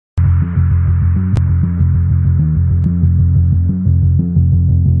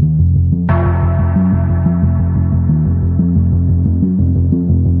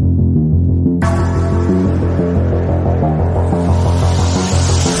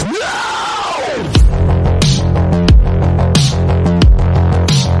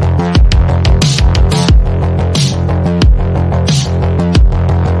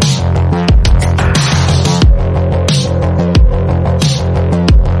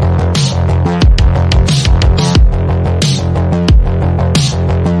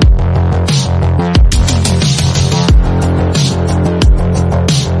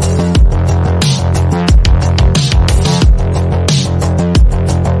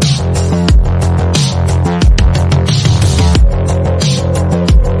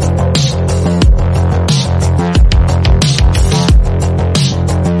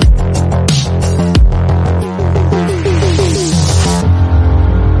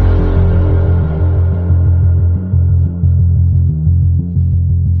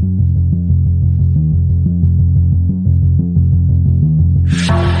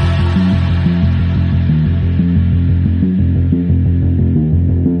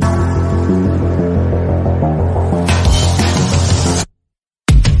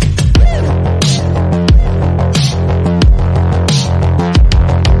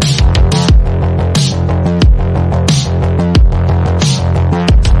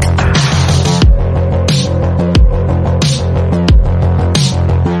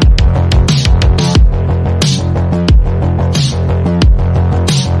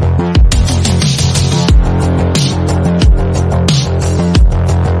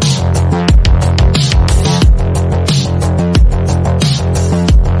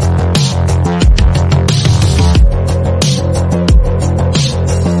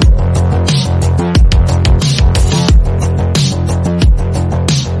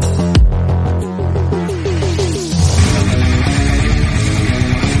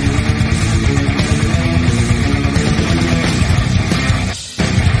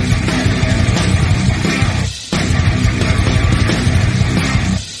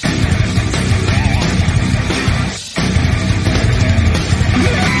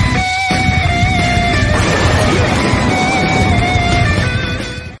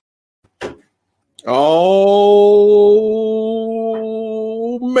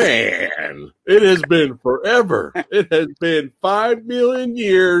man, it has been forever. It has been 5 million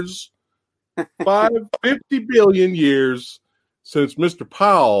years, 50 billion years since Mr.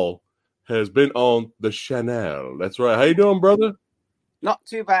 Powell has been on the channel. That's right. How you doing, brother? Not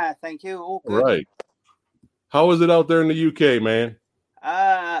too bad, thank you. All good. Right. How is it out there in the UK, man?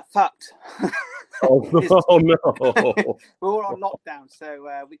 Fucked. Oh no. We're all on lockdown,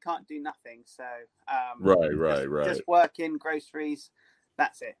 so we can't do nothing. So Right. Just working, groceries.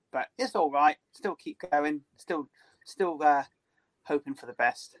 That's it. But it's all right. Still keep going. Still hoping for the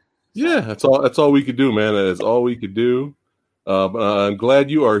best. So. Yeah, that's all we could do, man. That's all we could do. But I'm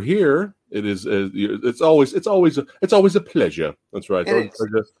glad you are here. It's always a pleasure. That's right. It's always a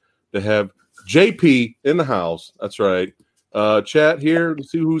pleasure to have JP in the house. That's right. Chat here to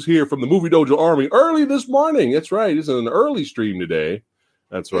see who's here from the Movie Dojo Army early this morning. That's right. It's an early stream today.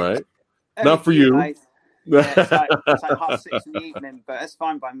 That's right. Not for you. Yeah, it's like 6:30 in the evening, but it's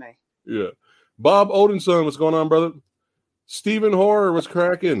fine by me. Yeah. Bob Odinson, what's going on, brother? Stephen Horror, what's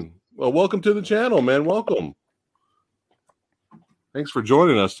cracking? Well, welcome to the channel, man. Welcome. Thanks for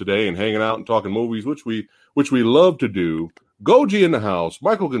joining us today and hanging out and talking movies, which we love to do. Goji in the house.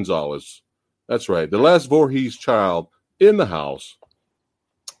 Michael Gonzalez. That's right. The last Voorhees child in the house.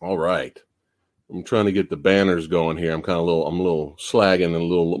 All right. I'm trying to get the banners going here. I'm a little slagging and a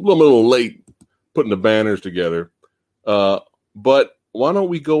little late putting the banners together. But why don't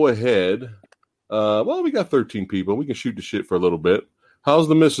we go ahead? Well, we got 13 people. We can shoot the shit for a little bit. How's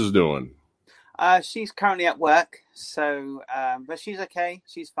the missus doing? She's currently at work, so but she's okay.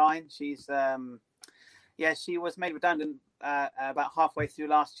 She's fine. She's she was made redundant about halfway through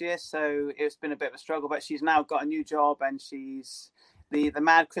last year, so it's been a bit of a struggle. But she's now got a new job, and she's the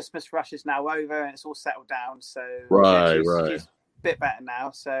mad Christmas rush is now over, and it's all settled down. So she's a bit better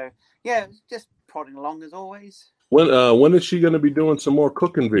now. So yeah, just prodding along as always. When is she going to be doing some more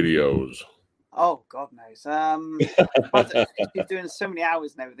cooking videos? Oh, God knows. She's doing so many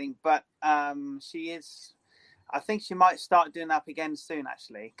hours and everything, but she is. I think she might start doing that again soon,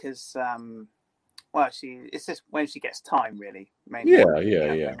 actually, because it's just when she gets time, really. Mainly.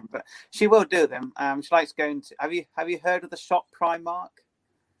 Yeah. But she will do them. She likes going to. Have you heard of the shop Primark?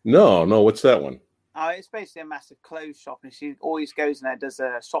 No. What's that one? It's basically a massive clothes shop, and she always goes in there, does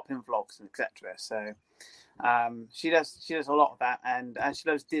shopping vlogs and etc. So. She does a lot of that, and she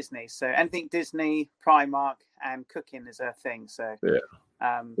loves Disney. So anything Disney, Primark, and cooking is her thing. So yeah.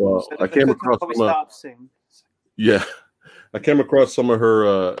 I came across start soon. Yeah, I came across some of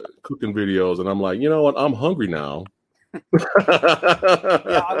her cooking videos, and I'm like, you know what? I'm hungry now. Yeah,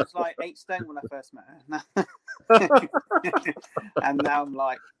 I was like 8 stone when I first met her, and now I'm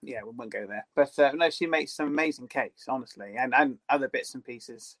like, yeah, we won't go there. But no, she makes some amazing cakes, honestly, and other bits and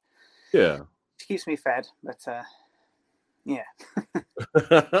pieces. Yeah. She keeps me fed, but yeah.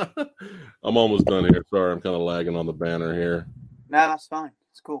 I'm almost done here. Sorry, I'm kind of lagging on the banner here. No, that's fine.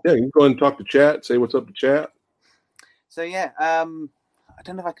 It's cool. Yeah, you can go ahead and talk to chat. Say what's up to chat. So yeah, I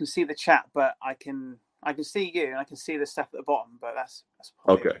don't know if I can see the chat, but I can see you and I can see the stuff at the bottom. But that's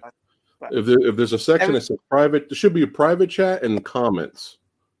okay. If there's a section that says private, there should be a private chat and comments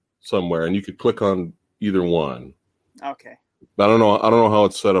somewhere, and you could click on either one. Okay. I don't know how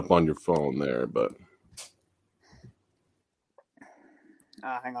it's set up on your phone there, but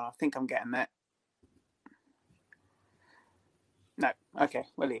hang on, I think I'm getting that. No, okay,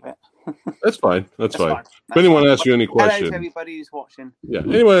 we'll leave it. That's fine. That's fine. If anyone asks you any questions, hello to everybody who's watching. Yeah,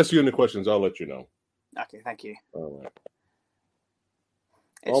 anyone asks you any questions, I'll let you know. Okay, thank you. All right.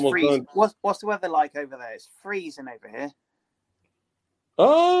 It's almost freezing. What's the weather like over there? It's freezing over here.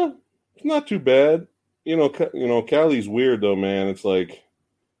 It's not too bad. You know, Cali's weird though, man. It's like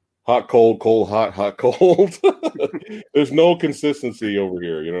hot, cold, cold, hot, hot, cold. There's no consistency over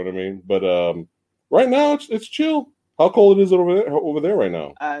here. You know what I mean? But right now it's chill. How cold it is over there right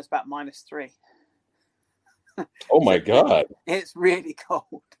now? It's about -3. Oh my God! It's really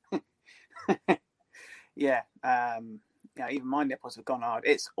cold. Yeah. Yeah. Even my nipples have gone hard.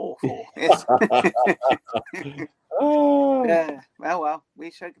 It's awful. Oh. Yeah. Well,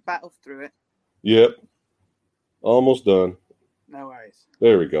 we should battle through it. Yep. Almost done. No worries.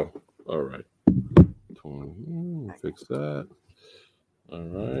 There we go. All right. Fix that. All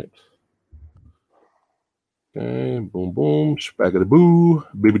right. Okay. Boom, boom. Spaggity boo.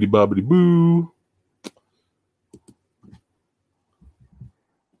 Bibbidi bobbidi boo.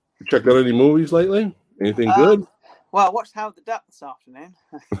 You checked out any movies lately? Anything good? Well, I watched Howard the Duck this afternoon.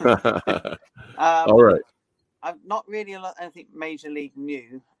 All right. I've not really anything major league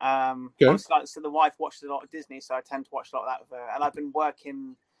new. Okay. So the wife watches a lot of Disney, so I tend to watch a lot of that with her. And I've been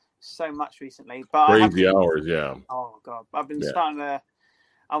working so much recently, but crazy hours, yeah. Oh God, I've been starting to.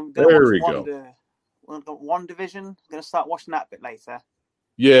 I'm going to There watch we go. One Division. I'm going to start watching that a bit later.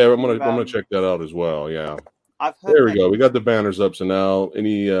 Yeah, I'm gonna check that out as well. Yeah. I've heard. There we go. We got the banners up. So now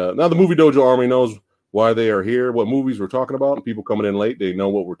now the Movie Dojo Army knows why they are here, what movies we're talking about, and people coming in late, they know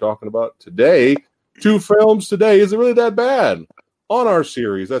what we're talking about today. 2 films today. Is it really that bad? On our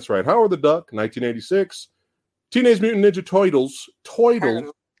series, that's right. Howard the Duck, 1986. Teenage Mutant Ninja Turtles,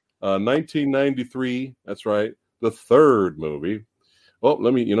 1993. That's right. The third movie. Well,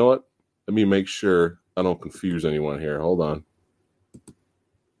 you know what? Let me make sure I don't confuse anyone here. Hold on.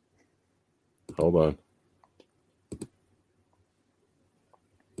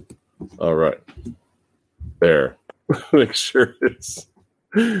 All right. There. Make sure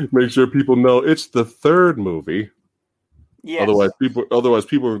people know it's the third movie. Yes. Otherwise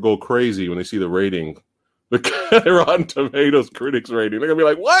people will go crazy when they see the rating. The Rotten Tomatoes critics rating. They're gonna be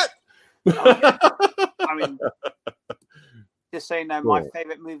like, what? I mean, just so you know, my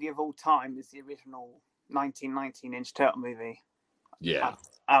favorite movie of all time is the original 1990 Ninja Turtle movie. Yeah.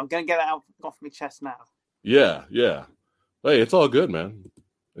 I'm gonna get that off my chest now. Yeah. Hey, it's all good, man.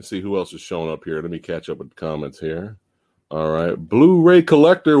 Let's see who else is showing up here. Let me catch up with the comments here. All right. Blu-ray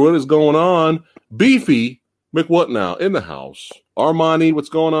collector, what is going on? Beefy McWhat now in the house. Armani, what's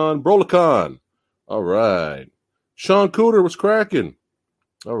going on? Brolican. All right. Sean Cooter, what's cracking?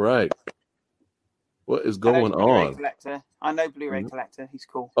 All right. What is going on? I know Blu-ray collector. He's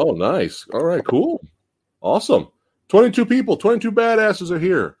cool. Oh, nice. All right, cool. Awesome. 22 people, 22 badasses are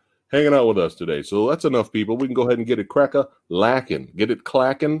here hanging out with us today. So that's enough people. We can go ahead and get it crack-a-lacking. Get it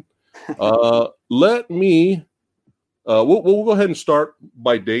clacking. Let me... we'll go ahead and start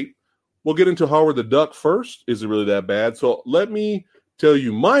by date. We'll get into Howard the Duck first. Is it really that bad? So let me tell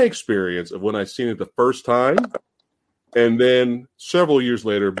you my experience of when I seen it the first time. And then several years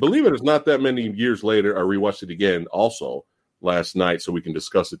later, believe it, it's not that many years later, I rewatched it again also last night so we can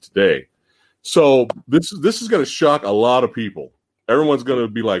discuss it today. So this is going to shock a lot of people. Everyone's going to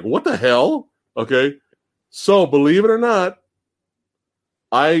be like, what the hell? Okay. So believe it or not,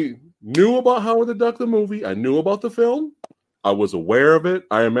 I knew about Howard the Duck, the movie. I knew about the film. I was aware of it.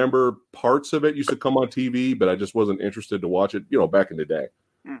 I remember parts of it used to come on TV, but I just wasn't interested to watch it, back in the day,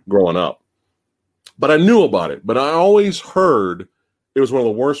 growing up. But I knew about it. But I always heard it was one of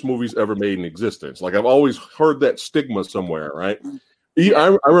the worst movies ever made in existence. Like I've always heard that stigma somewhere, right?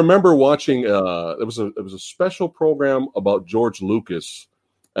 I remember watching. It was a special program about George Lucas,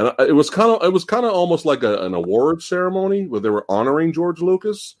 and it was kind of almost like an award ceremony where they were honoring George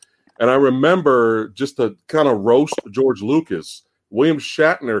Lucas. And I remember, just to kind of roast George Lucas, William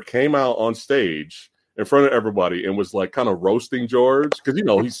Shatner came out on stage in front of everybody and was like kind of roasting George because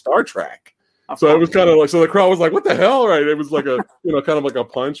he's Star Trek. So it was kind of like, so the crowd was like, what the hell, right? It was like a, kind of like a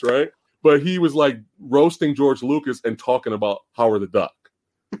punch, right? But he was like roasting George Lucas and talking about Howard the Duck.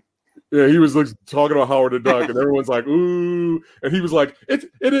 Yeah, he was like talking about Howard the Duck, and everyone's like, ooh. And he was like, it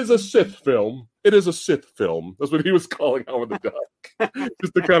is a Sith film. It is a Sith film. That's what he was calling Howard the Duck.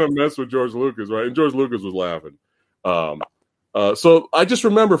 Just to kind of mess with George Lucas, right? And George Lucas was laughing. So I just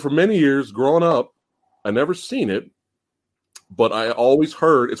remember for many years growing up, I never seen it, but I always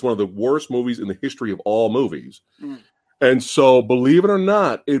heard it's one of the worst movies in the history of all movies. And so, believe it or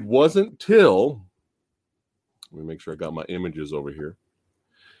not, it wasn't till, let me make sure I got my images over here.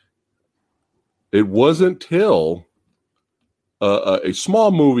 It wasn't till a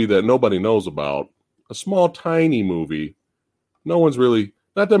small movie that nobody knows about, a small, tiny movie, not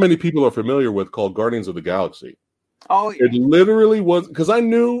that many people are familiar with, called Guardians of the Galaxy. Oh, yeah. It literally was, because I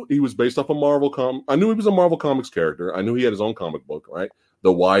knew he was based off a Marvel I knew he was a Marvel Comics character. I knew he had his own comic book, right?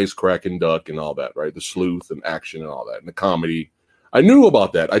 The wisecracking duck and all that, right? The sleuth and action and all that, and the comedy. I knew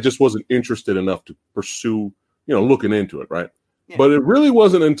about that. I just wasn't interested enough to pursue, looking into it, right? Yeah. But it really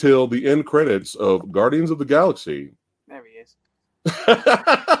wasn't until the end credits of Guardians of the Galaxy. There he is.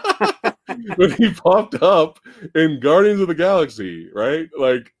 When he popped up in Guardians of the Galaxy, right?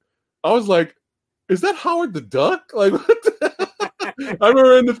 Like, I was like, is that Howard the Duck? Like, what the I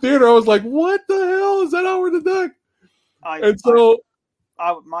remember in the theater, I was like, what the hell? Is that Howard the Duck? My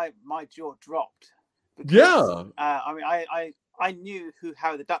jaw dropped. Because, yeah. I knew who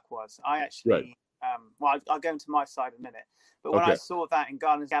Howard the Duck was. I actually, right. I'll go into my side in a minute. But when I saw that in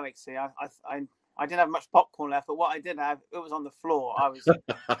Guardians of the Galaxy, I didn't have much popcorn left, but what I did have, it was on the floor. I was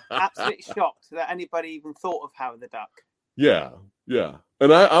absolutely shocked that anybody even thought of Howard the Duck. Yeah.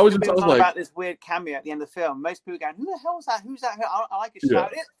 And I was like, about this weird cameo at the end of the film. Most people going, who the hell is that? Who's that? I like a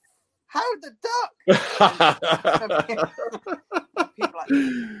shout. It's Howard the Duck. People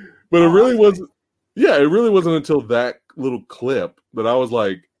but it really wasn't. Yeah, it really wasn't until that little clip that I was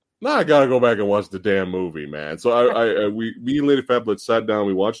like, Now I gotta go back and watch the damn movie, man. So me and Lady Fablet sat down.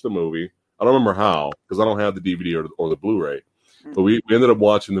 We watched the movie. I don't remember how because I don't have the DVD or the Blu-ray, but we ended up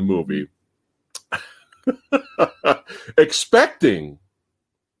watching the movie, expecting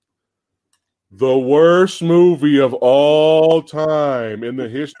the worst movie of all time in the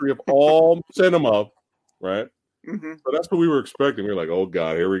history of all cinema, right? Mm-hmm. So that's what we were expecting. We were like, "Oh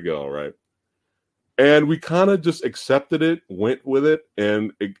God, here we go!" Right? And we kind of just accepted it, went with it,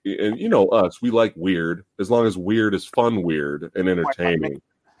 and you know us, we like weird as long as weird is fun, weird and entertaining,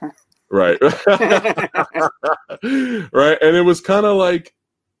 right? Right, and it was kind of like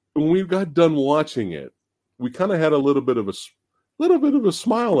when we got done watching it, we kind of had a little bit of a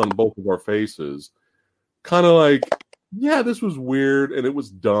smile on both of our faces, kind of like, yeah, this was weird and it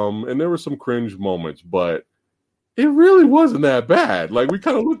was dumb and there were some cringe moments, but it really wasn't that bad. Like we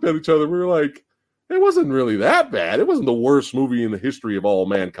kind of looked at each other, we were like, it wasn't really that bad. It wasn't the worst movie in the history of all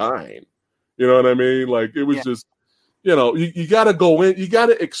mankind. You know what I mean? Like it was just, you know, you got to go in, you got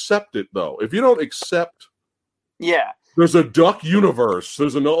to accept it though. If you don't accept, there's a duck universe.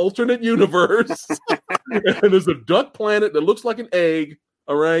 There's an alternate universe, and there's a duck planet that looks like an egg.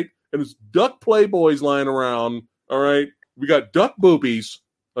 All right, and there's duck playboys lying around. All right, we got duck boobies.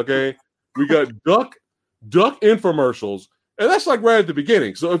 Okay, we got duck infomercials. And that's like right at the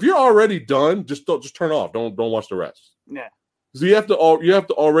beginning. So if you're already done, just turn off. Don't watch the rest. Yeah. So you have to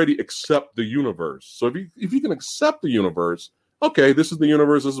already accept the universe. So if you can accept the universe, okay, this is the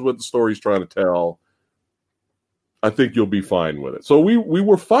universe. This is what the story's trying to tell. I think you'll be fine with it. So we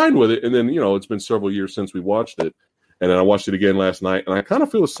were fine with it, and then it's been several years since we watched it, and then I watched it again last night, and I kind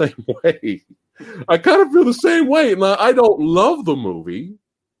of feel the same way. I kind of feel the same way. Now I don't love the movie.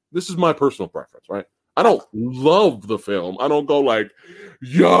 This is my personal preference, right? I don't love the film. I don't go like,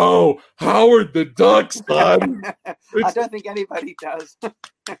 yo, Howard the Duck, son. I don't think anybody does.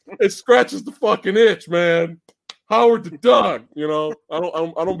 It scratches the fucking itch, man. Howard the Duck,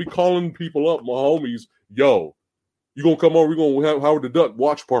 I don't be calling people up, my homies, yo, you gonna come over? We gonna have Howard the Duck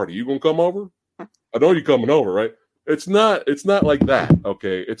watch party. You gonna come over? I know you're coming over, right? It's not like that,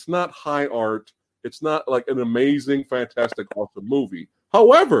 okay? It's not high art. It's not like an amazing, fantastic, awesome movie.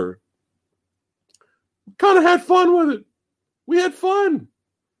 However, kind of had fun with it. We had fun,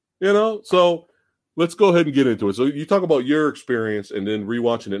 So let's go ahead and get into it. So you talk about your experience and then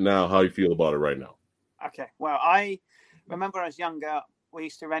rewatching it now, how you feel about it right now. Okay. Well, I remember when I was younger, we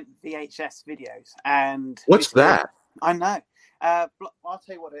used to rent VHS videos. And what's that? I know. I'll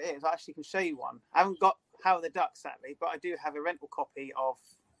tell you what it is. I actually can show you one. I haven't got Howard the Duck, sadly, but I do have a rental copy of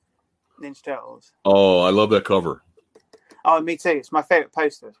Ninja Turtles. Oh, I love that cover. Oh, me too. It's my favorite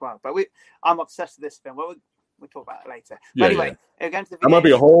poster as well. But I'm obsessed with this film. We'll talk about it later. But anyway, going to the that might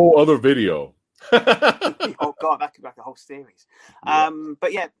be a whole other video. Oh God, that could be like a whole series. Yeah.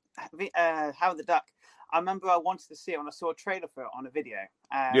 But yeah, Howard the Duck. I remember I wanted to see it when I saw a trailer for it on a video,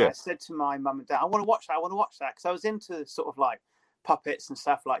 and I said to my mum and dad, "I want to watch that. I want to watch that," because I was into sort of like puppets and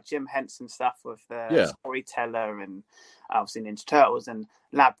stuff, like Jim Henson stuff with the Storyteller and obviously Ninja Turtles and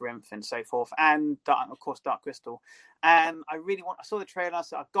Labyrinth and so forth, and of course Dark Crystal. And I saw the trailer. I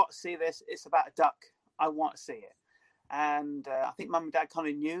said, "I've got to see this. It's about a duck. I want to see it." And I think mum and dad kind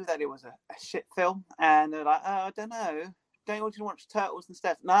of knew that it was a shit film, and they're like, "Oh, I don't know. Don't you want to watch Turtles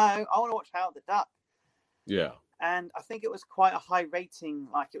instead?" No, I want to watch Howard the Duck. Yeah. And I think it was quite a high rating,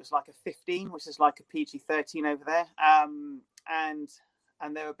 like it was like a 15, which is like a PG-13 over there. And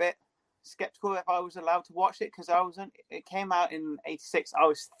they were a bit skeptical if I was allowed to watch it because it came out in 86. I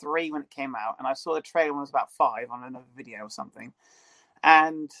was 3 when it came out, and I saw the trailer when I was about 5 on another video or something.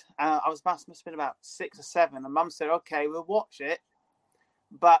 And I must have been about 6 or 7. And Mum said, "Okay, we'll watch it,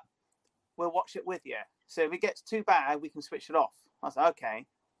 but we'll watch it with you. So if it gets too bad, we can switch it off." I was like, "Okay."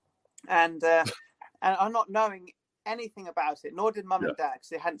 And I'm not knowing anything about it, nor did Mum and Dad, because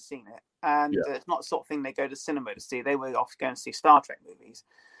they hadn't seen it. And it's not the sort of thing they go to cinema to see. They were off going to see Star Trek movies.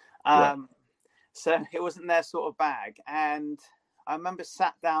 So it wasn't their sort of bag. And I remember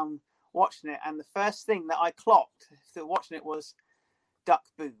sat down watching it, and the first thing that I clocked after watching it was duck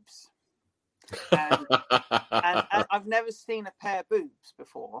boobs. And I've never seen a pair of boobs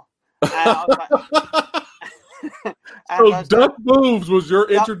before. And I was like... So duck boobs was your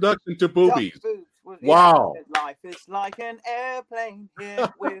introduction to boobies. Duck boobs was, wow. Life is like an airplane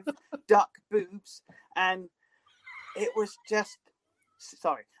here with duck boobs. And it was just...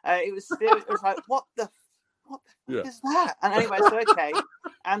 Sorry. It was like, what the fuck is that? And anyway, so okay.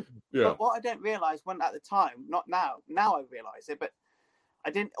 And but what I don't realise at the time, not now I realise it, but I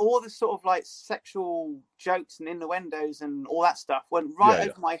didn't, all the sort of like sexual jokes and innuendos and all that stuff went right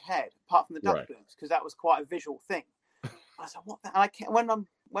over my head, apart from the duck boobs, because that was quite a visual thing. I was like, what the? And when I'm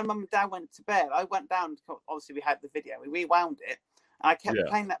when Mum and Dad went to bed, I went down. Obviously, we had the video. We rewound it, and I kept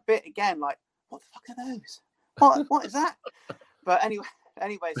playing that bit again. Like, what the fuck are those? What is that? But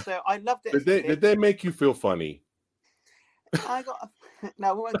anyway, so I loved it. Did they make you feel funny? I got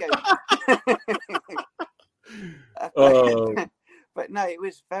no, we won't go there. But no, it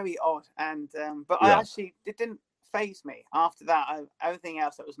was very odd, and but I actually it didn't phase me after that. Everything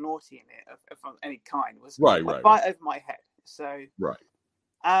else that was naughty in it of any kind was right over my head. So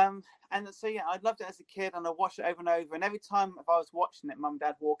and so I loved it as a kid, and I watched it over and over. And every time if I was watching it, Mum and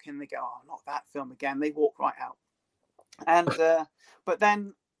Dad walk in, they go, "Oh, not that film again." They walk right out. And but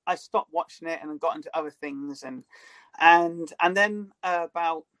then I stopped watching it and got into other things, and then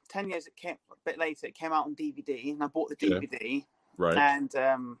about 10 years a bit later, it came out on DVD, and I bought the DVD. Right. And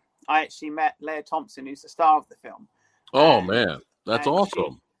I actually met Leah Thompson, who's the star of the film. Oh, man. That's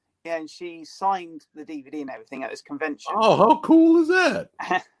awesome. And she signed the DVD and everything at this convention. Oh, how cool is that?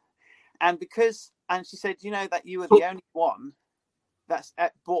 And she said, you know, that you were the only one that's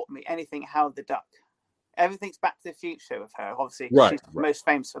bought me anything Howard the Duck. Everything's Back to the Future with her, obviously. She's most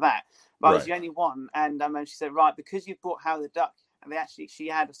famous for that. But I was the only one. And she said, right, because you bought Howard the Duck, and she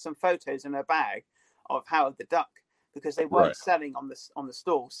had some photos in her bag of Howard the Duck, because they weren't selling on the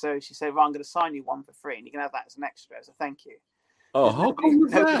stall. So she said, well, I'm going to sign you one for free, and you can have that as an extra as a thank you. Oh, how cool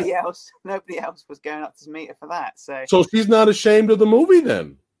is that? Nobody else was going up to meet her for that. So she's not ashamed of the movie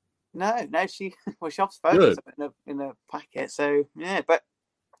then? No, she offers photos in a packet. So yeah, but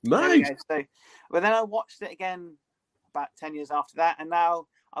nice. So, but then I watched it again about 10 years after that, and now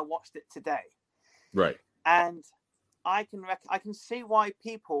I watched it today. Right. And I can see why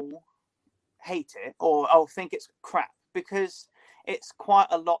people hate it or think it's crap, because it's quite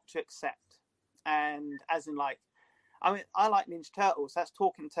a lot to accept. And as in, like, I mean, I like Ninja Turtles. That's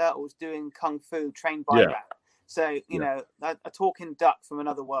talking turtles doing kung fu trained by rap. So, you know, a talking duck from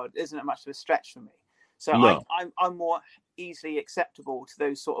another world isn't much of a stretch for me. So I'm more easily acceptable to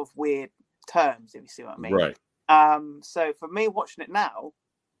those sort of weird terms, if you see what I mean. Right. So for me, watching it now,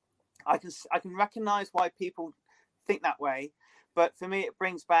 I can recognize why people think that way. But for me, it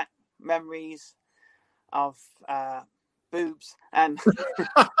brings back memories of boobs, and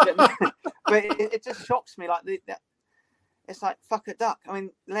but it just shocks me. Like it's like, fuck a duck. I mean,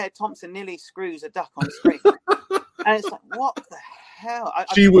 Leah Thompson nearly screws a duck on screen, and it's like, what the hell?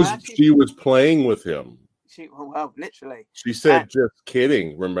 She was playing with him. Well, literally. She said, "Just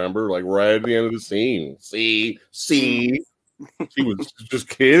kidding." Remember, like right at the end of the scene. See, she was just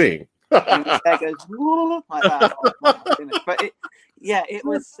kidding. And his hair goes like that. Oh, my goodness. But it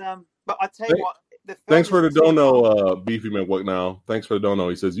was. But I tell you what. Thanks for the dono, Beefy McWuck. Now, thanks for the dono.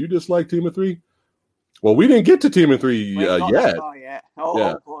 He says, "You dislike Team of 3." Well, we didn't get to Team of 3 yet.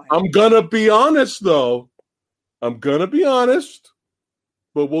 Oh boy. I'm gonna be honest, though. But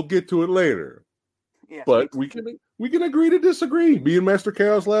we'll get to it later. Yeah, but we can agree to disagree. Me and Master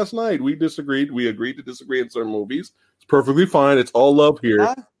Chaos last night, we disagreed. We agreed to disagree in certain movies. It's perfectly fine. It's all love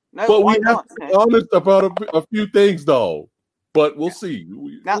here. No, but we have to be honest about a few things, though. But we'll see.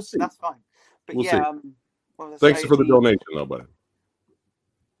 We'll see. That's fine. But we'll see. Thanks for the donation, though, buddy.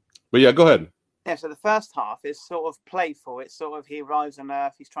 But yeah, go ahead. Yeah, so the first half is sort of playful. It's sort of, he arrives on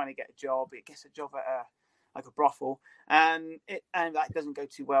Earth, he's trying to get a job. He gets a job at a brothel, and that doesn't go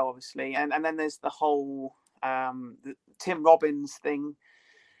too well, obviously. And then there's the whole the Tim Robbins thing.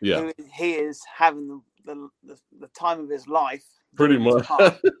 Yeah, he is having the time of his life. Pretty much,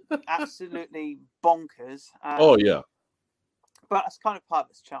 absolutely bonkers. Oh yeah, but that's kind of part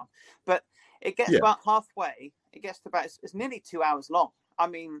of its charm. But it gets about halfway. It gets to about it's nearly 2 hours long. I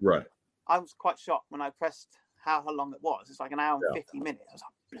mean, right. I was quite shocked when I pressed how long it was. It's like an hour and 50 minutes. I was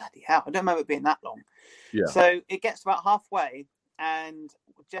like, bloody hell. I don't remember it being that long. Yeah. So it gets about halfway, and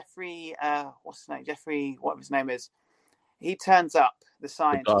Jeffrey, what's his name? Jeffrey, whatever his name is, he turns up, the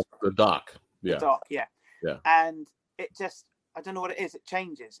scientist. The doc. Yeah. The doc, yeah. Yeah. And it just, I don't know what it is. It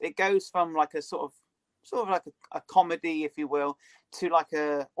changes. It goes from like a sort of like a comedy, if you will, to like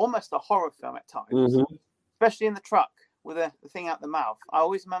almost a horror film at times, especially in the truck with the thing out the mouth. I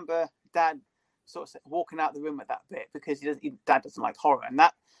always remember Dad sort of walking out the room at that bit, because Dad doesn't like horror. And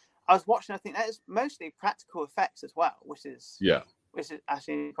that I was watching, I think that is mostly practical effects as well, which is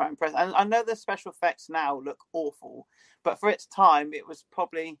actually quite impressive. And I know the special effects now look awful, but for its time it was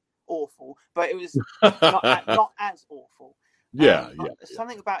probably awful, but it was not as awful.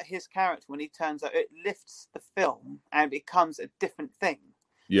 Something about his character when he turns up, it lifts the film and becomes a different thing.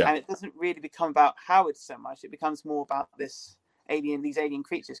 Yeah. And it doesn't really become about Howard so much. It becomes more about these alien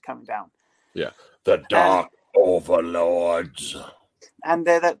creatures coming down. Yeah. The Dark Overlords. And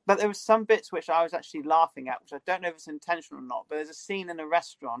but there were some bits which I was actually laughing at, which I don't know if it's intentional or not. But there's a scene in a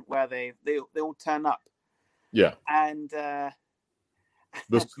restaurant where they all turn up. Yeah. And the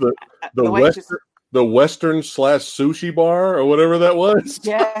the Western / sushi bar or whatever that was.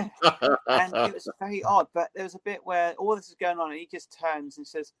 Yeah. And it was very odd. But there was a bit where all this is going on, and he just turns and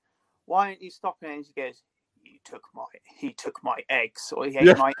says, "Why aren't you stopping?" And she goes, he took my eggs, or he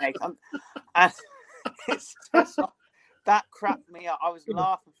ate my eggs. And it's just that cracked me up. I was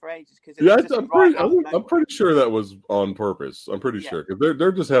laughing for ages because I'm pretty sure that was on purpose. I'm pretty sure because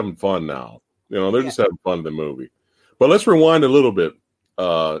they're just having fun now. They're just having fun in the movie. But let's rewind a little bit.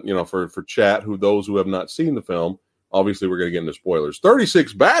 For chat, those who have not seen the film, obviously we're going to get into spoilers.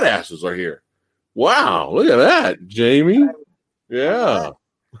 36 badasses are here. Wow, look at that, Jamie. Yeah.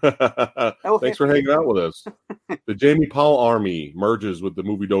 Thanks for hanging out with us. The Jamie Powell Army merges with the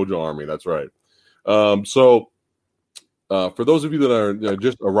Movie Dojo Army. That's right. So for those of you that are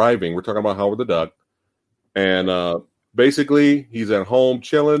just arriving, we're talking about Howard the Duck. And basically, he's at home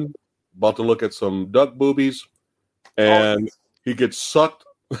chilling, about to look at some duck boobies. And he gets sucked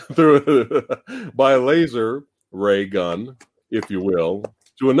through by a laser ray gun, if you will,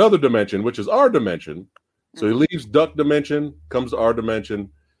 to another dimension, which is our dimension. So he leaves duck dimension, comes to our dimension.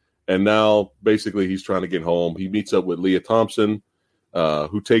 And now, basically, he's trying to get home. He meets up with Leah Thompson,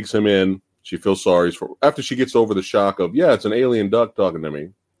 who takes him in. She feels sorry after she gets over the shock of, it's an alien duck talking to me.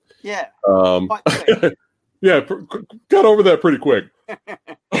 Yeah. Yeah, got over that pretty quick.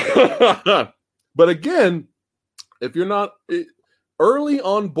 But again, if you're not early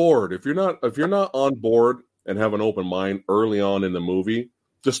on board, if you're not on board and have an open mind early on in the movie,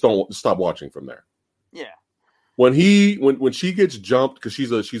 just stop watching from there. Yeah. When she gets jumped because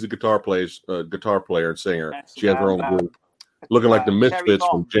she's a guitar player and singer, she has her own group, looking like the Misfits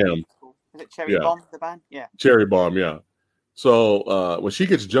from Jam. Is it Cherry Bomb, the band? Yeah. Cherry Bomb, yeah. So when she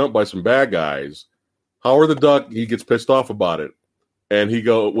gets jumped by some bad guys, Howard the Duck, he gets pissed off about it, and he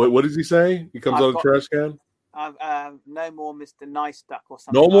what does he say? He comes out of the trash can. No more Mr. Nice Duck or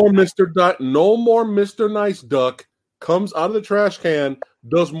something. No more Mr. Duck. No more Mr. Nice Duck. Comes out of the trash can,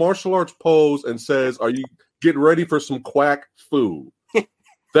 does martial arts pose, and says, "Are you getting ready for some quack food?"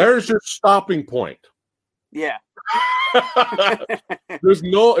 There's your stopping point. Yeah.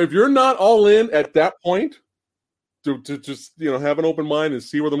 If you're not all in at that point to just have an open mind and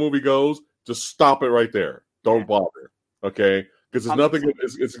see where the movie goes, just stop it right there. Don't bother. Okay. Because it's nothing.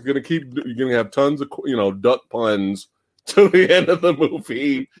 It's going to keep. You're going to have tons of duck puns to the end of the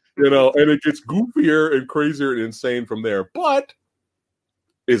movie, and it gets goofier and crazier and insane from there. But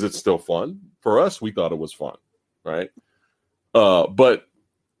is it still fun? For us, we thought it was fun, right? But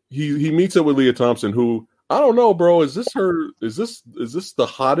he meets up with Leah Thompson, who I don't know, bro. Is this the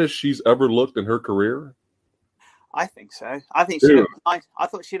hottest she's ever looked in her career? I think so. I think she. I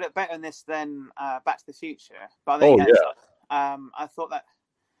thought she looked better in this than Back to the Future. But I thought that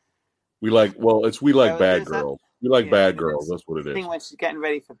we like bad girls. We like bad girls. That's what it is. The thing when she's getting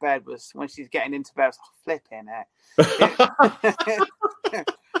ready for bed was when she's getting into bed. I was flipping it.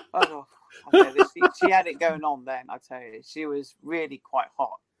 She had it going on then. I tell you, she was really quite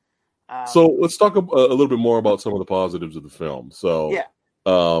hot. So let's talk a little bit more about some of the positives of the film. So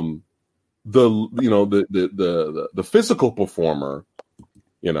the physical performer,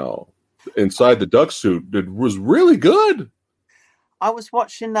 inside the duck suit was really good. I was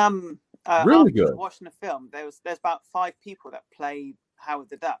watching really good. Watching the film. There's about 5 people that played Howard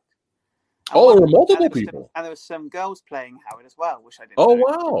the Duck. There were multiple people, and there was some girls playing Howard as well, which I didn't. Oh know.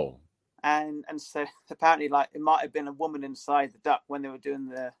 Wow! And so apparently, it might have been a woman inside the duck when they were doing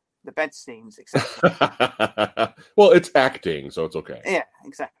the bed scenes, etc. Well, it's acting, so it's okay. Yeah,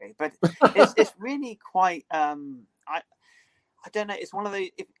 exactly. But it's really quite. I don't know. It's one of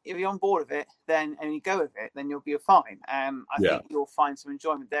the if you're on board with it, and you go with it, then you'll be fine. I think you'll find some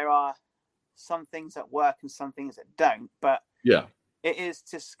enjoyment. There are some things that work and some things that don't, but it is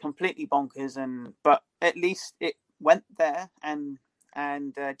just completely bonkers. But at least it went there and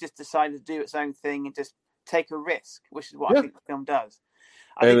just decided to do its own thing and just take a risk, which is what I think the film does.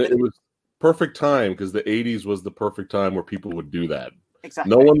 It was perfect time because the 80s was the perfect time where people would do that.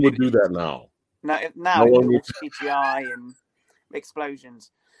 Exactly. No one would do that now. Now it's CGI and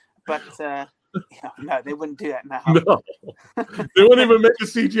explosions, but no, they wouldn't do that now. No, they wouldn't even make a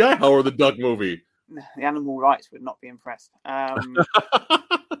CGI Howard the Duck movie. The animal rights would not be impressed. Well,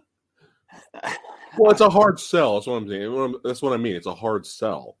 it's a hard sell. That's what I'm saying. That's what I mean. It's a hard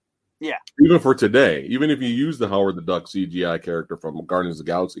sell. Yeah. Even for today, even if you use the Howard the Duck CGI character from Guardians of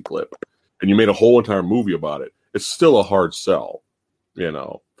the Galaxy clip, and you made a whole entire movie about it, it's still a hard sell.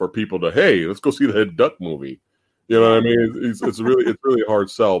 For people to, hey, let's go see the Duck movie. You know what I mean? It's really a hard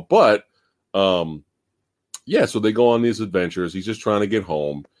sell. But yeah, so they go on these adventures. He's just trying to get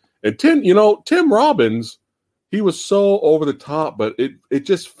home. And Tim Robbins, he was so over the top, but it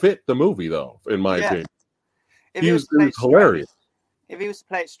just fit the movie though, in my opinion. If It he was was played hilarious. If he was to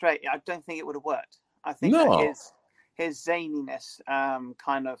play it straight, I don't think it would have worked. I think No. that his zaniness,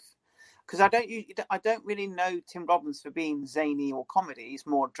 kind of, because I don't really know Tim Robbins for being zany or comedy. He's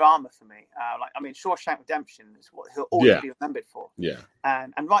more drama for me. Shawshank Redemption is what he'll always be remembered for. Yeah,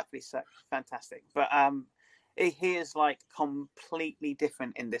 and rightfully so, fantastic. But he is like completely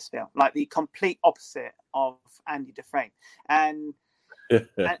different in this film, like the complete opposite of Andy Dufresne, and you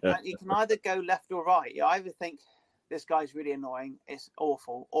can either go left or right. You either think this guy's really annoying, it's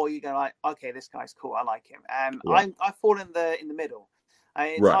awful, or you go like, okay, this guy's cool, I like him. And I fall in the middle.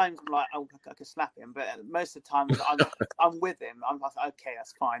 At times I'm like, I could slap him, but most of the time I'm with him. I'm like, okay,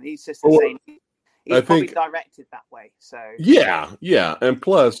 that's fine. He's just the same. He's probably directed that way. So yeah, and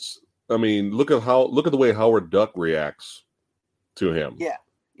plus, I mean, look at the way Howard Duck reacts to him. Yeah.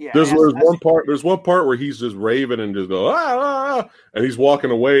 There's one part where he's just raving and just go and he's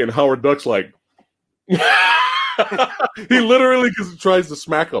walking away, and Howard Duck's like, he literally just tries to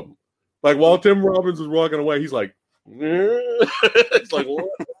smack him, like while Tim Robbins is walking away, he's like, it's like what?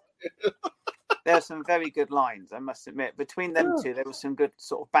 There's some very good lines, I must admit. Between them two, there was some good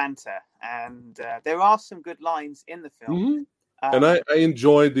sort of banter, and there are some good lines in the film. Mm-hmm. And I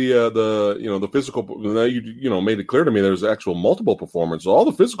enjoyed the physical. You made it clear to me there's actual multiple performers. So all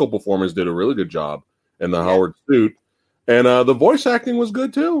the physical performers did a really good job in the Howard suit, and the voice acting was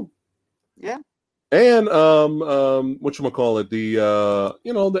good too. Yeah. And whatchamacallit, the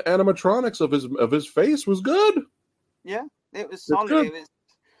the animatronics of his face was good. Yeah, it was solid.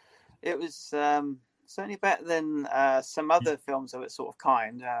 It was certainly better than some other films of its sort of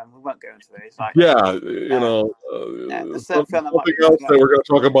kind. We won't go into those. Like, something else that we're going to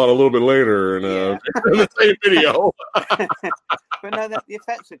talk about a little bit later in the same video. But no, the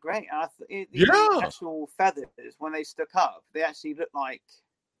effects are great. The actual feathers, when they stuck up, they actually look like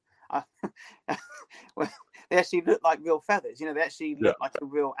real feathers. They actually look like a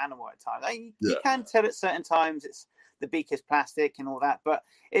real animal at times. You can tell at certain times it's the beak is plastic and all that, but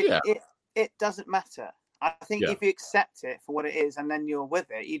it doesn't matter. I think if you accept it for what it is and then you're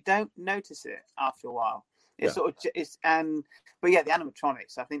with it, you don't notice it after a while. The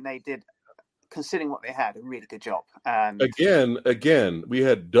animatronics, I think they did, considering what they had, a really good job. And again, we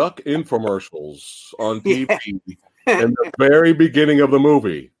had duck infomercials on TV in the very beginning of the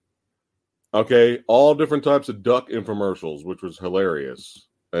movie. Okay, all different types of duck infomercials, which was hilarious,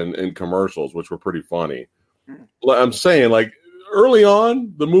 and commercials, which were pretty funny. I'm saying, like, early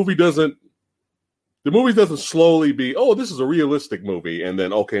on, the movie doesn't slowly be, oh, this is a realistic movie, and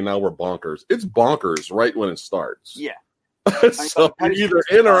then, okay, now we're bonkers. It's bonkers right when it starts. Yeah. So you're either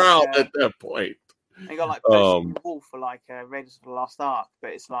in or out at that point. They got like posters on the wall for like Raiders of the Lost Ark,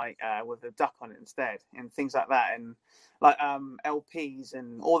 but it's like with a duck on it instead, and things like that, and like LPs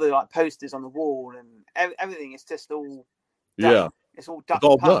and all the like posters on the wall, and everything is just all duck. Yeah. It's all duck. It's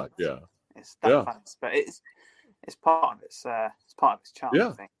all duck. Yeah. It's duck puns, but it's part of its charm. Yeah.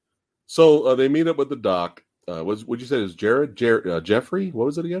 I think. So they meet up with the doc. Would you say is Jeffrey? What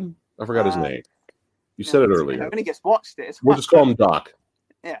was it again? I forgot his name. You said it earlier. When he gets watched it, we'll just call him Doc.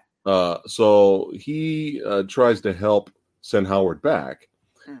 Yeah. So he tries to help send Howard back,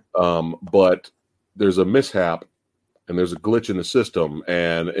 but there's a mishap and there's a glitch in the system,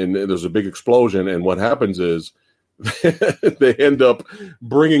 and there's a big explosion. And what happens is they end up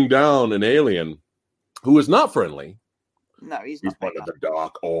bringing down an alien who is not friendly. No, he's one of the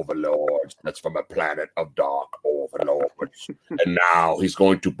Dark Overlords. That's from a planet of Dark Overlords. And now he's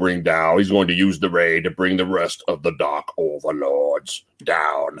going to use the ray to bring the rest of the Dark Overlords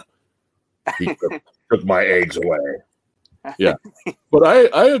down. He took my eggs away. Yeah. But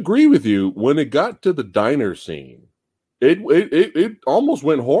I agree with you. When it got to the diner scene, it almost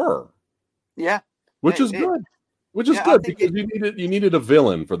went horror. Yeah. Which is good. Which is good because you needed a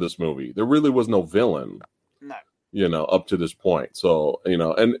villain for this movie. There really was no villain. No. Up to this point. So,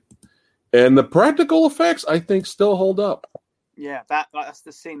 and the practical effects, I think, still hold up. Yeah, that's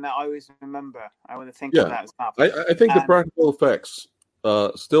the scene that I always remember. I would think of that as well. I think the practical effects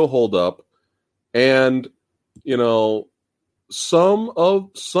still hold up. And, some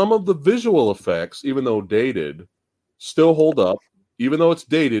of the visual effects, even though dated, still hold up. Even though it's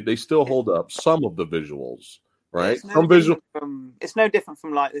dated, they still hold up. Some of the visuals. Right, it's no different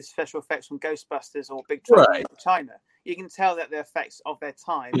from like the special effects from Ghostbusters or Big Trouble in China. You can tell that they're effects of their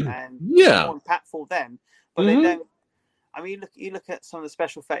time and more impactful then, but they don't. I mean, you look at some of the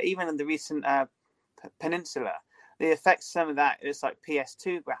special effects, even in the recent Peninsula. the effects, some of that is like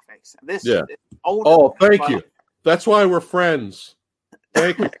PS2 graphics. This Yeah. is older. Oh, thank you. That's why we're friends.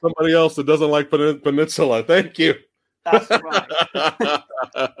 Thank you. Somebody else that doesn't like Peninsula. Thank you. That's right.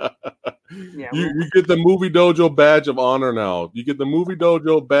 You get the Movie Dojo badge of honor now. You get the Movie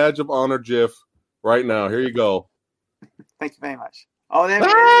Dojo badge of honor GIF right now. Here you go. Thank you very much. Oh, there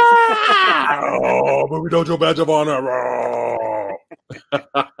oh, Movie Dojo badge of honor.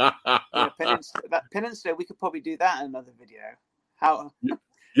 That Peninsula, we could probably do that in another video. How?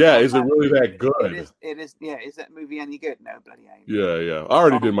 Yeah, is it really that good? It is. Yeah, is that movie any good? No, bloody hell. Yeah. I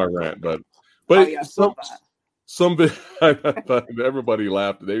already did my rant, but I saw that. Everybody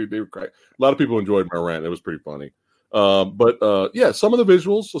laughed. They were crying. A lot of people enjoyed my rant. It was pretty funny. Yeah, some of the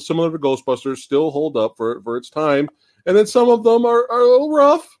visuals, so similar to Ghostbusters, still hold up for its time, and then some of them are a little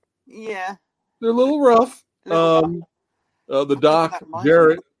rough. Yeah, they're a little rough. The Doc,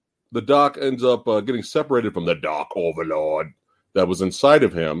 Jarrett, the Doc ends up getting separated from the Doc Overlord that was inside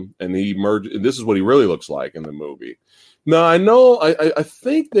of him, and he merged. And this is what he really looks like in the movie. Now I know. I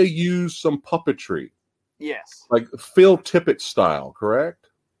think they used some puppetry. Yes, like Phil Tippett style, correct?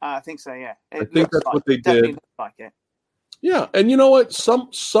 I think so. Yeah, I think that's what they did. Looks like it. Yeah, and you know what? Some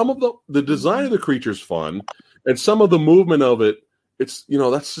of the design of the creature's fun, and some of the movement of it. It's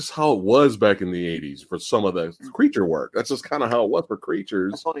that's just how it was back in the 80s for some of the creature work. That's just kind of how it was for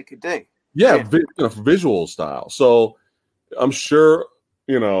creatures. That's all they could do. Yeah, visual style. So I'm sure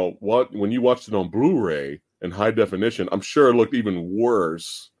when you watched it on Blu-ray in high definition, I'm sure it looked even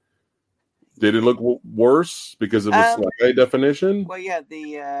worse. Did it look worse because it was like high definition? Well, yeah,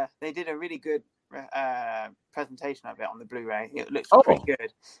 they did a really good presentation of it on the Blu-ray. It looks pretty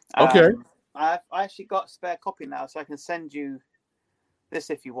good. Okay. I actually got a spare copy now, so I can send you this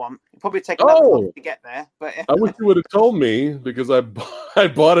if you want. It'll probably take another month to get there, but I wish you would have told me because I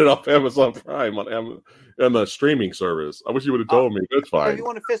bought it off Amazon Prime on the streaming service. I wish you would have told me. That's fine. If you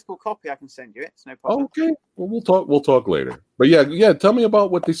want a physical copy, I can send you it. It's no problem. Okay. Well, we'll talk later. But yeah. Tell me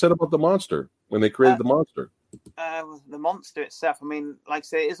about what they said about the monster when they created the monster. The monster itself. I mean, like I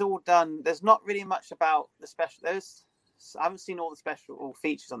say, it's all done. There's not really much about the special. I haven't seen all the special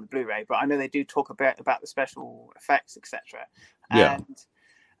features on the Blu-ray, but I know they do talk a bit about the special effects, etc. Yeah. And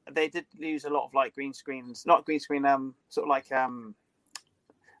they did use a lot of like green screens, not green screen, sort of like the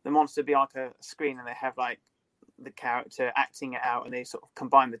monster be like a screen, and they have like the character acting it out, and they sort of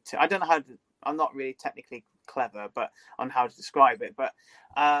combine the two. I don't know how to. I'm not really technically clever, but on how to describe it. But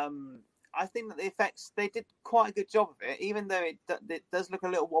I think that the effects, they did quite a good job of it, even though it does look a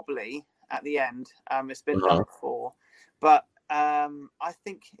little wobbly at the end. It's been done before, but I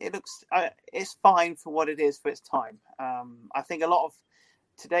think it looks it's fine for what it is for its time. I think a lot of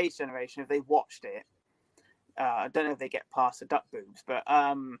today's generation, if they watched it, I don't know if they get past the duck boobs, but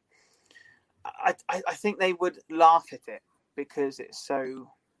I think they would laugh at it because it's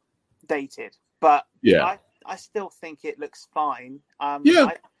so dated. But yeah, I still think it looks fine.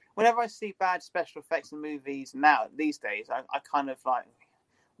 Whenever I see bad special effects in movies now these days, I kind of like,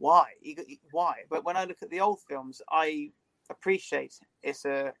 why? But when I look at the old films, I appreciate it's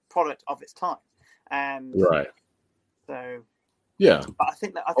a product of its time, and so yeah. But I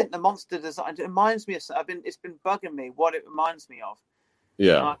think the monster design, it reminds me of. It's been bugging me what it reminds me of.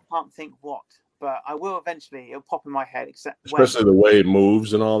 Yeah, and I can't think what, but I will eventually. It'll pop in my head, especially the way it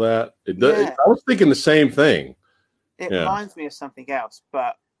moves and all that. It does. Yeah. I was thinking the same thing. It reminds me of something else,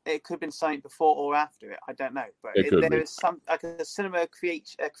 but it could have been something before or after it. I don't know, but there is some like a cinema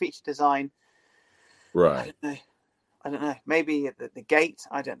creature design. Right. I don't know. Maybe the gate.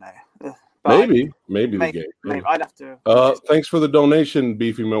 I don't know. Maybe the gate. Maybe I'd have to. Thanks for the donation,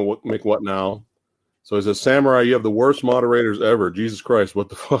 Beefy Mick. What now? So he says, Samurai, you have the worst moderators ever. Jesus Christ, what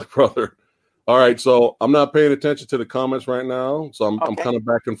the fuck, brother? All right, so I'm not paying attention to the comments right now, so I'm kind of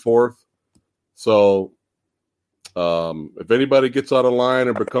back and forth. So if anybody gets out of line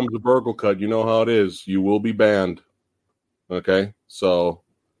or becomes a Burgle cut, you know how it is. You will be banned. Okay, so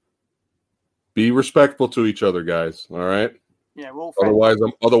be respectful to each other, guys. All right. Yeah, we'll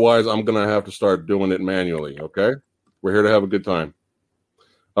otherwise, I'm gonna have to start doing it manually. Okay, we're here to have a good time.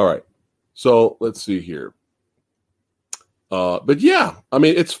 All right, so let's see here. But yeah, I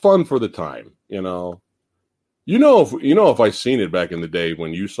mean, it's fun for the time. If I seen it back in the day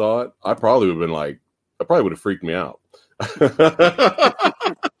when you saw it, I probably would have freaked me out. I'd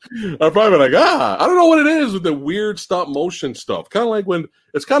probably be like, I don't know what it is with the weird stop motion stuff. Kind of like when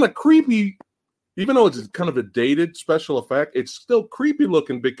it's kind of creepy. Even though it's kind of a dated special effect, it's still creepy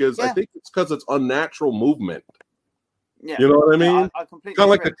looking because I think it's because it's unnatural movement. Yeah, you know what I mean? I completely kind of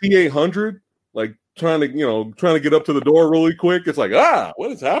like the T-800, like trying to get up to the door really quick. It's like,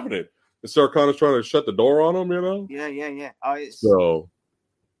 what is happening? and Sarah Connor's trying to shut the door on him, you know. Yeah. So,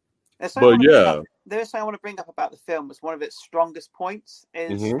 there's but yeah, something I want to bring up about the film. Was one of its strongest points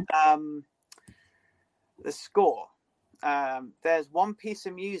is the score. There's one piece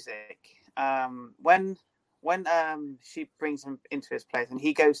of music when she brings him into his place and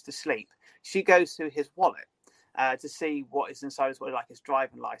he goes to sleep. She goes through his wallet to see what is inside his wallet, like his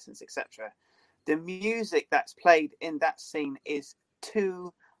driving license, etc. The music that's played in that scene is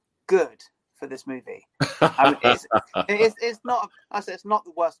too good for this movie. I mean, it's not. I say it's not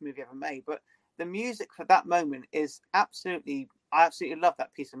the worst movie ever made, but the music for that moment is absolutely. I absolutely love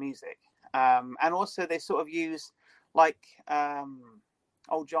that piece of music. And also they sort of use like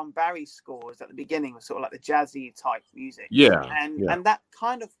old John Barry scores at the beginning was sort of like the jazzy type music. And that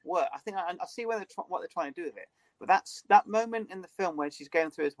kind of work. I think I see what they're trying to do with it. But that's that moment in the film when she's going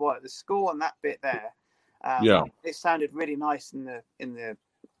through his wallet, the score and that bit there. It sounded really nice in the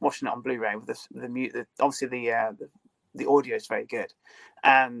watching it on Blu-ray with the obviously the audio is very good,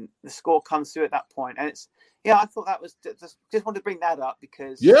 and the score comes through at that point, and it's I thought that was just wanted to bring that up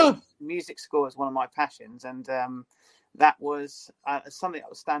because music score is one of my passions, and that was something that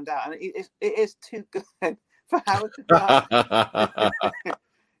would stand out, and it is too good for how it's done.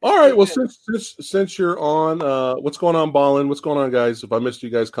 All right, well, since you're on, what's going on, Ballin? What's going on, guys? If I missed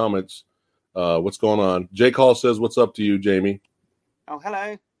you guys' comments, what's going on? Jake Hall says, "What's up to you, Jamie?" Oh,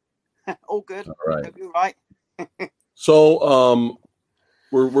 hello. All good. All right. Hope you're right. So,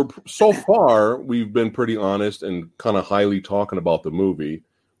 we're so far we've been pretty honest and kind of highly talking about the movie.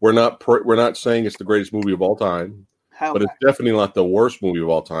 We're not saying it's the greatest movie of all time, but it's definitely not the worst movie of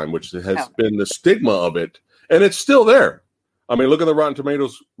all time, which has been the stigma of it, and it's still there. I mean, look at the Rotten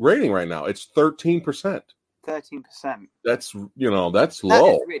Tomatoes rating right now. It's 13%. 13%. That's low. That is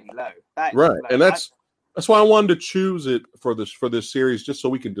really low. That is right, low. And that's why I wanted to choose it for this series, just so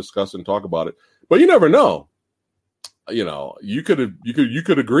we can discuss and talk about it. But you never know. You could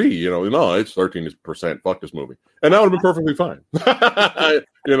agree. No, it's 13%. Fuck this movie, and that would have been perfectly fine. Like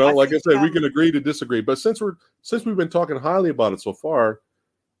I said, we can agree to disagree. But since we've been talking highly about it so far,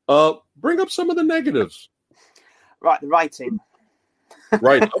 bring up some of the negatives. Right, the writing.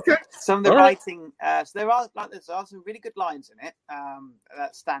 Right. Okay. Some of the writing. So there are some really good lines in it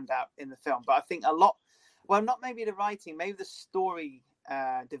that stand out in the film. But I think a lot. Well, not maybe the writing, maybe the story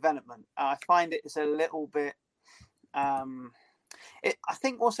development. I find it is a little bit. I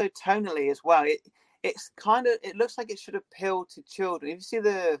think also tonally as well. It looks like it should appeal to children. If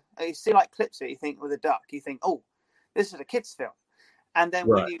you see like clips of it, you think with a duck, you think, oh, this is a kids' film. And then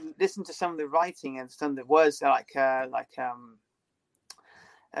when you listen to some of the writing and some of the words about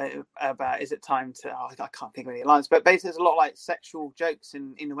is it time to I can't think of any lines, but basically there's a lot of like sexual jokes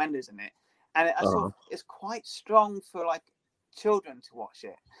and innuendos in it, and it's quite strong for like children to watch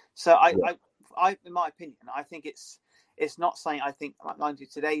it. So I in my opinion, I think it's not saying I think like mind you,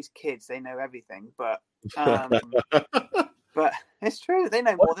 today's kids, they know everything, but but it's true, they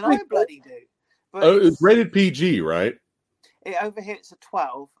know more than I bloody do. But it's rated PG, right? Over here it's a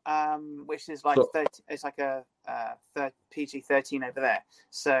 12, which is like 30. It's like a PG-13 over there.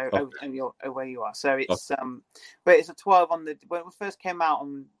 So over where you are, so it's but it's a 12 on the when it first came out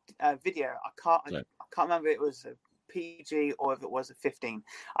on video. I can't remember if it was a PG or if it was a 15.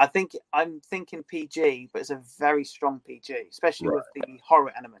 I'm thinking PG, but it's a very strong PG, especially with the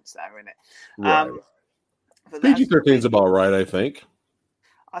horror elements that are in it. Right. PG-13 is about right, I think.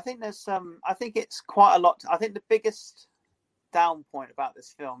 I think there's some. I think it's quite a lot. I think the biggest down point about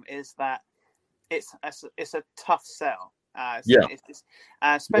this film is that it's a tough sell.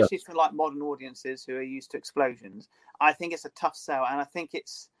 Especially for like modern audiences who are used to explosions. I think it's a tough sell, and I think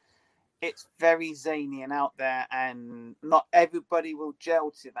it's very zany and out there, and not everybody will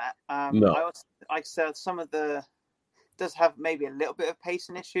gel to that. No. I said some of the does have maybe a little bit of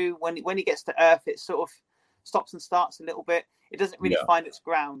pacing issue. When he gets to Earth, it sort of stops and starts a little bit. It doesn't really find its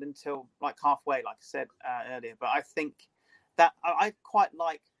ground until like halfway, like I said earlier. But I think that I quite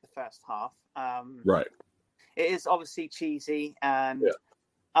like the first half. Right. It is obviously cheesy, and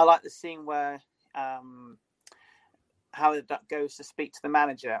I like the scene where Howard the Duck goes to speak to the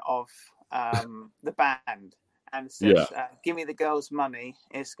manager of the band and says, "Give me the girls' money.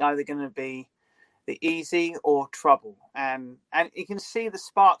 It's either going to be the easy or trouble." And you can see the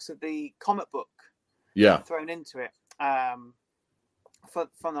sparks of the comic book thrown into it.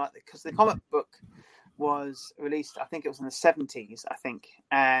 Because the comic book was released, I think it was in the 70s, I think,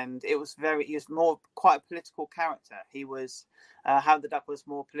 and he was more quite a political character. He was Howard the Duck was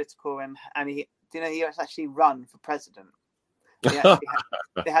more political, and he was actually run for president. They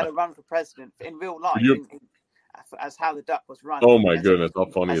had a run for president in real life, as how the Duck was run. Oh my goodness, how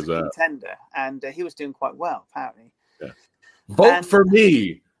funny as is a that? contender, and he was doing quite well apparently. Yeah. Vote for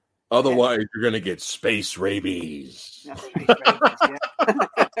me, otherwise you're gonna get space rabies. Yeah, space rabies,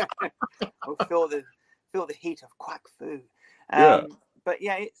 yeah. Or feel the heat of quack foo. But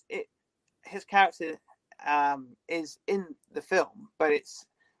yeah, his character is in the film, but it's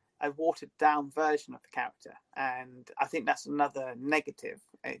a watered down version of the character, and I think that's another negative.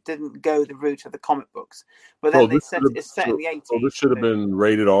 It didn't go the route of the comic books, but then it's set in the 80s. So this should have been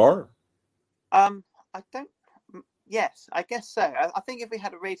rated R. I don't. Yes, I guess so. I think if we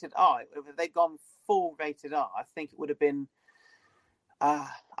had a rated R, if they'd gone full rated R, I think it would have been. I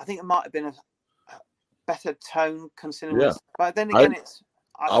think it might have been a better tone considering. Yeah. But then again,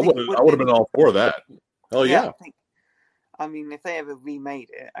 I would have been all for that. Hell yeah. I mean, if they ever remade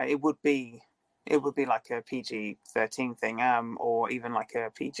it, it would be like a PG-13 thing, or even like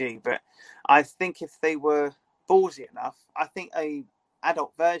a PG. But I think if they were ballsy enough, I think a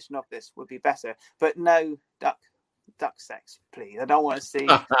adult version of this would be better. But no duck sex, please. I don't want to see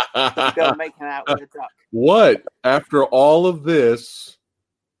some girl making out with a duck. What? After all of this,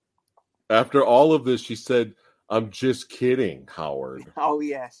 she said, "I'm just kidding, Howard." Oh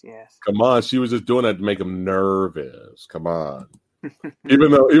yes. Come on, she was just doing that to make him nervous. Come on.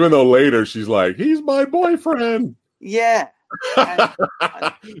 even though later she's like, "He's my boyfriend." Yeah. And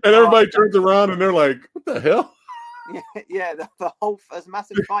everybody turns around and they're like, "What the hell?" Yeah. The whole there's a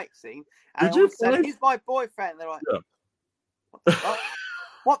massive fight scene, and he's my boyfriend. They're like, yeah. What the fuck?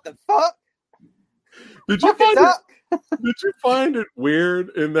 What the fuck? Did you find it weird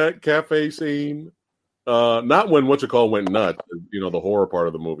in that cafe scene? Not when went nuts, the horror part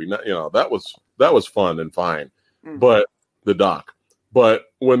of the movie. Not, that was fun and fine, but the doc. But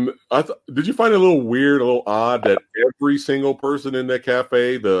when did you find it a little weird, a little odd that every single person in that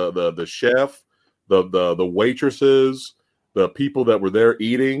cafe, the chef, the waitresses, the people that were there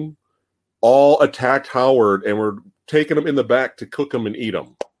eating, all attacked Howard and were taking him in the back to cook him and eat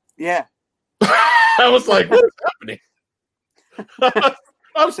him? Yeah. I was like, what is happening?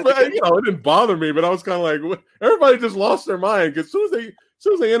 It didn't bother me, but I was kind of like, everybody just lost their mind because as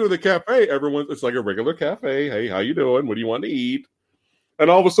soon as they enter the cafe, it's like a regular cafe. Hey, how you doing? What do you want to eat? And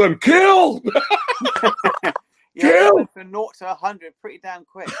all of a sudden, kill! Kill! From 0 to 100 pretty damn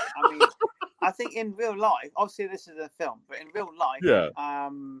quick. I mean, I think in real life, obviously this is a film, but in real life,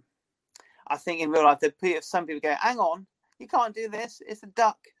 I think in real life, some people go, hang on, you can't do this. It's a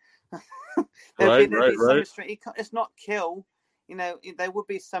duck. There'd be some restraint. It's not kill. There would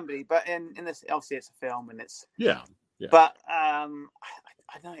be somebody, but in this, obviously it's a film and it's But I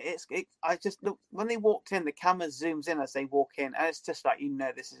don't know. I just look when they walked in, the camera zooms in as they walk in, and it's just like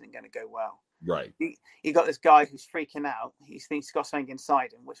this isn't going to go well. Right. You got this guy who's freaking out. He thinks he's got something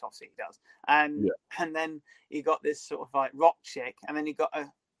inside him, which obviously he does. And then you got this sort of like rock chick, and then you got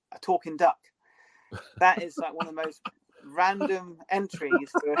a talking duck. That is like one of the most random entries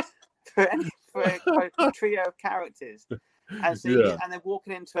for a trio of characters. And so and they're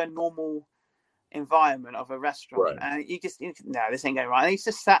walking into a normal environment of a restaurant, and you no, this ain't going right. And he's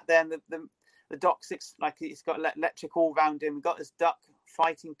just sat there, and the doc's like he's got electric all around him. He got this duck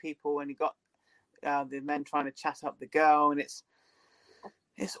fighting people, and he got the men trying to chat up the girl, and it's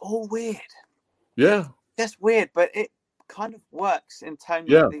all weird. Yeah, that's weird, but it kind of works in tone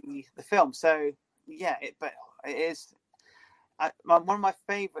with the film. So but it is one of my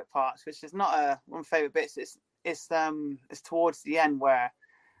favorite parts, which is not one of my favorite bits. It's towards the end where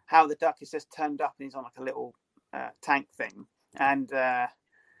how the duck is just turned up and he's on like a little tank thing, and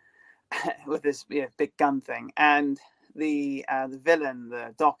with this big gun thing, and the villain,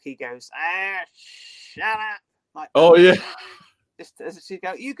 the doc, he goes, shut up, like, oh yeah, just as she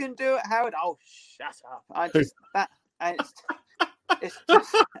go, you can do it, Howard. Oh, shut up. I just that, and it's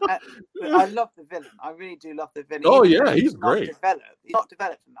just I love the villain. I really do love the villain. Oh yeah, he's great. He's not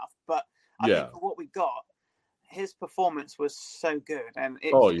developed enough, but I think for what we got, his performance was so good, and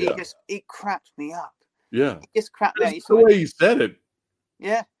he cracked me up. Yeah, he just cracked me up. The way he said it.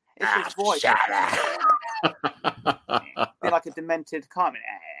 Yeah, it's his voice. Shut up. Like a demented Carmen.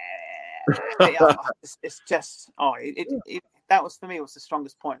 It's just that was for me was the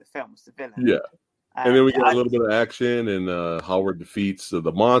strongest point of the film was the villain. Yeah, and then we get a little bit of action, and Howard defeats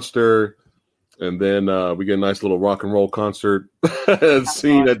the monster, and then we get a nice little rock and roll concert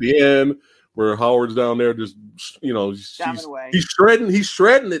scene at the end. Where Howard's down there, just he's shredding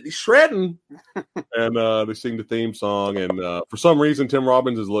it, and they sing the theme song, and for some reason Tim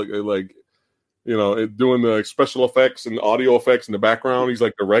Robbins is like doing the special effects and audio effects in the background. He's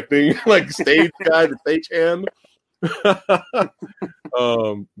like directing, like stage guy, the stage hand.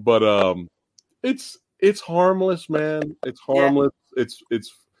 But It's harmless, man. It's Yeah. harmless.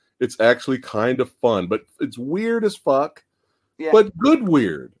 It's actually kind of fun, but it's weird as fuck. Yeah. But good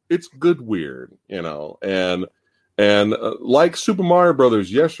weird. It's good weird, you know. And like Super Mario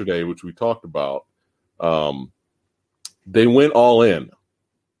Brothers yesterday, which we talked about, they went all in.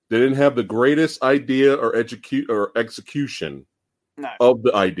 They didn't have the greatest idea or execution No. of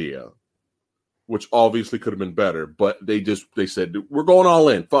the idea, which obviously could have been better. But they said, we're going all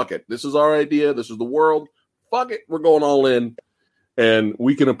in. Fuck it. This is our idea. This is the world. Fuck it. We're going all in, and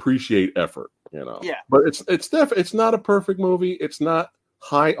we can appreciate effort, you know. Yeah. But it's not a perfect movie. It's not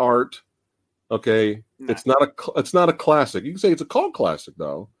high art. Okay. No. It's not a classic. You can say it's a cult classic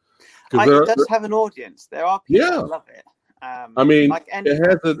though, It does have an audience. There are people that love it. I mean, like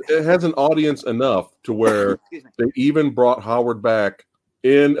it has an audience enough to where they even brought Howard back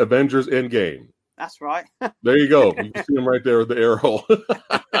in Avengers Endgame. That's right. There you go. You can see him right there with the arrow.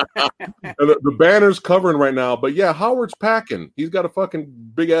 And the banner's covering right now. But yeah, Howard's packing. He's got a fucking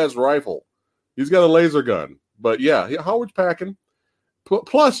big ass rifle. He's got a laser gun. But yeah, Howard's packing.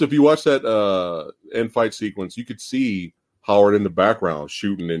 Plus, if you watch that end fight sequence, you could see Howard in the background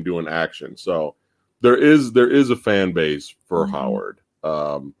shooting and doing action. So there is a fan base for Howard.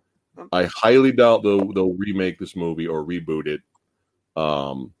 I highly doubt they'll remake this movie or reboot it.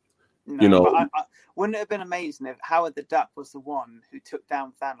 No, you know, but wouldn't it have been amazing if Howard the Duck was the one who took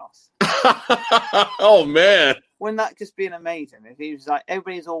down Thanos? Oh man, wouldn't that just be amazing if he was like,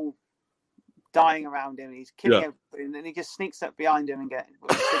 everybody's all dying around him, he's killing everybody, and then he just sneaks up behind him and gets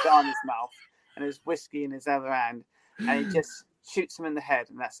a cigar in his mouth and his whiskey in his other hand, and he just shoots him in the head,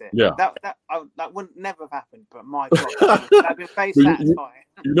 and that's it. Yeah, that wouldn't never have happened. But my God, that'd be very satisfying.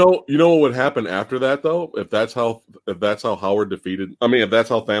 You know what would happen after that though? If that's how Howard defeated, I mean, if that's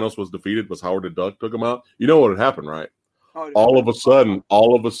how Thanos was defeated, was Howard the Duck took him out? You know what would happen, right? All of a sudden,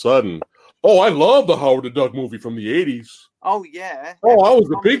 oh, I love the Howard the Duck movie from the 80s. Oh yeah. Oh, I was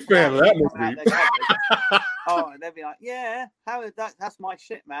a big fan of that movie. Oh, they'd be like, yeah, Howard Duck, that's my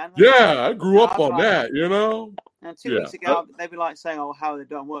shit, man. Yeah, I grew up on that, you know. And 2 weeks ago, they'd be like saying, "Oh, Howard the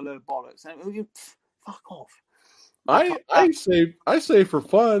Duck, what a load of bollocks!" And you fuck off. I say for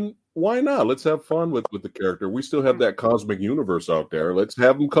fun, why not? Let's have fun with the character. We still have that cosmic universe out there. Let's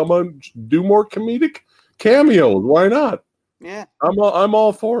have him come on, do more comedic cameos. Why not? Yeah, I'm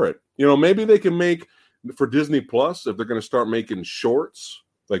all for it. You know, maybe they can make for Disney Plus, if they're going to start making shorts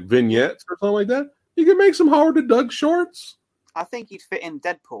like vignettes or something like that. You can make some Howard the Duck shorts. I think he'd fit in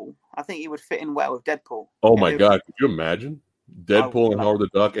Deadpool. I think he would fit in well with Deadpool. Oh my God, could you imagine Deadpool and Howard the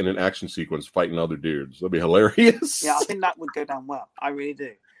Duck in an action sequence fighting other dudes? That'd be hilarious. Yeah, I think that would go down well. I really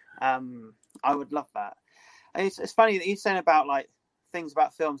do. I would love that. And it's funny that you're saying about like things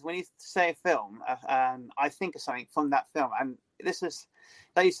about films. When you say a film, I think of something from that film, and this is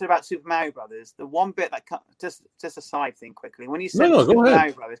like you said about Super Mario Brothers. The one bit that just a side thing quickly. When you said Super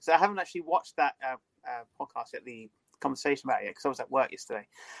Mario Brothers, because I haven't actually watched that podcast at the conversation about it because I was at work yesterday.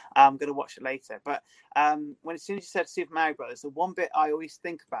 I'm going to watch it later. But as soon as you said Super Mario Brothers, the one bit I always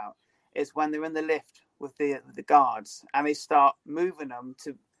think about is when they're in the lift with the guards and they start moving them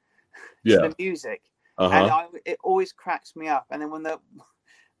to the music. And it always cracks me up. And then when the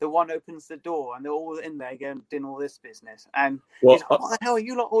one opens the door and they're all in there doing all this business, and he's like, what the hell are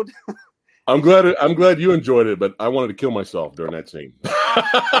you lot all doing? I'm glad you enjoyed it, but I wanted to kill myself during that scene.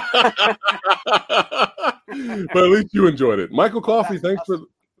 But at least you enjoyed it. Michael Coffey, thanks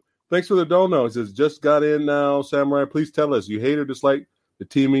for the dono. He says, just got in now, Samurai. Please tell us, you hate or dislike the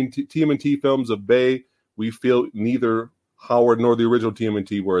TMNT films of Bay. We feel neither Howard nor the original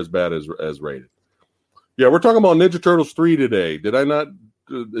TMNT were as bad as rated. Yeah, we're talking about Ninja Turtles 3 today. Did I not?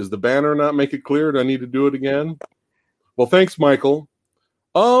 Is the banner not make it clear? Do I need to do it again? Well, thanks, Michael.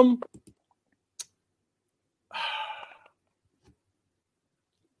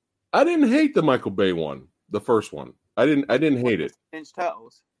 I didn't hate the Michael Bay one, the first one. I didn't hate it. Ninja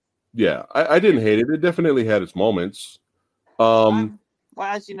Turtles. Yeah, I didn't hate it. It definitely had its moments. Well,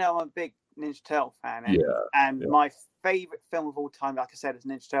 as you know, I'm a big Ninja Turtle fan. And my favorite film of all time, like I said, is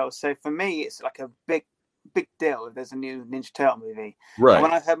Ninja Turtles. So for me, it's like a big deal if there's a new Ninja Turtle movie. Right. And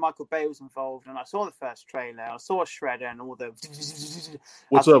when I heard Michael Bay was involved and I saw the first trailer, I saw Shredder and all the...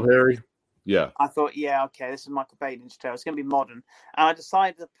 What's up, Harry? Yeah. I thought, yeah, okay, this is Michael Bay Ninja Turtle. It's going to be modern. And I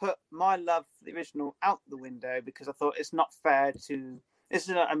decided to put my love for the original out the window because I thought it's not fair to... This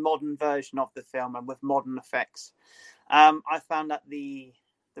is a modern version of the film and with modern effects. I found that the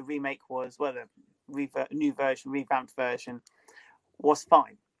remake was, the new version, revamped version, was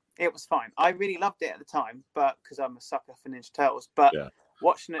fine. It was fine. I really loved it at the time, but because I'm a sucker for Ninja Turtles. But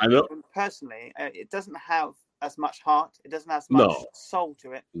watching it personally, it doesn't have as much heart. It doesn't have as much soul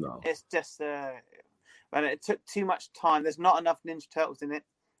to it. No. It's just but it took too much time. There's not enough Ninja Turtles in it,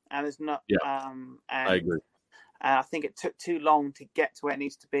 and there's not. Yeah, And I agree. I think it took too long to get to where it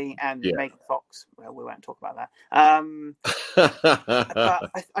needs to be. And Yeah. Megan Fox, well, we won't talk about that.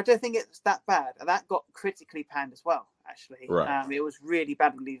 But I don't think it's that bad. That got critically panned as well, actually. Right. It was really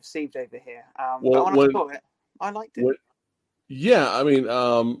badly received over here. Well, but when I saw it, I liked it. Yeah, I mean,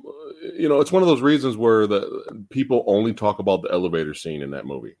 it's one of those reasons where the people only talk about the elevator scene in that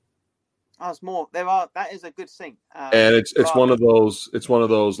movie. Oh, it's more. That is a good scene. And it's one of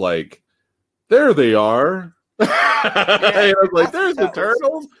those like, there they are. Yeah, like, there's the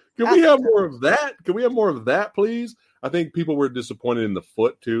turtles. Can we have more of that? Can we have more of that, please? I think people were disappointed in the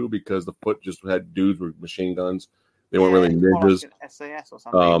foot too, because the foot just had dudes with machine guns. They weren't really ninjas. Like an SAS or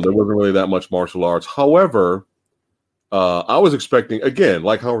something. There wasn't really that much martial arts. However, I was expecting, again,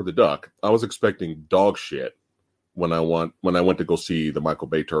 like Howard the Duck, I was expecting dog shit when I went to go see the Michael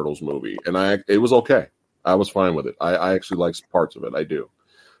Bay Turtles movie, and it was okay. I was fine with it. I actually like parts of it. I do.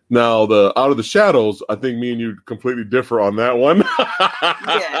 Now, the Out of the Shadows, I think me and you completely differ on that one.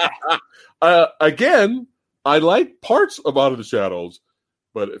 Yeah. Again, I like parts of Out of the Shadows,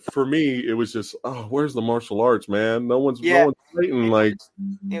 but for me, it was just, where's the martial arts, man? No one's fighting like.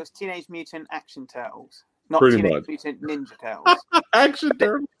 It was Teenage Mutant Action Turtles, not Pretty Teenage much. Mutant Ninja Turtles. Action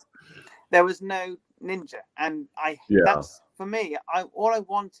Turtles. There was no ninja, and that's for me. All I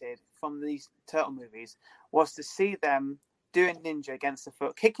wanted from these turtle movies was to see them doing ninja against the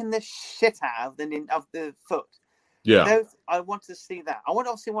foot, kicking the shit out of the foot. Yeah. I wanted to see that. I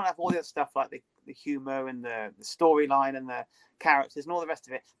obviously want to have all the other stuff like the humor and the storyline and the characters and all the rest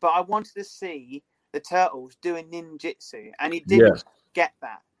of it. But I wanted to see the turtles doing ninjutsu, and he didn't get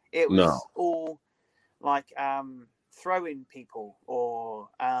that. It was all like throwing people or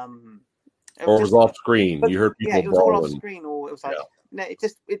it was off screen. You heard people it was brawling. all off screen, or it was like no, it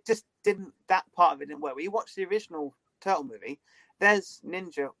just didn't. That part of it didn't work. When you watch the original Turtle movie, there's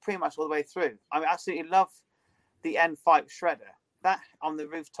ninja pretty much all the way through. I absolutely love the end fight with Shredder. That on the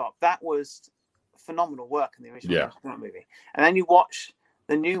rooftop, that was phenomenal work in the original movie. And then you watch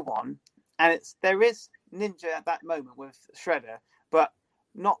the new one, and there is ninja at that moment with Shredder, but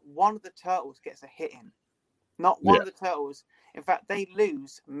not one of the turtles gets a hit in. Not one of the turtles. In fact, they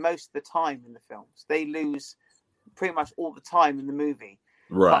lose most of the time in the films. They lose pretty much all the time in the movie.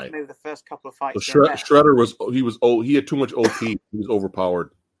 Right. Maybe the first couple of fights. So Shredder was old. He had too much OP. He was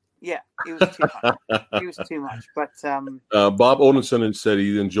overpowered. Yeah, he was too much. He was too much. But Bob Odenson said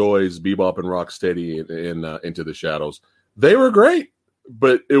he enjoys Bebop and Rocksteady in Into the Shadows. They were great,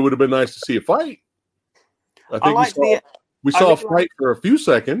 but it would have been nice to see a fight. I think we saw a fight for a few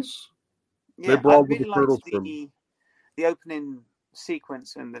seconds. Yeah, they brawled I really with the turtles liked the opening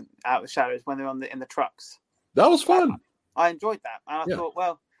sequence in the Out of the Shadows when they're in the trucks. That was fun. I enjoyed that, and I thought,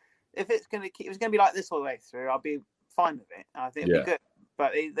 well, if it was going to be like this all the way through, I'll be fine with it. I think it'd be good.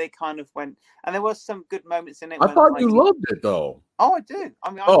 But they kind of went, and there was some good moments in it. I thought you loved it, though. Oh, I do.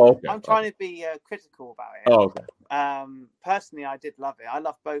 I mean, I'm trying to be critical about it. Oh, okay. Personally, I did love it. I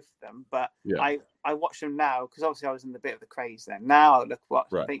love both of them, but I watch them now because obviously I was in the bit of the craze then. Now I look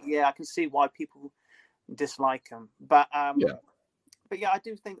I think, I can see why people dislike them. But I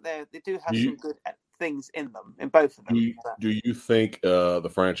do think they do have some good things in them, in both of them. Do you think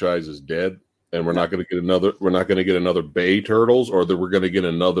the franchise is dead? And we're not going to get another. We're not going to get another Bay Turtles, or that we're going to get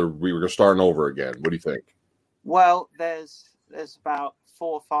another. We're starting over again. What do you think? Well, there's about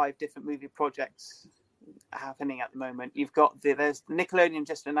 4 or 5 different movie projects happening at the moment. You've got there's Nickelodeon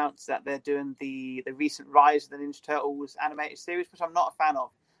just announced that they're doing the recent Rise of the Ninja Turtles animated series, which I'm not a fan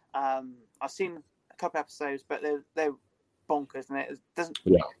of. I've seen a couple episodes, but they're bonkers, and it doesn't.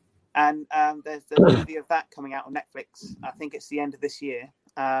 Yeah. And there's the movie of that coming out on Netflix. I think it's the end of this year.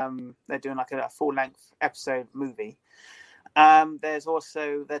 They're doing like a full-length episode movie. There's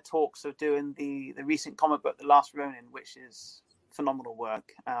also their talks of doing the recent comic book, The Last Ronin, which is phenomenal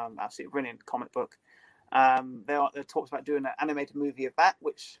work. Absolutely brilliant comic book. There are talks about doing an animated movie of that,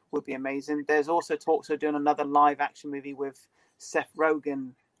 which would be amazing. There's also talks of doing another live-action movie with Seth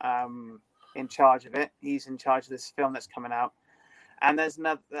Rogen in charge of it. He's in charge of this film that's coming out. And there's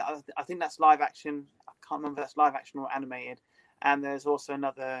another, I think that's live action. I can't remember if that's live action or animated. And there's also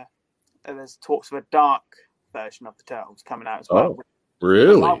there's talks of a dark version of the Turtles coming out as well. Oh,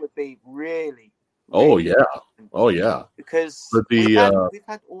 really? That would be really oh, yeah. Oh, yeah. Because we've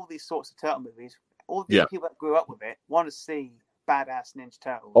had all these sorts of Turtle movies. All the people that grew up with it want to see badass Ninja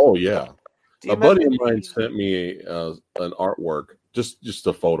Turtles. Oh, yeah. A buddy of mine sent me an artwork, just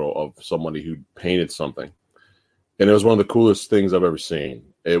a photo of somebody who painted something. And it was one of the coolest things I've ever seen.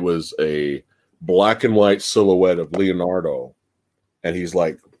 It was a black and white silhouette of Leonardo. And he's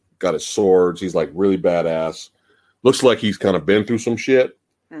like got his swords. He's like really badass. Looks like he's kind of been through some shit,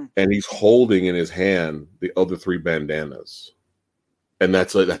 and he's holding in his hand the other 3 bandanas, and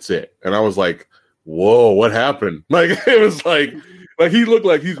that's it. And I was like, "Whoa, what happened?" Like it was like he looked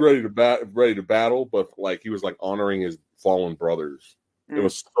like he's ready to battle, but like he was like honoring his fallen brothers. It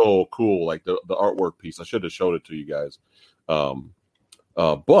was so cool, like the artwork piece. I should have showed it to you guys,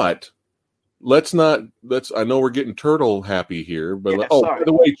 but. Let's. I know we're getting turtle happy here, but by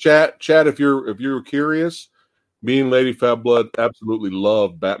the way, chat. If you're curious, me and Lady Fat Blood absolutely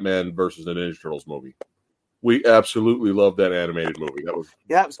love Batman versus the Ninja Turtles movie. We absolutely love that animated movie.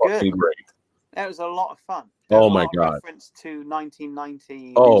 That was good. Great. That was a lot of fun. Oh my god! Reference to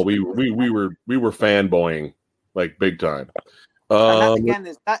 1990. Oh, we were fanboying like big time. And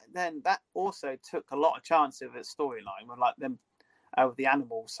that, again, that also took a lot of chance of a storyline with like them. Of the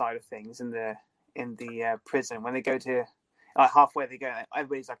animal side of things in the prison, when they go to halfway, they go,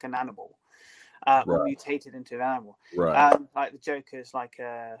 everybody's like an animal, or mutated into an animal. Right. Like the Joker's like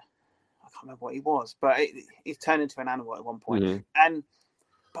I can't remember what he was, but he's turned into an animal at one point.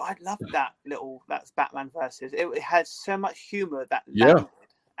 But I loved that's Batman versus. It had so much humor that landed,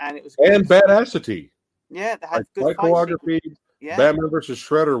 and it was good. And badassity. Yeah, they had good choreography. Batman versus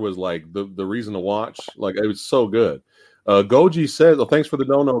Shredder was like the reason to watch. Like it was so good. Goji says, thanks for the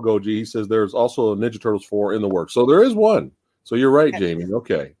no Goji. He says there's also a Ninja Turtles 4 in the works. So there is one. So you're right, Jamie.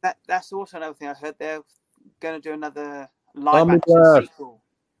 Okay. That's also another thing I heard. They're going to do another live action sequel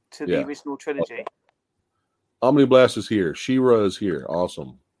to the original trilogy. Omniblast is here. She-Ra is here.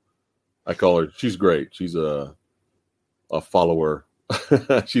 Awesome. I call her. She's great. She's a follower.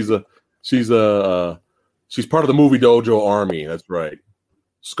 she's part of the Movie Dojo army. That's right.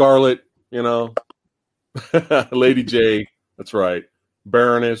 Scarlet, Lady J, that's right.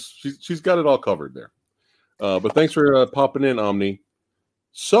 Baroness, she's got it all covered there. But thanks for popping in, Omni.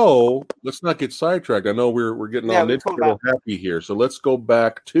 So let's not get sidetracked. I know we're getting all happy here. So let's go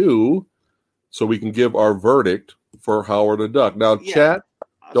back so we can give our verdict for Howard the Duck. Now, chat,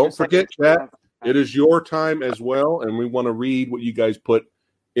 don't forget, chat, it is your time as well, and we want to read what you guys put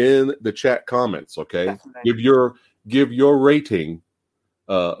in the chat comments. Okay, definitely. Give your rating.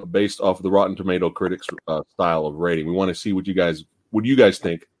 Based off of the Rotten Tomato critics style of rating. We want to see what you guys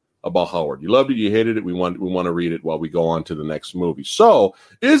think about Howard. You loved it, you hated it. We want to read it while we go on to the next movie. So,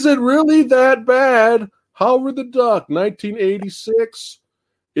 is it really that bad? Howard the Duck, 1986.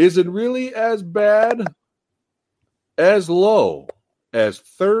 Is it really as bad? As low as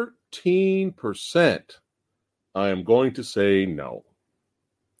 13%? I am going to say no.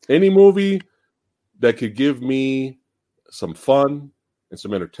 Any movie that could give me some fun and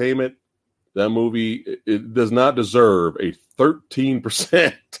some entertainment, that movie it does not deserve a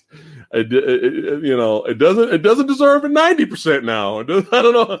 13%. It doesn't deserve a 90% now. I don't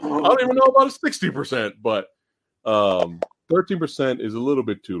know. I don't even know about a 60%, but 13% is a little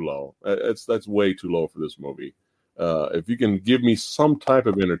bit too low. That's way too low for this movie. If you can give me some type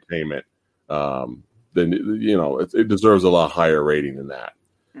of entertainment, then it deserves a lot higher rating than that.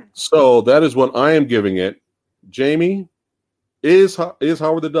 So that is what I am giving it. Jamie, is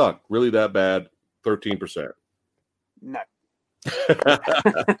Howard the Duck really that bad? 13%. No. No,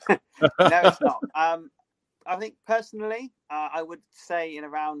 it's not. I think personally, I would say in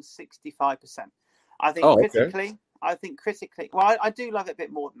around 65%. I think critically, well, I do love it a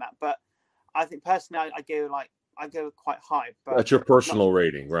bit more than that, but I think personally, I go quite high. But that's your personal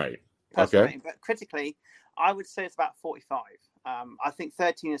rating, right? Okay. Rating, but critically, I would say it's about 45. I think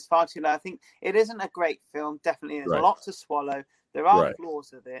 13 is far too low. I think it isn't a great film. Definitely, there's a lot to swallow. There are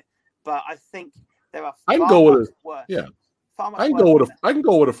flaws with it, but I think there are far much worse. Yeah, I can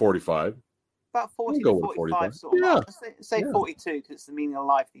go with a 45. About 40 to 45 sort of. Yeah. Say 42 because it's the meaning of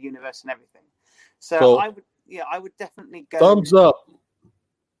life, the universe, and everything. So I would definitely go. Thumbs up.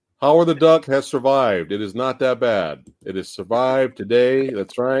 Howard the Duck has survived. It is not that bad. It has survived today.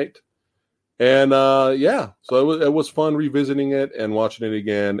 That's right. And so it was fun revisiting it and watching it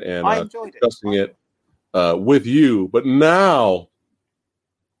again and discussing it with you. But now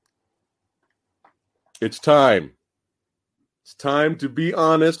it's time. It's time to be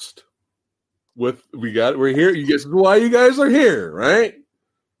honest. We're here. This is why you guys are here, right?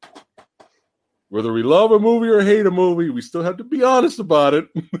 Whether we love a movie or hate a movie, we still have to be honest about it.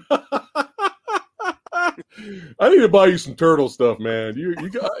 I need to buy you some turtle stuff, man.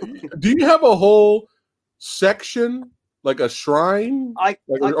 Do you have a whole section, like a shrine,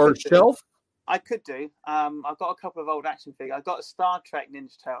 or a shelf? I could do. I've got a couple of old action figures. I've got a Star Trek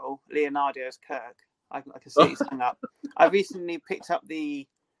Ninja Turtle, Leonardo as Kirk. I can see he's hung up. I recently picked up the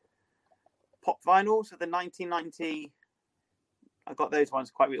pop vinyls of the 1990. I got those ones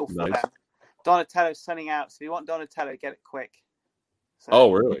quite all for Nice. them. Donatello's selling out, so if you want Donatello, get it quick. So,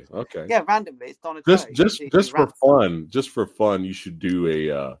 Oh, really? Okay. yeah, randomly, it's Donatello. Just for fun, you should do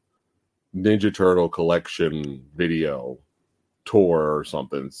a Ninja Turtle collection video tour or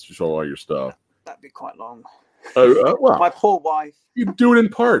something. Show all your stuff. That'd be quite long. Well, my poor wife. You do it in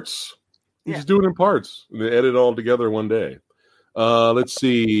parts. You Yeah. just do it in parts. And they edit it all together one day. Let's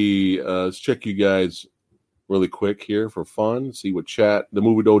see. Let's check you guys really quick here for fun. See what the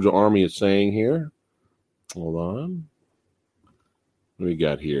Movie Dojo Army is saying here. Hold on. What do we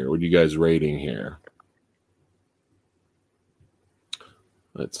got here? What are you guys rating here?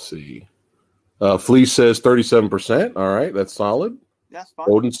 Let's see. Fleece says 37%. All right, that's solid. That's fine.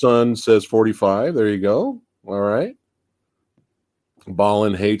 Odin Sun says 45. There you go. All right.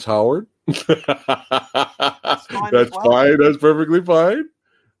 Ballin hates Howard. That's fine. That's fine. That's perfectly fine.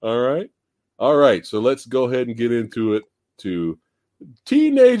 All right. So let's go ahead and get into it. To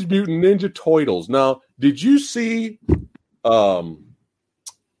Teenage Mutant Ninja Turtles. Now, did you see the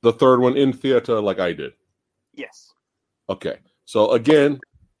third one in theater like I did? Yes. Okay. So again,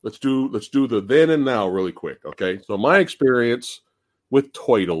 let's do the then and now really quick. Okay. So my experience with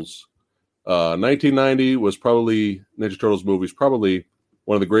Turtles, 1990 was probably Ninja Turtles movies, probably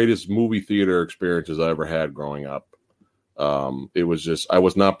one of the greatest movie theater experiences I ever had growing up. It was just, I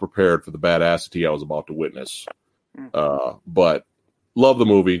was not prepared for the badassity I was about to witness. But love the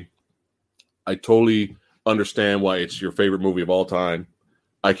movie. I totally understand why it's your favorite movie of all time.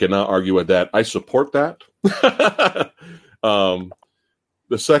 I cannot argue with that. I support that.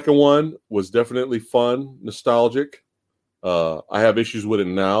 The second one was definitely fun, nostalgic. I have issues with it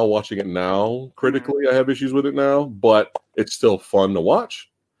now, watching it now. Critically, I have issues with it now, but it's still fun to watch.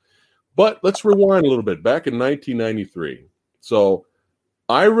 But let's rewind a little bit. Back in 1993. So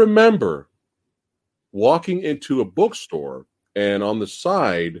I remember walking into a bookstore, and on the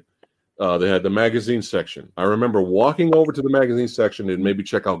side, they had the magazine section. I remember walking over to the magazine section and maybe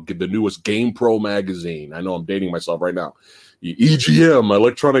check out the newest Game Pro magazine. I know I'm dating myself right now. EGM,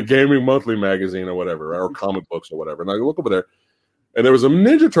 Electronic Gaming Monthly magazine or whatever, or comic books or whatever. And I look over there, and there was a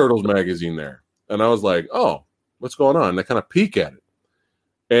Ninja Turtles magazine there. And I was like, oh, what's going on? And I kind of peek at it.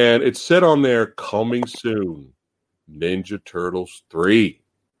 And it said on there, coming soon, Ninja Turtles 3.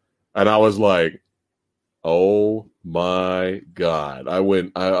 And I was like, oh my God. I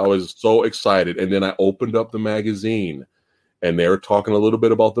was so excited. And then I opened up the magazine, and they were talking a little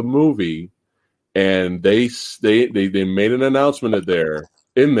bit about the movie. And they made an announcement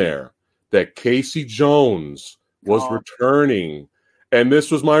in there that Casey Jones was returning. And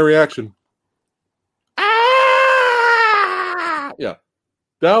this was my reaction. Ah! Yeah.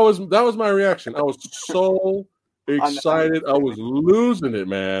 That was my reaction. I was so excited. I was losing it,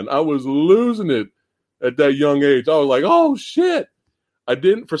 man. I was losing it at that young age. I was like, oh shit.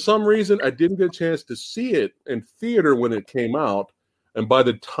 For some reason, I didn't get a chance to see it in theater when it came out. And by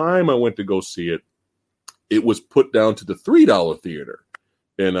the time I went to go see it, it was put down to the $3 theater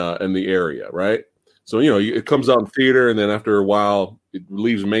in the area, right? So, it comes out in theater, and then after a while, it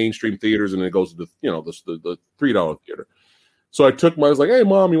leaves mainstream theaters, and then it goes to the $3 theater. So I was like, hey,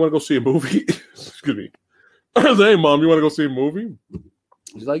 Mom, you want to go see a movie? Excuse me. I was like, hey, Mom, you want to go see a movie?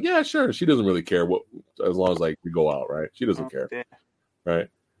 She's like, yeah, sure. She doesn't really care as long as we go out, right? She doesn't care, right?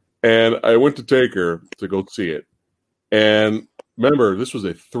 And I went to take her to go see it. And remember, this was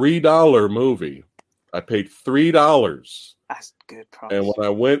a $3 movie. I paid $3. That's good price. And when I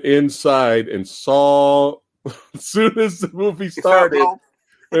went inside and saw, as soon as the movie started,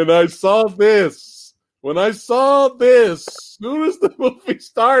 and I saw this, as soon as the movie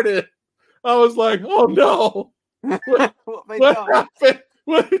started, I was like, oh no. What happened?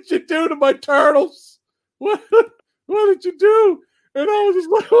 What did you do to my turtles? What did you do? And I was just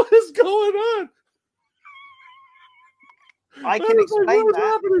like, what is going on? I can explain that.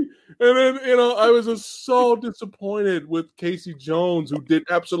 Happening? And then, I was just so disappointed with Casey Jones, who did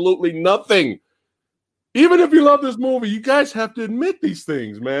absolutely nothing. Even if you love this movie, you guys have to admit these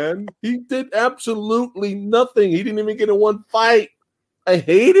things, man. He did absolutely nothing. He didn't even get in one fight. I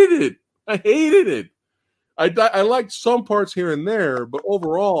hated it. I liked some parts here and there, but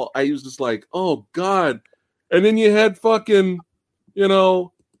overall, I was just like, oh, God. And then you had fucking,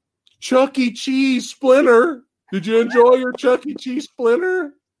 Chuck E. Cheese Splinter. Did you enjoy your Chuck E. Cheese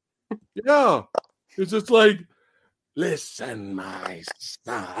Splinter? Yeah. It's just like, listen, my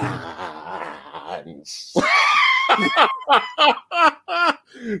sons.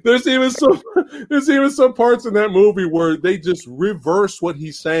 There's even some parts in that movie where they just reverse what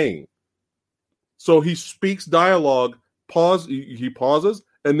he's saying. So he speaks dialogue, he pauses,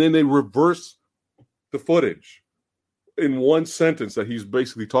 and then they reverse the footage. in one sentence that he's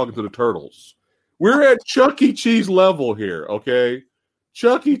basically talking to the turtles. We're at Chuck E. Cheese level here, okay?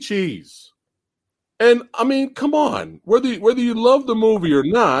 Chuck E. Cheese. And I mean, come on. Whether you love the movie or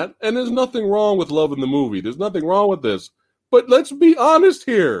not, and there's nothing wrong with loving the movie. There's nothing wrong with this. But let's be honest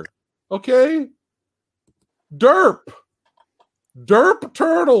here, okay? Derp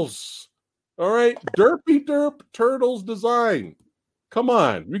turtles. All right, derpy derp turtles design. Come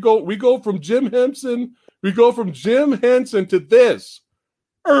on, we go from Jim Henson. We go from Jim Henson to this.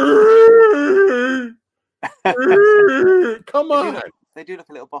 Come on. They do look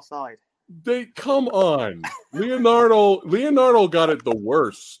a little boss-eyed. Come on. Leonardo got it the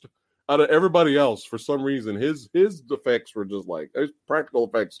worst out of everybody else for some reason. His effects were just like his practical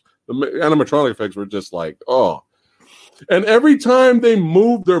effects, the animatronic effects were just like, oh. And every time they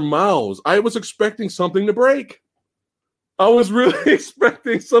moved their mouths, I was expecting something to break. I was really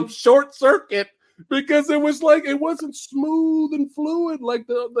expecting some short circuit because it was like it wasn't smooth and fluid like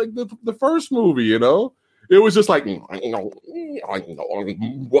the first movie, you know. It was just like, you know, I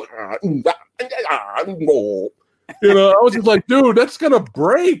was just like, dude, that's gonna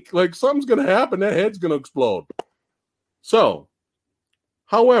break. Like something's gonna happen. That head's gonna explode. So,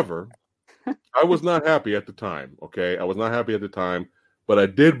 however, I was not happy at the time. Okay, I was not happy at the time, but I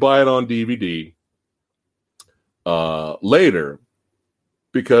did buy it on DVD later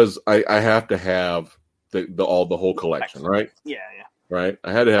because I have to have the whole collection, right? Yeah. Right.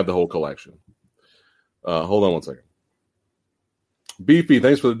 I had to have the whole collection. Hold on one second. Beefy,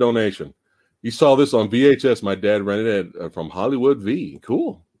 thanks for the donation. You saw this on VHS. My dad rented it from Hollywood V.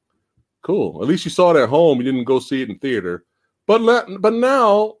 Cool. At least you saw it at home. You didn't go see it in theater. But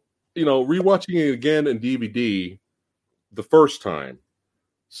now, you know, rewatching it again in DVD the first time,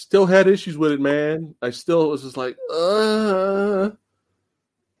 still had issues with it, man. I still was just like,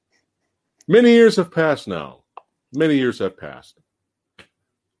 Many years have passed now. Many years have passed.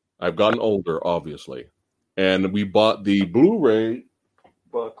 I've gotten older, obviously. And we bought the Blu-ray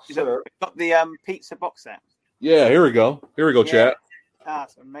box set. Got the pizza box set. Yeah, here we go. Yeah. Chat.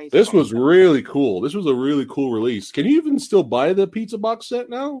 That's amazing. This was really cool. This was a really cool release. Can you even still buy the pizza box set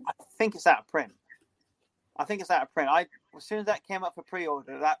now? I think it's out of print. As soon as that came up for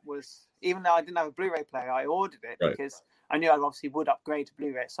pre-order, that was, even though I didn't have a Blu-ray player, I ordered it because I knew I obviously would upgrade to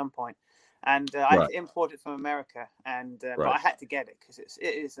Blu-ray at some point. And I had to import it from America, but I had to get it because it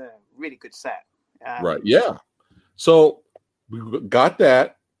is a really good set. Right, yeah. So we got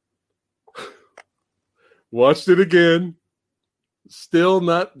that. Watched it again. Still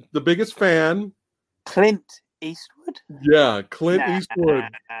not the biggest fan. Clint Eastwood? Yeah, Clint Eastwood.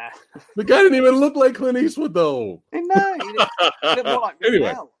 The guy didn't even look like Clint Eastwood, though. No, he looked more like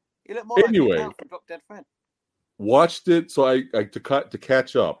Mel. He looked more like Mel from Drop Dead Fred. Watched it so I to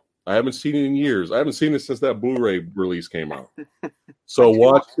catch up. I haven't seen it in years. I haven't seen it since that Blu-ray release came out. So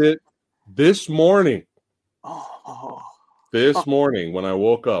watched it this morning. This morning when I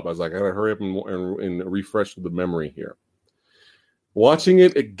woke up, I was like, I gotta hurry up and refresh the memory here. Watching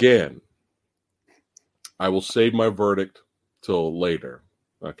it again, I will save my verdict till later.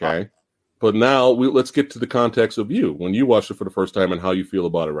 Okay, but now let's get to the context of you when you watched it for the first time and how you feel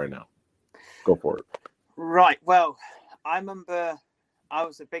about it right now. Go for it. Right. Well, I remember I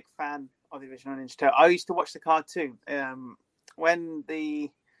was a big fan of the original Ninja Turtle. I used to watch the cartoon. When the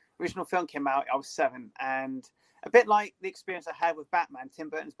original film came out, I was 7, and a bit like the experience I had with Batman, Tim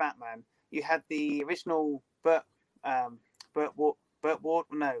Burton's Batman. You had the original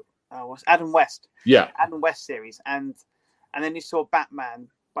Adam West. Yeah. Adam West series, and then you saw Batman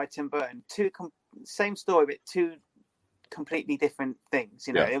by Tim Burton. Same story, but two completely different things,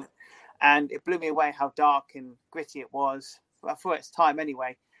 you know. Yeah. And it blew me away how dark and gritty it was for its time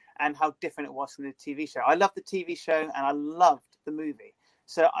anyway, and how different it was from the TV show. I loved the TV show and I loved the movie.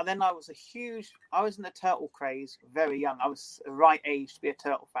 So then I was in the turtle craze very young. I was the right age to be a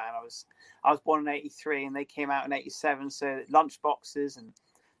turtle fan. I was born in 83 and they came out in 87. So lunch boxes and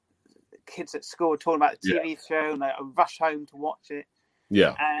kids at school were talking about the TV show, and I rushed home to watch it.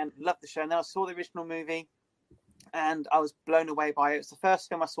 Yeah. And loved the show. And then I saw the original movie and I was blown away by it. It was the first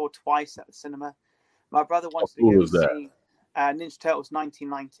film I saw twice at the cinema. My brother wanted to go see Ninja Turtles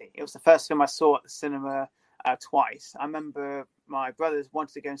 1990. It was the first film I saw at the cinema twice. I remember my brothers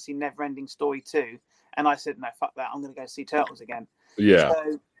wanted to go and see Neverending Story 2, and I said, no, fuck that. I'm going to go see Turtles again. Yeah.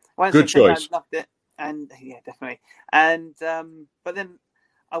 So, good choice. I loved it. And yeah, definitely. And but then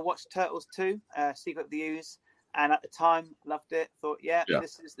I watched Turtles 2, Secret of the Ooze, and at the time loved it. Thought,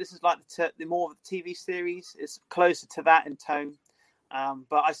 this is like the more of the TV series. It's closer to that in tone.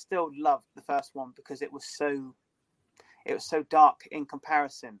 But I still loved the first one because it was so dark in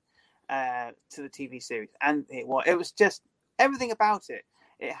comparison. to the TV series, and it was just everything about it.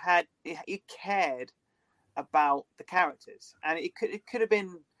 You cared about the characters, and it could have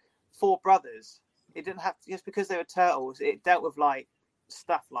been four brothers. It didn't have to, just because they were turtles. It dealt with like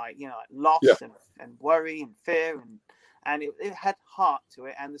stuff like like loss and worry and fear, and it had heart to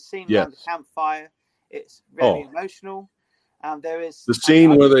it. And the scene around the campfire, it's very emotional. There is the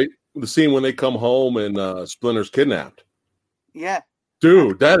scene when they come home and Splinter's kidnapped. Yeah,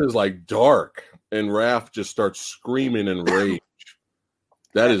 dude, that is like dark, and Raph just starts screaming in rage.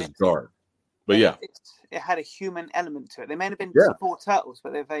 That is dark, but it had a human element to it. They may have been four turtles,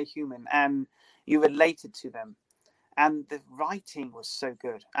 but they're very human, and you related to them. And the writing was so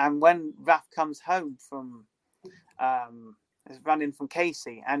good. And when Raph comes home from running from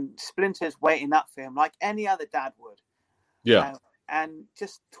Casey, and Splinter's waiting up for him like any other dad would. Yeah. And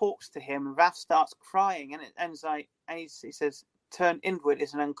just talks to him, and Raph starts crying, and it ends like, and he says, "Turn inward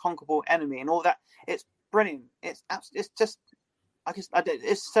is an unconquerable enemy," and all that. It's brilliant. It's just,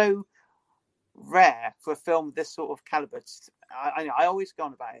 it's so rare for a film this sort of caliber. I always go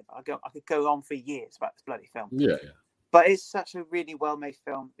on about it. I could go on for years about this bloody film. Yeah. But it's such a really well-made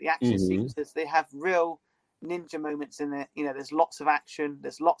film. The action sequences, they have real ninja moments in it. There's lots of action.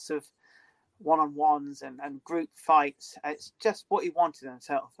 There's lots of one-on-ones and group fights. It's just what he wanted in a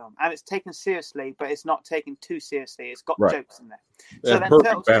turtle film. And it's taken seriously, but it's not taken too seriously. It's got jokes in there. So then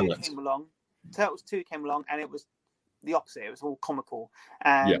Turtles 2 came along, and it was the opposite. It was all comical.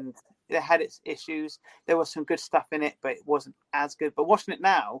 And it had its issues. There was some good stuff in it, but it wasn't as good. But watching it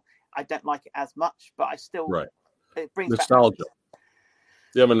now, I don't like it as much, but I still... It brings nostalgia. Back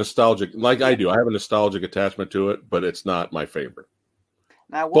you have a nostalgic, like I do. I have a nostalgic attachment to it, but it's not my favorite.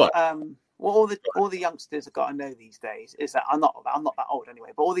 Now, what all the youngsters have got to know these days is that I'm not that old anyway.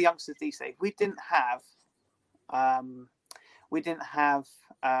 But all the youngsters these days, we didn't have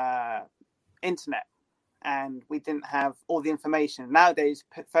internet, and we didn't have all the information. Nowadays,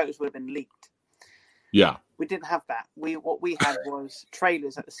 photos would have been leaked. Yeah, we didn't have that. What we had was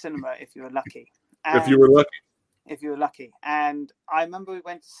trailers at the cinema if you were lucky. If you were lucky. And I remember we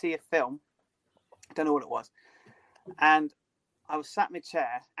went to see a film. I don't know what it was. And I was sat in my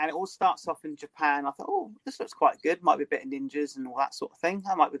chair, and it all starts off in Japan. I thought, oh, this looks quite good. Might be a bit of ninjas and all that sort of thing.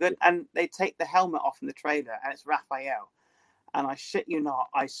 That might be good. And they take the helmet off in the trailer, and it's Raphael. And I shit you not,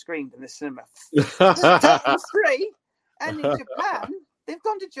 I screamed in the cinema. Turtles 3? And in Japan, they've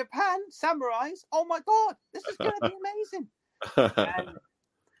gone to Japan, samurais. Oh my God, this is going to be amazing.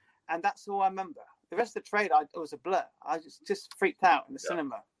 And that's all I remember. The rest of the trailer, it was a blur. I just freaked out in the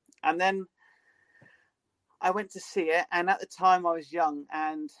cinema. And then I went to see it, and at the time I was young,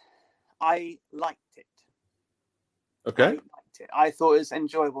 and I liked it. Okay. I liked it. I thought it was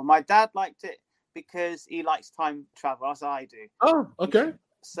enjoyable. My dad liked it because he likes time travel, as I do. Oh, okay.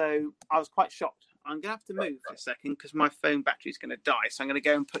 So I was quite shocked. I'm going to have to move for a second because my phone battery is going to die. So I'm going to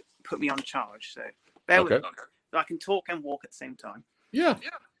go and put me on charge. So bear with me. So I can talk and walk at the same time. Yeah.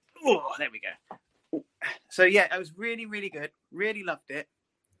 Oh, there we go. So yeah, it was really, really good. Really loved it.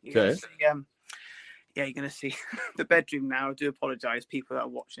 You're going to see the bedroom now. I do apologise, people that are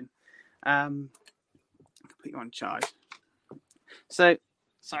watching. Put you on charge. So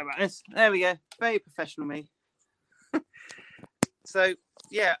sorry about this. There we go. Very professional, me. So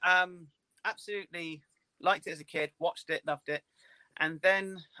yeah, absolutely liked it as a kid. Watched it, loved it, and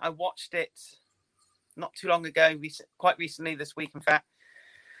then I watched it not too long ago, quite recently, this week, in fact.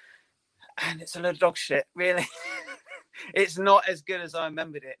 And it's a load of dog shit, really. It's not as good as I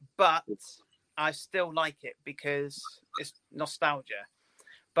remembered it, but I still like it because it's nostalgia.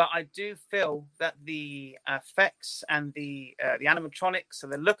 But I do feel that the effects and the animatronics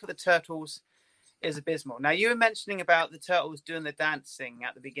and the look of the turtles is abysmal. Now, you were mentioning about the turtles doing the dancing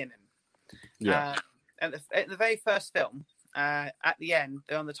at the beginning. Yeah. At the very first film, at the end,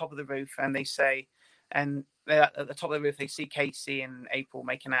 they're on the top of the roof, and they say, and they're at the top of the roof, they see Casey and April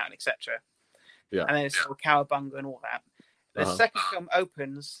making out, etc. Yeah. And then it's all cowabunga and all that. The second film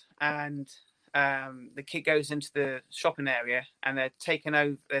opens, and the kid goes into the shopping area, and they're taking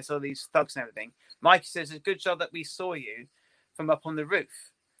over. There's all these thugs and everything. Mikey says, "It's a good job that we saw you from up on the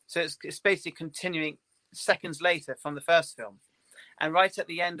roof." So it's basically continuing seconds later from the first film. And right at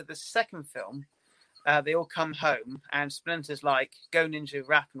the end of the second film, they all come home, and Splinter's like, "Go ninja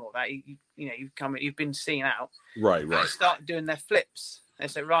rap" and all that. You've been seen out. Right. They start doing their flips. They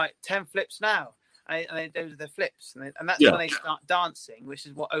say, "Right, 10 flips now." And they do the flips, and that's when they start dancing, which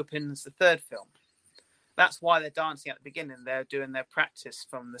is what opens the third film. That's why they're dancing at the beginning. They're doing their practice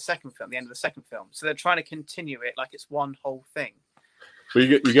from the second film, the end of the second film. So they're trying to continue it like it's one whole thing. But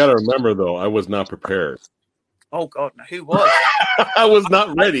you got to remember, though, I was not prepared. Oh God, no, who was? I was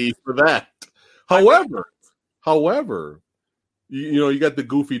not ready for that. However, you got the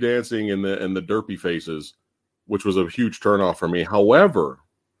goofy dancing and the derpy faces, which was a huge turnoff for me. However,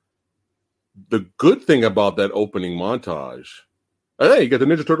 the good thing about that opening montage, hey, you got the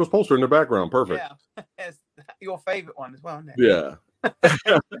Ninja Turtles poster in the background. Perfect. Yeah, it's your favorite one as well, isn't it? Yeah.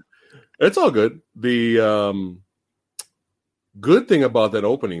 It's all good. The good thing about that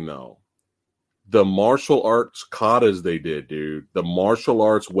opening, though, the martial arts katas they did, dude. The martial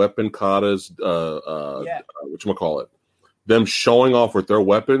arts weapon katas, whatchamacallit, them showing off with their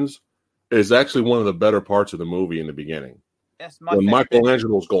weapons is actually one of the better parts of the movie in the beginning. That's my when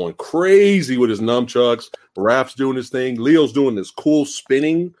Michelangelo's going crazy with his nunchucks, Raph's doing his thing, Leo's doing this cool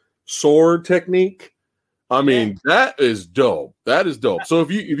spinning sword technique. I mean, that is dope. That is dope. So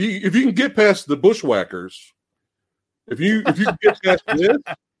if you can get past the bushwhackers, if you can get past this,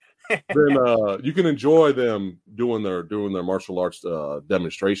 then you can enjoy them doing their martial arts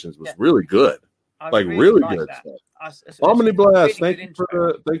demonstrations. It was really good. Really good stuff. Omni Blast, thank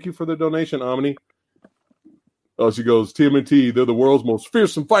you for the donation, Omni. Oh, she goes, TMNT, they're the world's most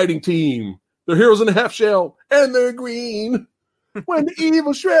fearsome fighting team. They're heroes in a half shell, and they're green. When the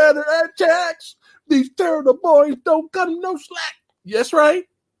evil Shredder attacks, these turtle boys don't cut them no slack. Yes, right?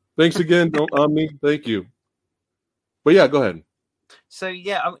 Thanks again, Omni. Thank you. But yeah, go ahead. So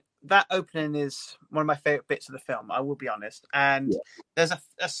that opening is one of my favorite bits of the film, I will be honest. And there's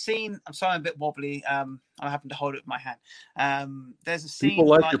a scene, I'm sorry, I'm a bit wobbly. I happen to hold it with my hand. There's a scene. People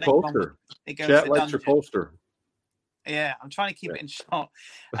like your poster. Chat likes your poster. Yeah, I'm trying to keep it in shot.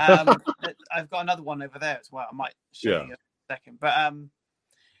 I've got another one over there as well. I might show you in a second. But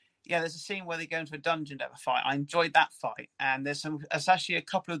there's a scene where they go into a dungeon to have a fight. I enjoyed that fight. And there's actually a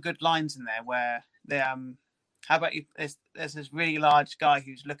couple of good lines in there where they how about you? There's this really large guy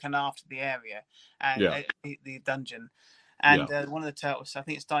who's looking after the area and the dungeon. And one of the turtles, I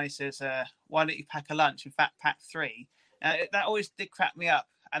think it's Donnie, says, why don't you pack a lunch? In fact, pack 3. That always did crack me up.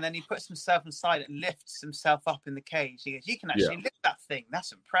 And then he puts himself inside and lifts himself up in the cage. He goes, you can actually lift that thing.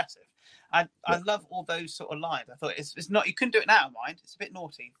 That's impressive. I love all those sort of lines. I thought it's not, you couldn't do it now, mind. It's a bit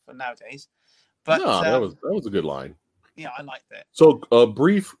naughty for nowadays. But no, that was a good line. Yeah, I liked it. So a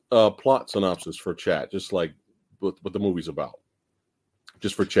brief plot synopsis for chat, just like what the movie's about.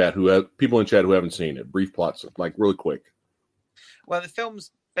 Just for chat, people in chat who haven't seen it. Brief plots, like really quick. Well, the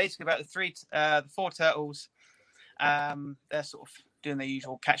film's basically about the 4 turtles. They're sort of doing their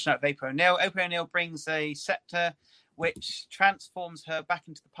usual catching up with April O'Neil. April O'Neil brings a scepter which transforms her back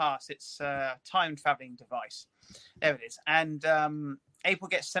into the past. It's a time-traveling device. There it is. And April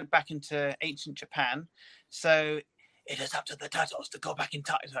gets sent back into ancient Japan. So it is up to the turtles to go back in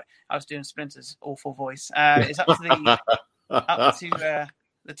time. Sorry, I was doing Splinter's awful voice. It's up to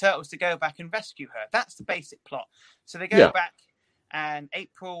the turtles to go back and rescue her. That's the basic plot. So they go back, and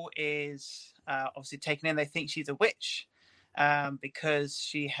April is obviously taken in. They think she's a witch because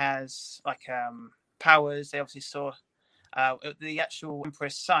she has powers. They obviously saw the actual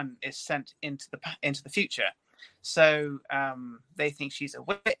Emperor's son is sent into the future. So they think she's a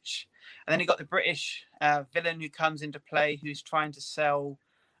witch. And then you got the British villain who comes into play, who's trying to sell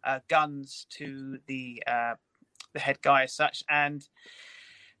guns to the head guy as such. And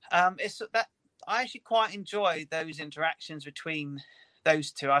it's that I actually quite enjoy those interactions between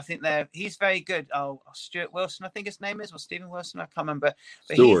those two. I think he's very good. Stuart Wilson, I think his name is, or Stephen Wilson, I can't remember.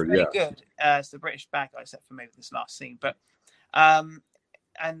 But Stuart, he's very good as the British bad guy, except for maybe this last scene. But and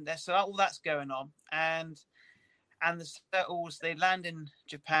so all that's going on, and the turtles, they land in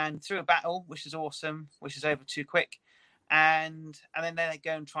Japan through a battle, which is awesome, which is over too quick, and then they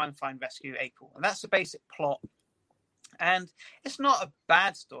go and try and rescue April, and that's the basic plot. And it's not a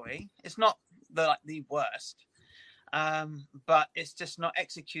bad story. It's not the worst. But it's just not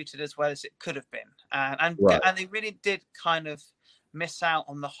executed as well as it could have been, and they really did kind of miss out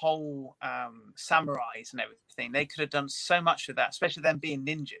on the whole samurais and everything. They could have done so much with that, especially them being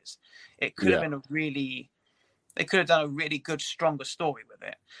ninjas. It could have been they could have done a really good, stronger story with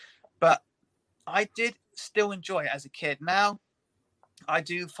it. But I did still enjoy it as a kid. Now I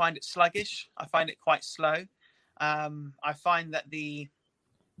do find it sluggish. I find it quite slow. I find that the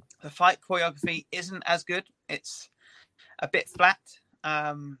fight choreography isn't as good. It's a bit flat.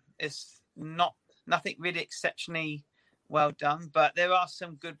 It's nothing really exceptionally well done, but there are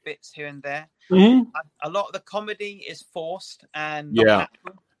some good bits here and there. Mm-hmm. A lot of the comedy is forced and not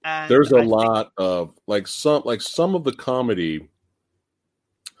natural. And there's a lot of some of the comedy.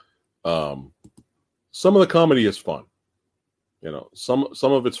 Some of the comedy is fun. Some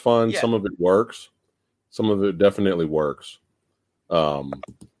of it's fun. Some of it works. Some of it definitely works.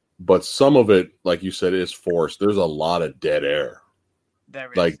 but some of it, like you said, is forced. There's a lot of dead air,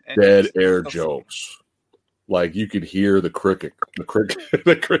 There is like and dead it's air awful. jokes. Like you could hear the cricket.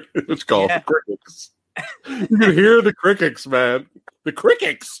 It's called the crickets. You can hear the crickets, man. The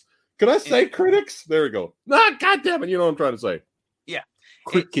crickets. Can I say critics? There we go. Nah, goddamn it! You know what I'm trying to say. Yeah,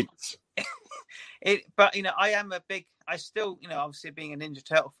 crickets. But I am I still, obviously being a Ninja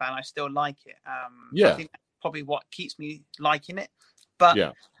Turtle fan, I still like it. Yeah. I think that's probably what keeps me liking it. But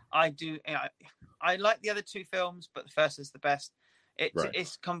yeah, I do, I like the other two films, but the first is the best.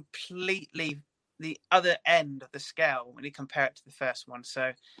 It's completely the other end of the scale when you compare it to the first one.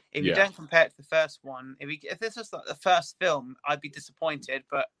 So if you don't compare it to the first one, if this was like the first film, I'd be disappointed.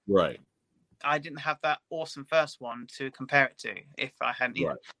 But I didn't have that awesome first one to compare it to if I hadn't.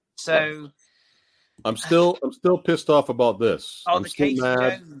 So. I'm still pissed off about this. Oh, I'm the still Casey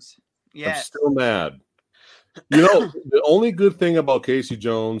mad. Jones. Yes. I'm still mad. The only good thing about Casey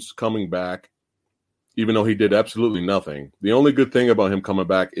Jones coming back, even though he did absolutely nothing, the only good thing about him coming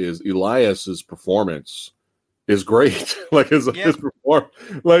back is Elias's performance is great. Like his performance,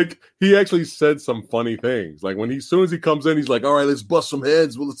 like he actually said some funny things. Like as soon as he comes in, he's like, "All right, let's bust some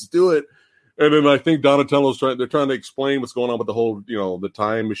heads. Well, let's do it." And then I think Donatello's they're trying to explain what's going on with the whole, the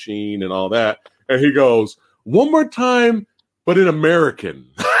time machine and all that. And he goes, "One more time, but in American."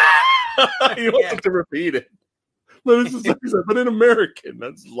 He wants to repeat it. But it's just like he said, but in American.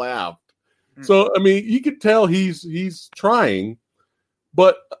 That's laughed. So, I mean, you could tell he's trying.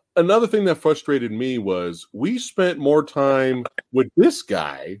 But another thing that frustrated me was we spent more time with this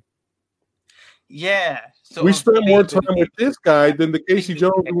guy. Yeah. We spent more time with this guy than the Casey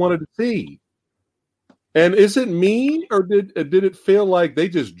Jones we wanted to see. And is it me, or did it feel like they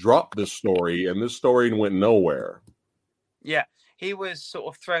just dropped this story and this story went nowhere? Yeah, he was sort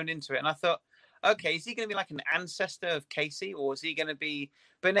of thrown into it, and I thought, okay, is he going to be like an ancestor of Casey, or is he going to be?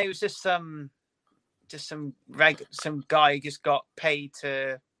 But no, it was just some guy who just got paid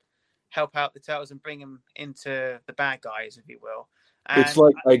to help out the Turtles and bring him into the bad guys, if you will. And it's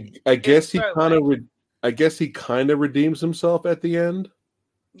like I guess he kind of redeems himself at the end.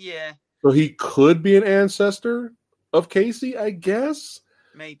 Yeah. So he could be an ancestor of Casey, I guess.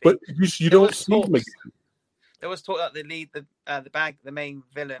 Maybe. But you don't see him again. There was talk that the main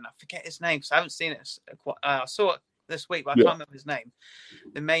villain, I forget his name because I haven't seen it. I saw it this week, but I can't remember his name.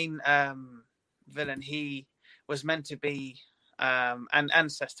 The main villain, he was meant to be an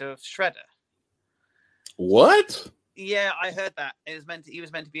ancestor of Shredder. What? Yeah, I heard that. He was meant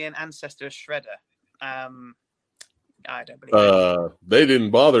to be an ancestor of Shredder. I don't believe it. They didn't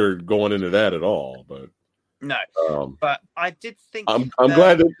bother going into that at all, but no. But I did think I'm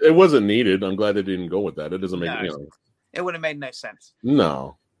glad it wasn't needed. I'm glad they didn't go with that. It doesn't make it would have made no sense.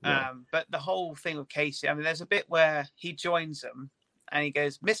 No. But the whole thing with Casey, I mean, there's a bit where he joins them and he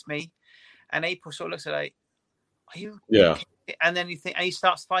goes, "Miss me," and April sort of looks at like, "Are you?" Yeah. Okay? And then he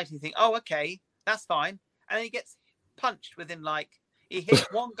starts fighting. You think, "Oh, okay, that's fine," and then he gets punched within he hits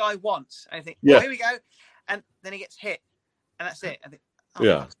one guy once, and you think, "Oh, here we go." And then he gets hit, and that's it. I think,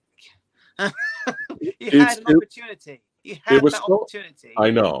 you had an opportunity. You had that opportunity. I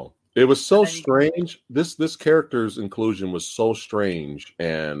know. It was so strange. This character's inclusion was so strange,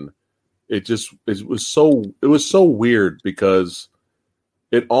 and it was so weird because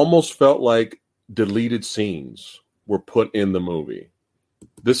it almost felt like deleted scenes were put in the movie.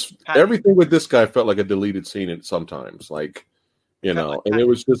 Everything with this guy felt like a deleted scene sometimes, and it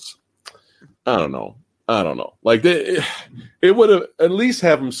was just, I don't know. Like it would have at least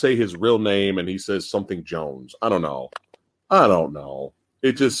have him say his real name, and he says something Jones. I don't know.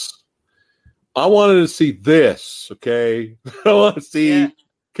 It just, I wanted to see this. Okay, I want to see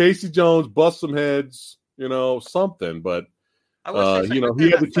Casey Jones bust some heads. Something. But he had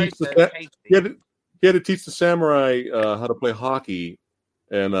to teach the samurai how to play hockey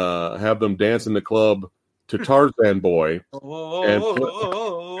and have them dance in the club to Tarzan Boy and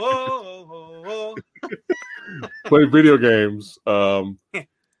play video games.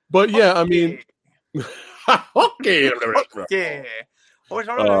 But yeah, I mean, okay.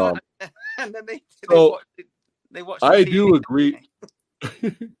 And then they watched I do agree.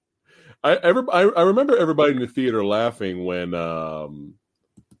 I remember everybody in the theater laughing when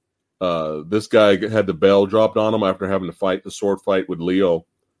this guy had the bell dropped on him after having to fight the sword fight with Leo.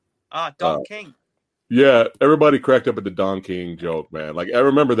 Don King. Yeah, everybody cracked up at the Don King joke, man. Like I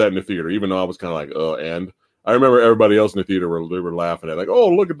remember that in the theater, even though I was kind of like, and I remember everybody else in the theater were laughing at, like, oh,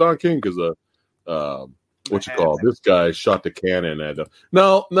 look at Don King because this guy shot the cannon at him.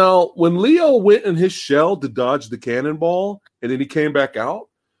 Now when Leo went in his shell to dodge the cannonball and then he came back out,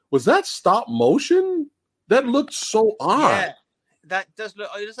 was that stop motion? That looked so odd. that does look.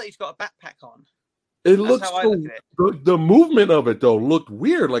 It looks like he's got a backpack on. It That's looks how I so. look at it. The movement of it though looked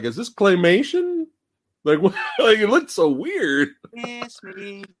weird. Like, is this claymation? Like, like it looked so weird. Yes,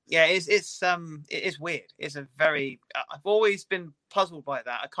 me. Yeah, it is weird. It's a very. I've always been puzzled by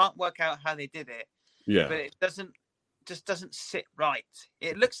that. I can't work out how they did it. Yeah, but it doesn't sit right.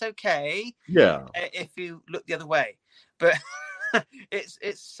 It looks okay. Yeah. If you look the other way, but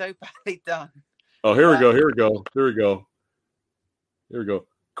it's so badly done. Oh, here we go. Here we go. Here we go. Here we go.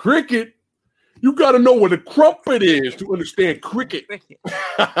 Cricket. You got to know what a crumpet is to understand cricket. Tell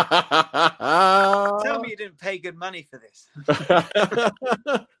me you didn't pay good money for this.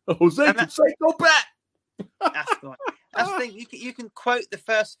 Jose Canseco bat. That's the one. That's the thing. You can quote the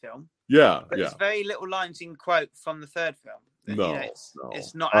first film. Yeah, but there's very little lines you can quote from the third film. No,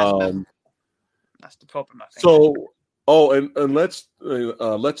 it's not as memorable. That's the problem, I think. So, and let's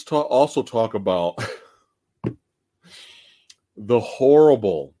talk about the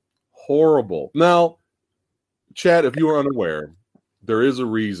horrible. Now, Chad, if you are unaware, there is a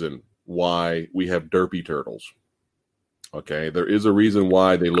reason why we have derpy turtles. Okay, there is a reason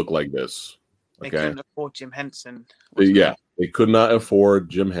why they look like this. Okay, they couldn't afford Jim Henson. Yeah, they could not afford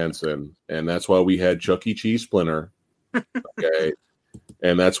Jim Henson, and that's why we had Chuck E. Cheese Splinter. Okay,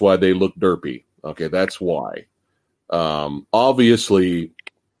 and that's why they look derpy. Okay, that's why. Obviously,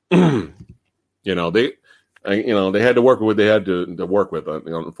 they had to work with what they had to work with.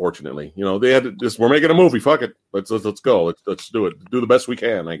 Unfortunately, they had to just. We're making a movie. Fuck it. Let's go. Let's do it. Do the best we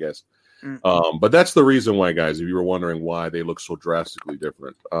can, I guess. But that's the reason why, guys. If you were wondering why they look so drastically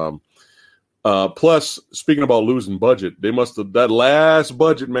different. Plus, speaking about losing budget, they must have that last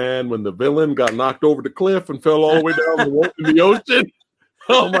budget, man, when the villain got knocked over the cliff and fell all the way down in the ocean.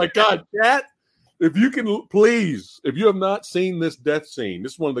 Oh my God, Cat! If you can, please, if you have not seen this death scene,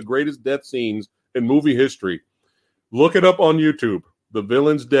 this is one of the greatest death scenes in movie history. Look it up on YouTube. The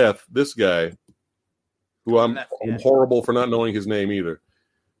villain's death. This guy, who I'm horrible for not knowing his name either.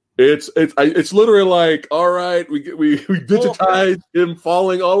 It's literally like, all right, we digitized him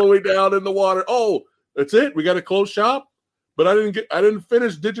falling all the way down in the water. Oh, that's it. We got to close shop. But I didn't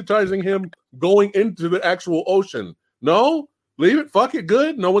finish digitizing him going into the actual ocean. No, leave it. Fuck it.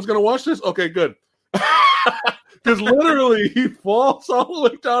 Good. No one's gonna watch this. Okay, good. Because literally he falls all the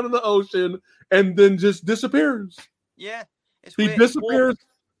way down in the ocean and then just disappears. Yeah, he weird. Disappears.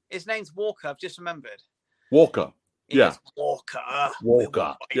 His name's Walker. I've just remembered. Walker. Yeah. Walker.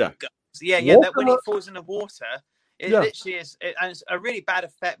 Yeah. Yeah. That when he falls in the water, it literally is, and it's a really bad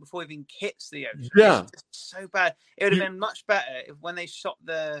effect before he even hits the ocean. Yeah. It's so bad. It would have been much better if when they shot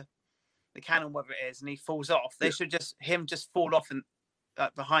the cannon, whatever it is, and he falls off, they should just fall off and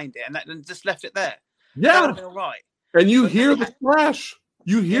behind it, and just left it there. Yeah. That would have been all right. And you hear the splash.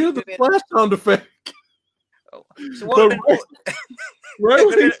 You hear the splash sound effect. So what right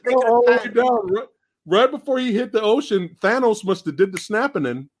when he fell all the way down, right before he hit the ocean, Thanos must have did the snapping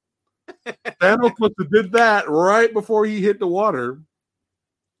in. Thanos must have did that right before he hit the water.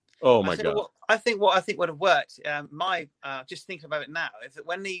 Oh my God! What I think would have worked. Just thinking about it now, is that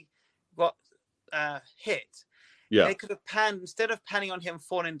when he got hit, they could have panned, instead of panning on him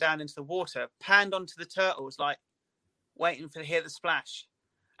falling down into the water, panned onto the turtles, like waiting to hear the splash,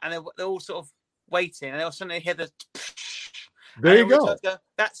 and they're all sort of waiting, and all of a sudden they hear the. There you go.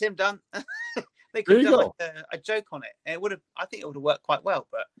 That's him done. They could have done a joke on it, and I think it would have worked quite well,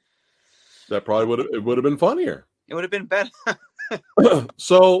 but that probably would have been funnier. It would have been better.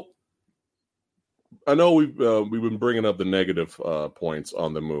 So, I know we've been bringing up the negative points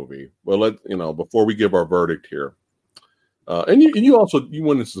on the movie. Well, before we give our verdict here, and you also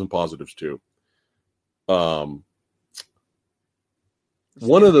went into some positives too. One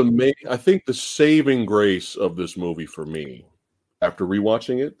of the I think the saving grace of this movie for me, after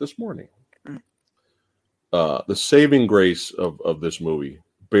rewatching it this morning, the saving grace of this movie,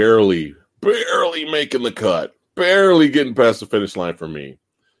 barely making the cut, barely getting past the finish line for me,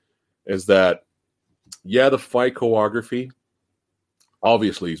 is that, the fight choreography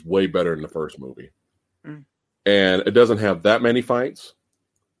obviously is way better than the first movie. And it doesn't have that many fights.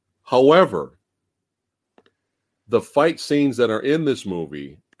 However, the fight scenes that are in this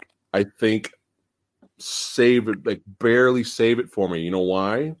movie, I think, barely save it for me. You know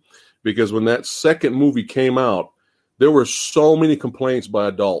why? Because when that second movie came out, there were so many complaints by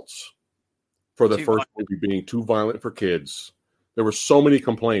adults for the first movie being too violent for kids. There were so many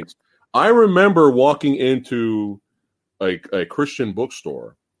complaints. I remember walking into a Christian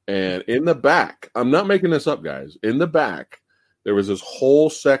bookstore, and in the back, I'm not making this up, guys, in the back, there was this whole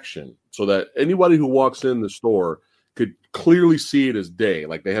section so that anybody who walks in the store could clearly see it as day.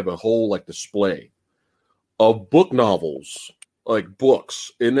 Like they have a whole display of book novels like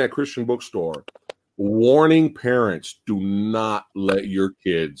books in that Christian bookstore warning parents, do not let your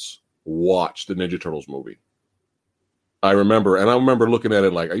kids watch the Ninja Turtles movie. I remember looking at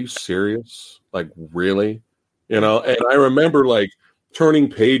it like, are you serious? Like, really? And I remember like turning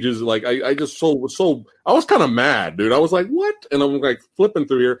pages, like I just I was kind of mad, dude. I was like, what? And I'm like flipping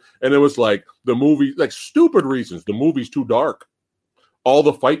through here, and it was like the movie, like stupid reasons. The movie's too dark. All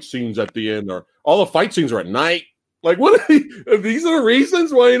the fight scenes at the end are at night. Like, what? These are the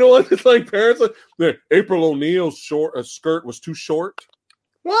reasons why, it's like parents. April O'Neil's skirt was too short.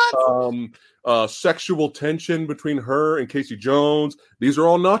 What? Sexual tension between her and Casey Jones. These are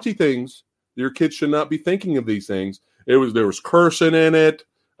all naughty things. Your kids should not be thinking of these things. There was cursing in it.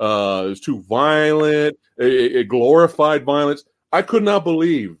 It was too violent. It glorified violence. I could not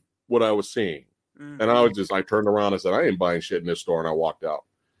believe what I was seeing. Mm-hmm. And I turned around and said, I ain't buying shit in this store. And I walked out.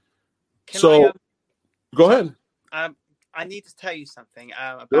 Go ahead. I need to tell you something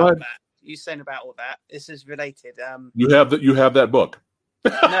about that. You saying about all that. This is related. You have that book.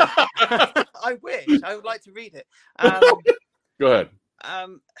 No, I wish. I would like to read it. Go ahead.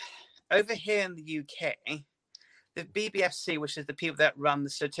 Over here in the UK, the BBFC, which is the people that run the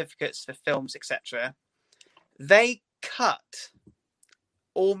certificates for films, etc., they cut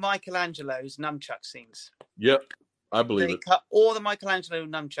all Michelangelo's nunchuck scenes. Yep, I believe it. They cut all the Michelangelo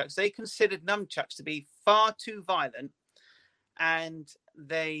nunchucks. They considered nunchucks to be far too violent, and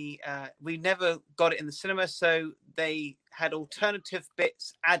we never got it in the cinema, so they had alternative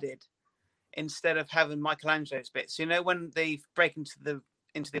bits added instead of having Michelangelo's bits. When they break into the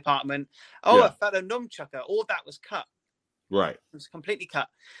apartment, I found a nunchucker. All that was cut. Right. It was completely cut.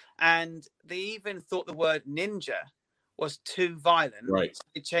 And they even thought the word ninja was too violent. Right. So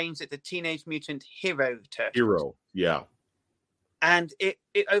they changed it to Teenage Mutant Hero Turtles. Hero, yeah. And it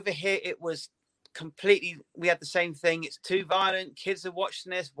over here, it was completely, we had the same thing. It's too violent. Kids are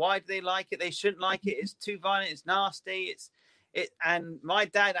watching this. Why do they like it? They shouldn't like it. It's too violent. It's nasty. And my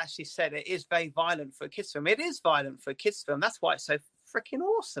dad actually said it is very violent for a kids film. It is violent for a kids film. That's why it's so freaking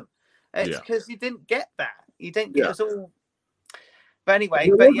awesome. It's because you didn't get that. You didn't get it all. But anyway,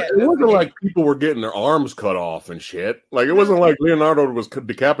 it wasn't like people were getting their arms cut off and shit. Like, it wasn't like Leonardo was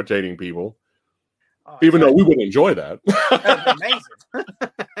decapitating people. Even though we would enjoy that. That would be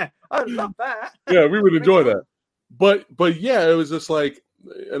amazing. I would love that. Yeah, we would enjoy that. But yeah, it was just like,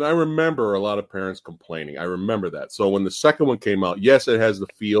 and I remember a lot of parents complaining. I remember that. So when the second one came out, yes, it has the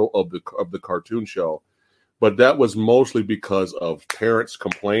feel of the cartoon show, but that was mostly because of parents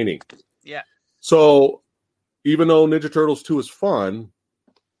complaining. Yeah. So even though Ninja Turtles 2 is fun,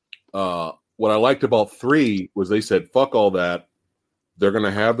 what I liked about 3 was they said, fuck all that. They're going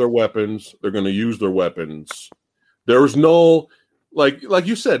to have their weapons. They're going to use their weapons. There was no, like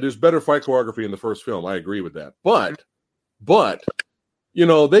you said, there's better fight choreography in the first film. I agree with that. But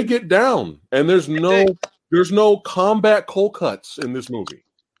they get down, and there's no combat cold cuts in this movie.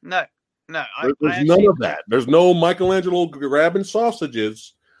 No. There's none of that. There's no Michelangelo grabbing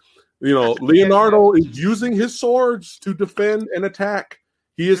sausages. Leonardo is using his swords to defend and attack.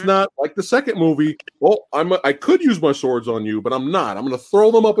 He is not like the second movie. Well, I could use my swords on you, but I'm not. I'm going to throw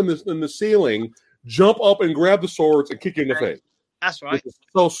them up in the ceiling, jump up and grab the swords and kick you in the face. That's right. It's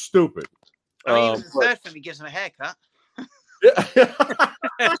so stupid. I mean, even the third film, he gives him a haircut. Yeah.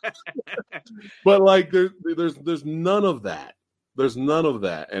 But like, there's none of that. There's none of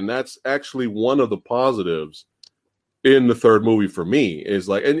that, and that's actually one of the positives in the third movie for me. Is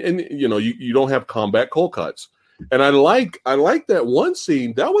like, and you don't have combat cold cuts. And I like that one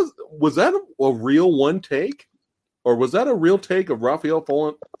scene. Was that a real one take, or was that a real take of Raphael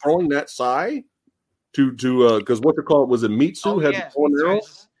throwing that sai to because what they call it, was it Mitsu had the arrow?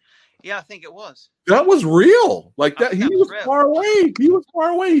 Yeah, I think it was. That was real. Like that, he was far away. He was far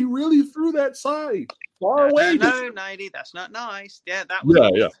away. He really threw that sai far away. No, that's not nice. Yeah, that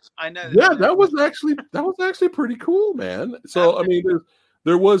was. Yeah. I know. Yeah, that was actually pretty cool, man. So I mean,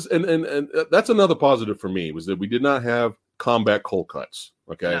 there was, and that's another positive for me, was that we did not have combat cold cuts.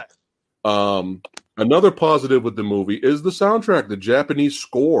 Okay. No. Another positive with the movie is the soundtrack. The Japanese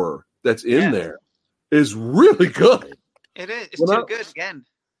score that's in there is really good. It is. It's too good again.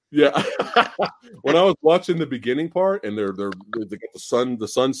 Yeah. When I was watching the beginning part, and they got the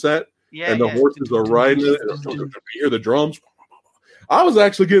sunset, and the horses are riding it, and you hear the drums, I was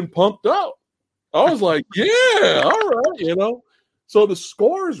actually getting pumped up. I was like, yeah, all right, So the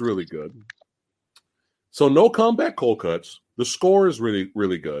score is really good. So no combat cold cuts. The score is really,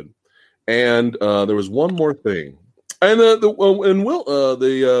 really good. And there was one more thing. And what's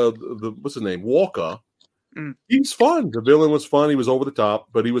his name? Walker He's fun. The villain was fun. He was over the top,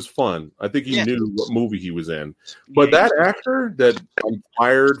 but he was fun. I think he Yeah. knew what movie he was in. But that actor that I'm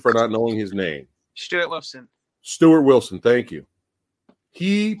fired for not knowing his name, Stuart Wilson. Stuart Wilson, thank you.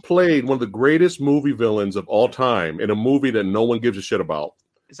 He played one of the greatest movie villains of all time in a movie that no one gives a shit about.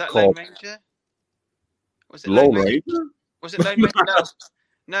 Is that Lone Ranger? Was it Lone Ranger? Was it Lone Ranger?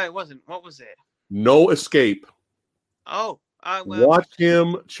 No, it wasn't. What was it? No Escape. Oh, watch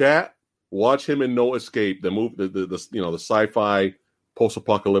him, chat. Watch him in No Escape, the movie, the sci-fi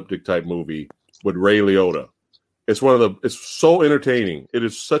post-apocalyptic type movie with Ray Liotta. It's so entertaining. It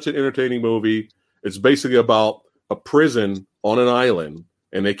is such an entertaining movie. It's basically about a prison on an island,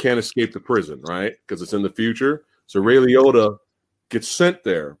 and they can't escape the prison, right? Because it's in the future. So Ray Liotta gets sent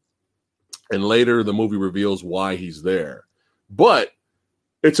there, and later the movie reveals why he's there. But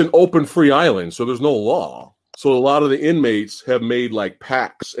it's an open, free island, so there's no law. So a lot of the inmates have made like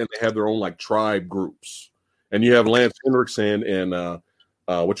packs, and they have their own like tribe groups. And you have Lance Henriksen and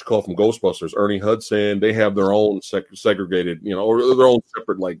what you call from Ghostbusters, Ernie Hudson. They have their own segregated, or their own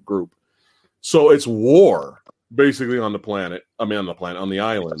separate like group. So it's war basically on the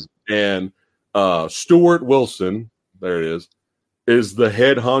island. And Stuart Wilson, there it is the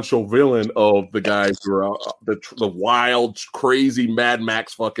head honcho villain of the guys who are the wild, crazy Mad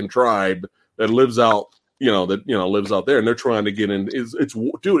Max fucking tribe that lives out. Lives out there, and they're trying to get in. It's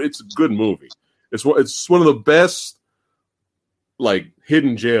a good movie. It's one of the best like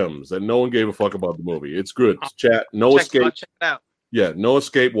hidden gems that no one gave a fuck about the movie. It's good. Chat, No Escape. Check it out. Yeah, No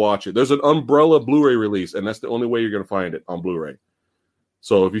Escape. Watch it. There's an Umbrella Blu-ray release, and that's the only way you're gonna find it on Blu-ray.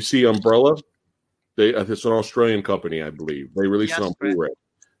 So if you see Umbrella, it's an Australian company, I believe. They released it on Blu-ray.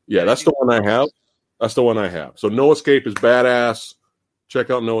 Yeah, that's the one I have. So No Escape is badass. Check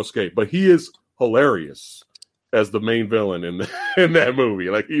out No Escape. But he is hilarious as the main villain in that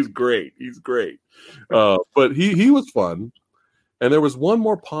movie. Like he's great. But he was fun. And there was one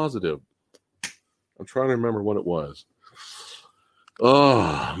more positive. I'm trying to remember what it was.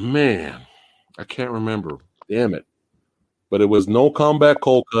 Oh man, I can't remember. Damn it. But it was no combat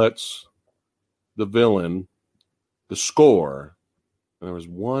cold cuts, the villain, the score, and there was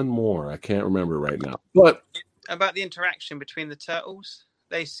one more. I can't remember right now. But about the interaction between the turtles.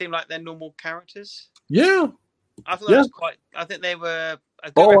 They seem like they're normal characters. Yeah. I thought that was quite. I think they were a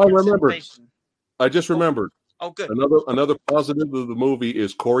good I remember. I just remembered. Oh, good. Another positive of the movie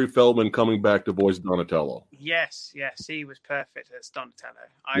is Corey Feldman coming back to voice Donatello. Yes, he was perfect as Donatello.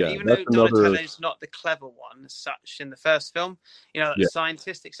 Even though Donatello's not the clever one as such in the first film, the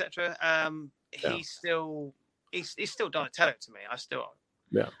scientist, etc. He's still Donatello to me.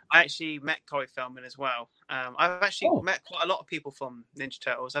 I actually met Corey Feldman as well. I've actually met quite a lot of people from Ninja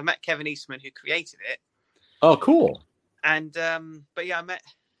Turtles. I've met Kevin Eastman, who created it. Oh, cool. And I met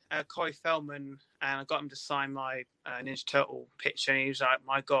Corey Feldman, and I got him to sign my Ninja Turtle picture. And he was like,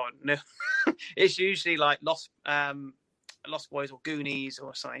 "My God, no!" It's usually like Lost Boys or Goonies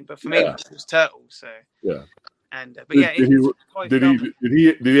or something, but for me, it was Turtles. So yeah. And did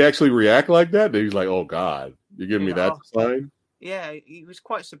he actually react like that? He's like, "Oh God, you're giving me that sign." Yeah, he was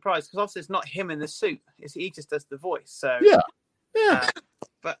quite surprised because obviously it's not him in the suit; he just does the voice. So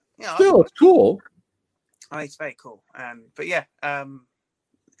but still, it's cool. Oh, it's very cool. I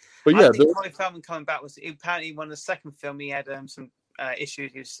think Corey Feldman coming back was apparently one of the second film he had some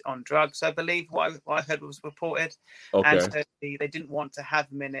issues. He was on drugs, I believe. What I heard was reported, and so they didn't want to have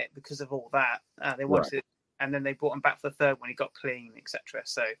him in it because of all that. They wanted, and then they brought him back for the third when he got clean, etc.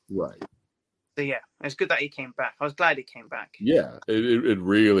 So So it's good that he came back. I was glad he came back. Yeah, it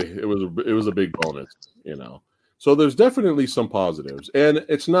was a big bonus, So there's definitely some positives, and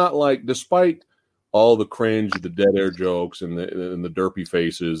it's not like despite all the cringe, the dead air jokes, and the derpy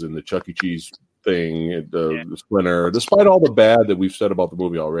faces, and the Chuck E. Cheese thing, the Splinter, despite all the bad that we've said about the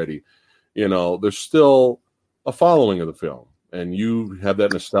movie already, there's still a following of the film, and you have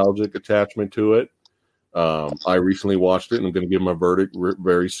that nostalgic attachment to it. I recently watched it, and I'm going to give my verdict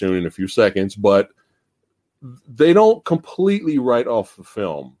very soon in a few seconds, but they don't completely write off the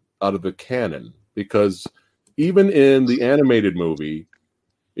film out of the canon, because even in the animated movie,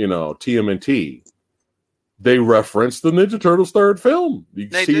 TMNT, they reference the Ninja Turtles third film. You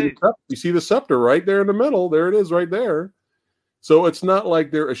see the scepter right there in the middle. There it is right there. So it's not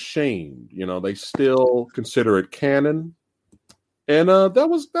like they're ashamed. They still consider it canon. And that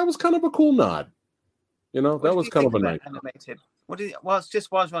was kind of a cool nod. That was kind of a nice animated.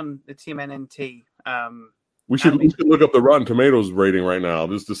 Just was on the TMNT. We should look up the Rotten Tomatoes rating right now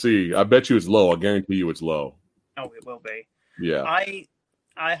just to see. I bet you it's low. I guarantee you it's low. Oh, it will be. Yeah.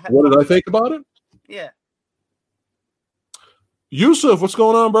 What did I think about it? Yeah. Yusuf, what's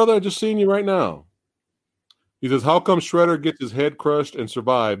going on, brother? I just seen you right now. He says, "How come Shredder gets his head crushed and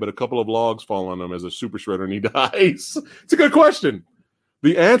survive, but a couple of logs fall on him as a super Shredder and he dies?" It's a good question.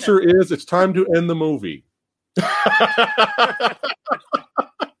 The answer is it's time to end the movie.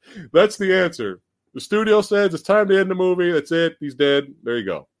 That's the answer. The studio says it's time to end the movie. That's it. He's dead. There you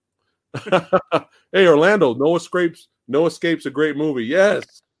go. Hey, Orlando, No Escapes. No Escape's a great movie.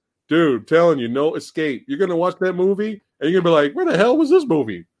 Yes. Dude, telling you, No Escape. You're going to watch that movie and you're going to be like, where the hell was this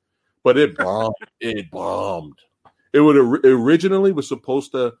movie? But it bombed. It bombed. It would originally was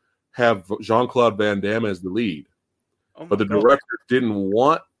supposed to have Jean-Claude Van Damme as the lead. But the director didn't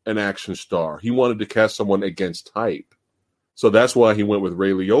want an action star. He wanted to cast someone against type. So that's why he went with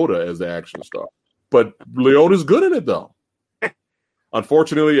Ray Liotta as the action star. But Liotta's good in it, though.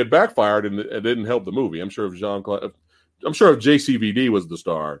 Unfortunately, it backfired and it didn't help the movie. I'm sure if JCVD was the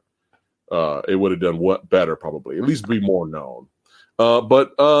star, it would have done better, probably. At least be more known.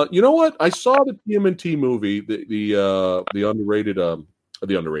 But you know what? I saw the TMNT movie, the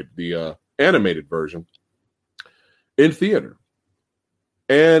animated version in theater.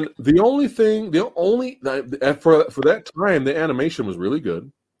 And for that time, the animation was really good.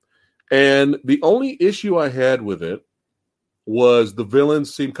 And the only issue I had with it was the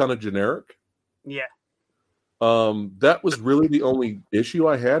villains seemed kind of generic. Yeah. That was really the only issue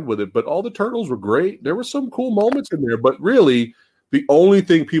I had with it. But all the turtles were great. There were some cool moments in there. But really, the only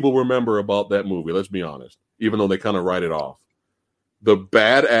thing people remember about that movie, let's be honest, even though they kind of write it off, the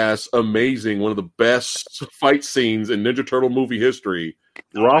badass, amazing, one of the best fight scenes in Ninja Turtle movie history,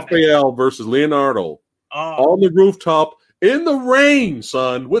 Raphael versus Leonardo on the rooftop in the rain,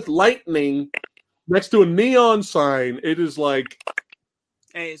 son, with lightning next to a neon sign. It is like,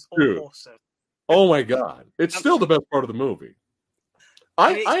 it is awesome. Oh my God. It's still the best part of the movie.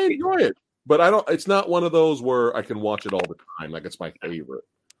 I enjoy it, but it's not one of those where I can watch it all the time. Like it's my favorite.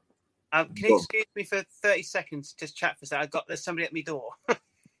 Can you excuse me for 30 seconds? Just chat for a second. There's somebody at my door.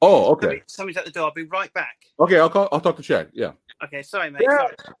 Oh, okay. Somebody's at the door. I'll be right back. Okay, I'll talk to Chad. Yeah. Okay, sorry, mate. Yeah.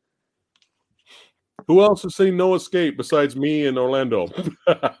 Sorry. Who else has seen No Escape besides me and Orlando?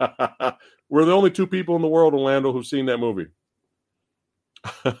 We're the only two people in the world, Orlando, who've seen that movie.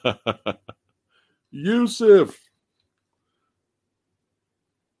 Yusuf.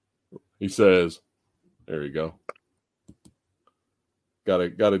 He says, there you go.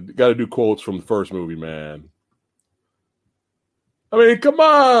 Gotta do quotes from the first movie, man. I mean, come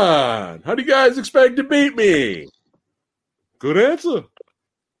on. How do you guys expect to beat me? Good answer.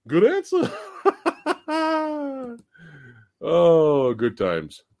 Good answer. Oh, good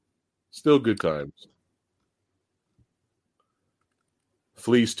times. Still good times.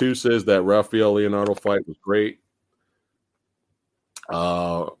 Fleece 2 says that Raphael Leonardo fight was great.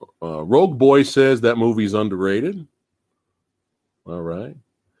 Rogue Boy says that movie's underrated. All right.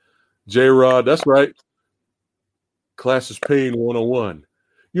 J-Rod, that's right. Class is Pain 101.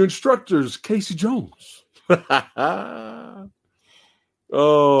 Your instructor's Casey Jones.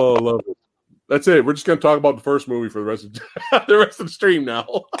 Oh, love it. That's it. We're just going to talk about the first movie for the rest of the stream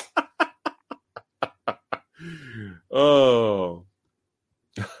now. Oh.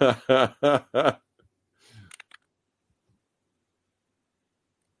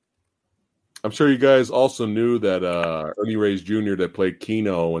 I'm sure you guys also knew that Ernie Reyes Jr. that played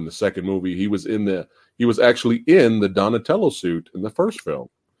Keno in the second movie, he was actually in the Donatello suit in the first film.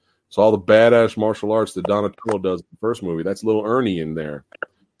 So all the badass martial arts that Donatello does in the first movie, that's little Ernie in there.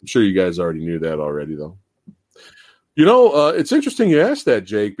 I'm sure you guys already knew that already, though. You know, it's interesting you asked that,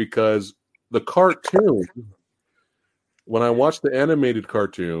 Jake, because the cartoon, when I watched the animated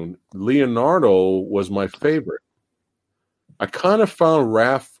cartoon, Leonardo was my favorite. I kind of found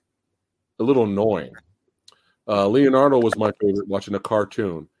Raph a little annoying. Leonardo was my favorite watching a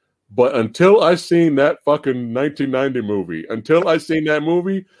cartoon. But until I seen that fucking 1990 movie,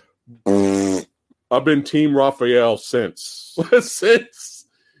 I've been Team Raphael since.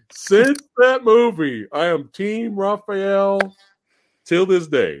 Since that movie, I am Team Raphael till this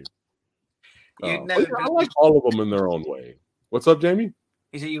day. I like all of them in their own way. What's up, Jamie?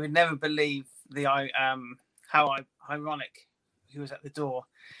 He said you would never believe how ironic he was at the door.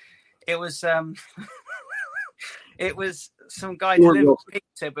 It was it was some guy delivered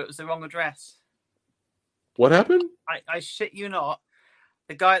pizza, but it was the wrong address. What happened? I shit you not.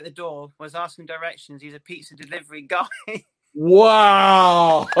 The guy at the door was asking directions. He's a pizza delivery guy.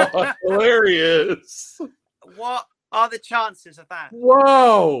 Wow. Hilarious. What are the chances of that?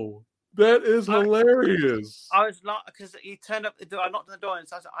 Wow. That is hilarious. I was like, because he turned up the door. I knocked on the door and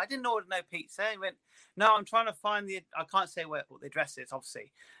so I said, I didn't order no pizza. He went, no, I'm trying to find I can't say what the address is,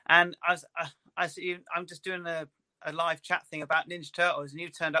 obviously. And I said, I'm just doing a live chat thing about Ninja Turtles, and you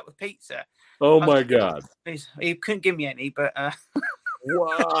turned up with pizza. Oh my God! He couldn't give me any, but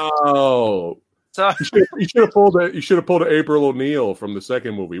Wow. so You should have pulled it. You should have pulled an April O'Neil from the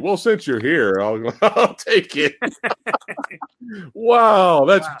second movie. Well, since you're here, I'll take it. Wow,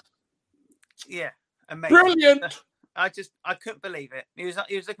 that's yeah, amazing. brilliant. I couldn't believe it. He was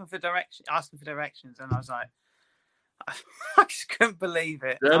looking for asking for directions, and I was like, I just couldn't believe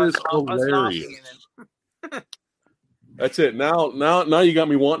it. That is hilarious. I was laughing at him. That's it. Now you got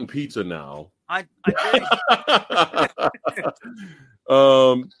me wanting pizza now. I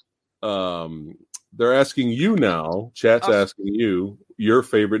do. They're asking you now. Chat's asking you your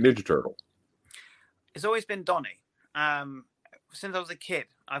favorite Ninja Turtle. It's always been Donnie. Since I was a kid,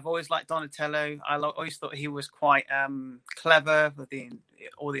 I've always liked Donatello. I always thought he was quite clever with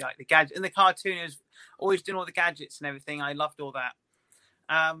all the gadgets. In the cartoon, he was always doing all the gadgets and everything. I loved all that.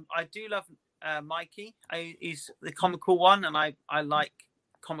 I do love Mikey. He's the comical one, and I like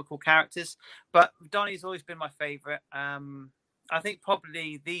comical characters. But Donnie's always been my favorite. I think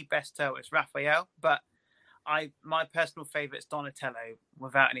probably the best turtle is Raphael, but my personal favorite is Donatello,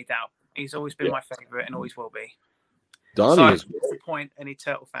 without any doubt. He's always been my favorite and always will be. Donnie is great. Disappoint any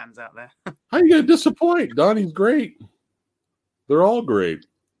turtle fans out there. How are you gonna disappoint? Donnie's great. They're all great.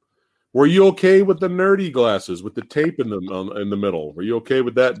 Were you okay with the nerdy glasses with the tape in the middle? Were you okay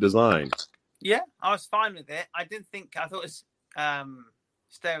with that design? Yeah, I was fine with it. I thought it was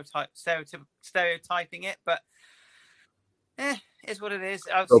stereotyping it, but it's what it is.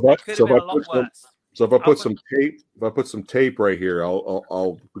 It could have been a lot worse. So if I put some tape right here,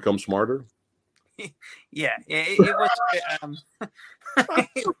 I'll become smarter. Yeah, it was a bit.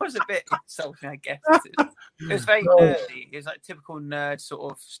 It was a bit insulting, I guess. It was very nerdy. It was like typical nerd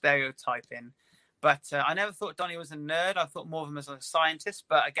sort of stereotyping. But I never thought Donnie was a nerd. I thought more of him as a scientist.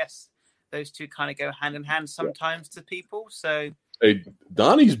 But I guess those two kind of go hand in hand sometimes to people. So hey,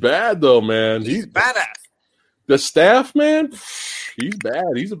 Donnie's bad though, man. He's badass. The staff, man, he's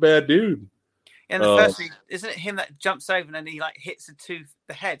bad. He's a bad dude. In the first week, isn't it him that jumps over and then he like hits the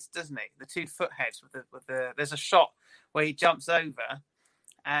heads, doesn't he? The 2 foot heads with the. There's a shot where he jumps over,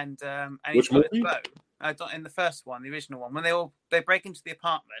 and he's got his bow. In the first one, the original one, when they break into the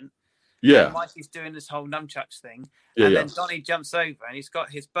apartment. Yeah, and Mikey's doing this whole nunchucks thing, and then Donnie jumps over and he's got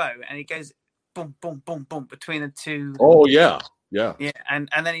his bow and he goes boom, boom, boom, boom between the two. Oh yeah, and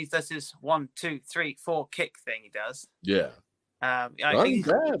then he does his 1, 2, 3, 4 kick thing. He does. Yeah, I think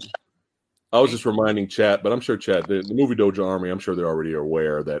bad. I was just reminding Chat, but I'm sure Chat, the Movie Dojo Army, I'm sure they're already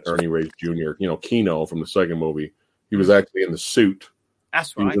aware that Ernie Reyes Jr., Keno from the second movie, he was actually in the suit.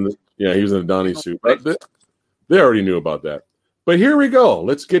 That's right. He was in the Donnie suit. But they already knew about that. But here we go.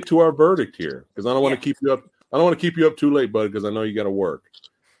 Let's get to our verdict here, because I don't want to keep you up. I don't want to keep you up too late, bud, because I know you got to work.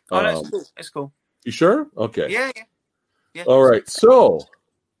 Oh, that's cool. It's cool. You sure? Okay. Yeah. All right. So,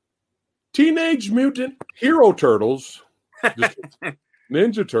 Teenage Mutant Hero Turtles,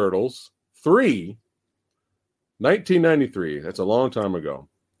 Ninja Turtles 3, 1993. That's a long time ago.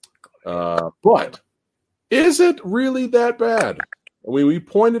 But is it really that bad? I mean, we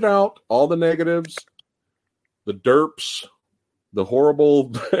pointed out all the negatives, the derps, the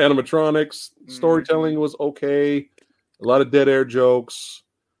horrible animatronics. Storytelling was okay. A lot of dead air jokes.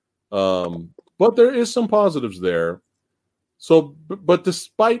 But there is some positives there. So, but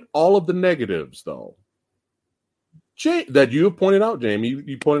despite all of the negatives, though, that you have pointed out, Jamie,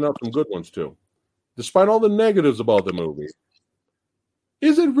 you pointed out some good ones too. Despite all the negatives about the movie,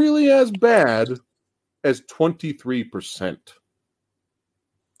 is it really as bad as 23%?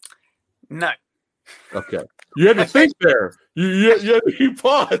 No. Okay. You had to think there. You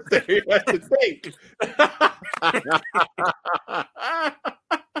paused there. You had to think.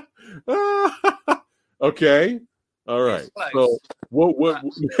 Okay. All right. So what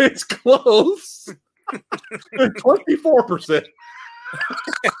it's close. 24%.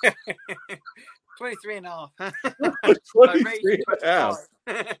 23.5. 23.5.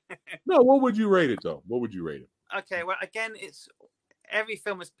 No, what would you rate it though? What would you rate it? Okay, well, again, it's every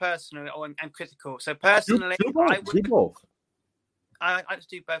film is personal and critical. So personally, I would do both. I just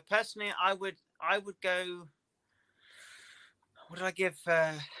do both. Personally, I would go. What did I give?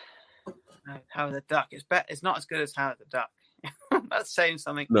 Howard the Duck. It's not as good as Howard the Duck. That's saying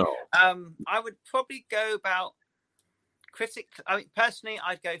something. No. I would probably go about personally,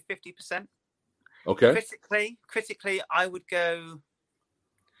 I'd go 50%. Okay. Critically, I would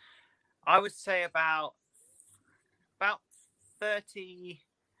say about 30.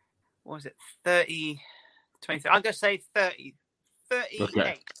 What was it? 30, 23. I'm going to say 30. 38.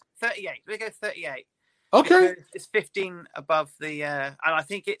 Okay. 38. We go 38. Okay. Because it's 15 above the, and I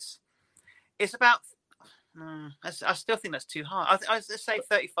think it's about I still think that's too high. Let's say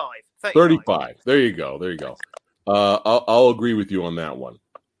 35. 35. There you go. I'll agree with you on that one.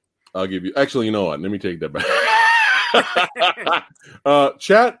 I'll give you. Actually, you know what? Let me take that back.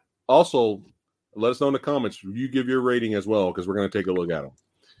 Chat, also, let us know in the comments. You give your rating as well, because we're going to take a look at them.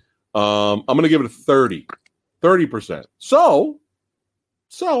 I'm going to give it a 30. 30%. So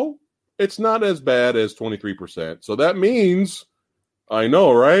it's not as bad as 23%. So that means, I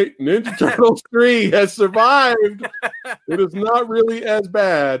know, right? Ninja Turtles 3 has survived. It is not really as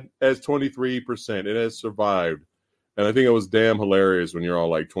bad as 23%. It has survived. And I think it was damn hilarious when you're all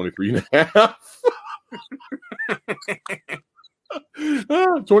like 23 and a half.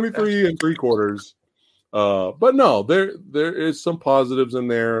 23 and 3/4. But no, there is some positives in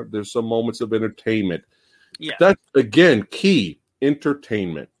there. There's some moments of entertainment. Yeah. That's, again, key.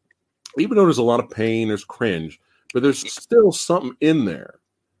 Entertainment. Even though there's a lot of pain, there's cringe, but there's still something in there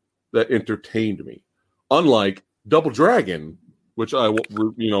that entertained me. Unlike Double Dragon, which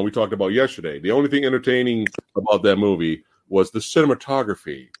we talked about yesterday. The only thing entertaining about that movie was the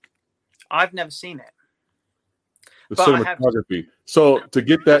cinematography. I've never seen it. The cinematography. So to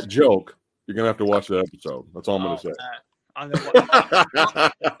get that joke, you're gonna have to watch that episode. That's all I'm gonna say. I'm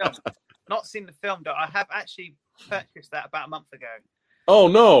gonna watch not seen the film, though. I have actually purchased that about a month ago. Oh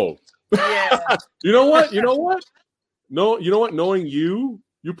no! Yeah. You know what? No, you know what? Knowing you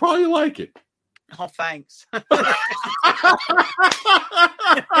probably like it. Oh, thanks.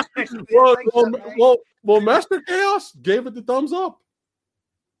 well, Master Chaos gave it the thumbs up.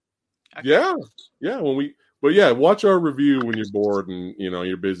 Okay. Yeah. Watch our review when you're bored and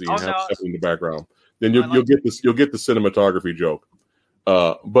you're busy and have stuff in the background. Then you'll get this. You'll get the cinematography joke.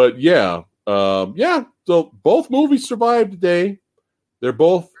 But yeah. So both movies survived today. They're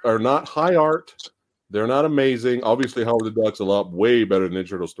both are not high art. They're not amazing. Obviously, Howard the Duck's a lot way better than Ninja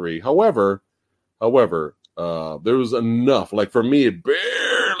Turtles 3. However, there was enough. Like for me, it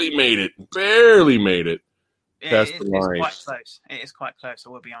barely made it. It's quite close. It is quite close. I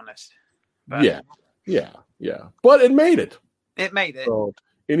will be honest. But, yeah. But it made it. It made it. So,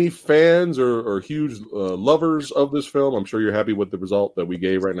 any fans or huge lovers of this film, I'm sure you're happy with the result that we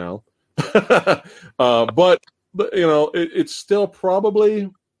gave right now. But it's still probably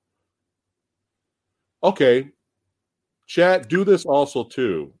okay. Chat, do this also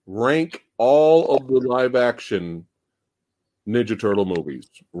too. Rank all of the live action Ninja Turtle movies.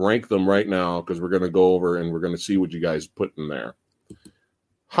 Rank them right now, because we're going to go over and we're going to see what you guys put in there.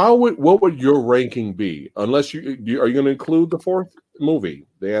 What would your ranking be? Unless are you going to include the fourth movie,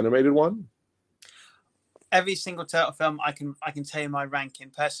 the animated one? Every single Turtle film, I can tell you my ranking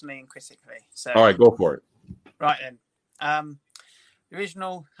personally and critically. So all right, go for it. Right then.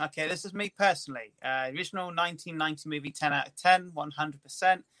 Original. Okay, this is me personally. Original 1990 movie, 10 out of 10,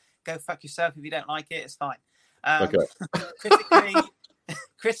 100%. Go fuck yourself if you don't like it. It's fine. Okay.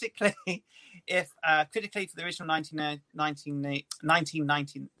 Critically, critically for the original 1990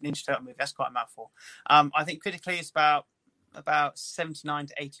 Ninja Turtle movie, that's quite a mouthful. I think critically it's about 79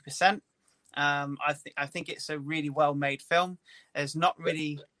 to 80%. I think it's a really well made film. There's not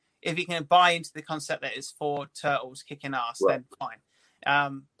really, if you can buy into the concept that it's for turtles kicking ass, right, then fine.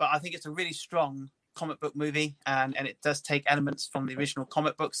 But I think it's a really strong comic book movie, and it does take elements from the original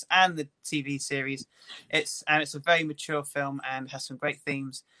comic books and the TV series. It's a very mature film and has some great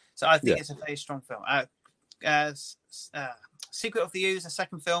themes. So I think it's a very strong film. Secret of the Ooze, the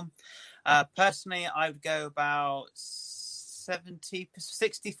second film. Personally, I would go about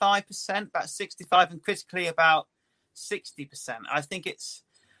 65%, about 65%, and critically about 60%. I think it's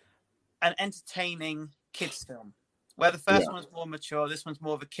an entertaining kids film. Where the first one's more mature, this one's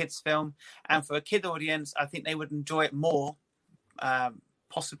more of a kids film. And for a kid audience, I think they would enjoy it more,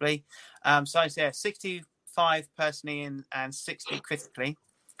 possibly. So I say 65 personally and 60 critically.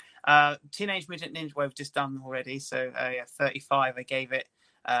 Teenage Mutant Ninja we've just done already. So 35 I gave it.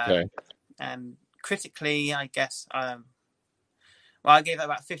 Okay. And critically, I guess, I gave it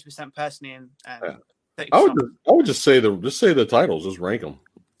about 50% personally and 30%. I would just say the titles, just rank them.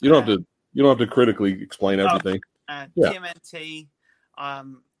 You don't have to critically explain everything. TMNT,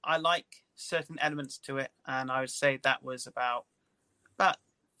 I like certain elements to it, and I would say that was about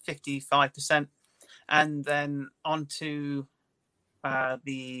 55%. And then on to there's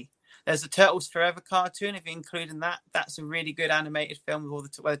the Turtles Forever cartoon. If you include in that, that's a really good animated film with all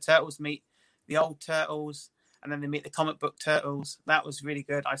where the turtles meet the old turtles, and then they meet the comic book turtles. That was really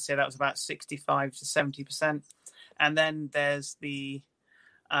good. I'd say that was about 65 to 70%. And then there's the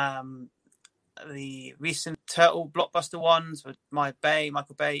recent Turtle blockbuster ones with Michael Bay,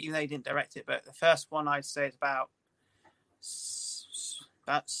 even though he didn't direct it, but the first one I'd say is about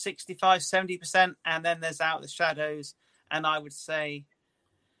about 65-70%, and then there's Out of the Shadows, and I would say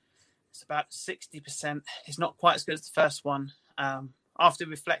it's about 60%. It's not quite as good as the first one. After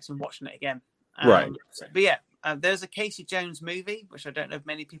reflecting and watching it again, Right. But yeah, there's a Casey Jones movie which I don't know if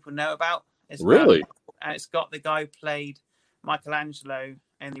many people know about. It's Really? And it's got the guy who played Michelangelo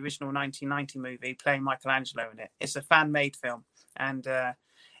in the original 1990 movie playing Michelangelo in it. It's a fan-made film, and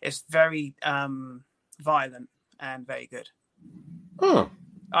it's very violent and very good. Huh.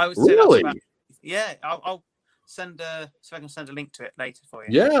 I would say really? that's about, yeah. I'll send see if I can send a link to it later for you.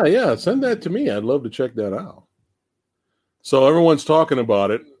 Yeah. Send that to me. I'd love to check that out. So everyone's talking about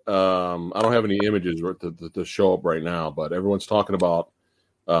it. I don't have any images to show up right now, but everyone's talking about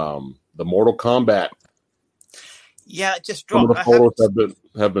the Mortal Kombat. Yeah, it just Some dropped. of the photos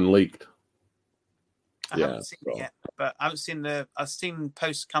have been leaked. I haven't seen it yet, but I've seen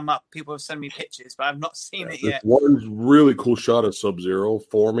posts come up. People have sent me pictures, but I've not seen it yet. One really cool shot of Sub-Zero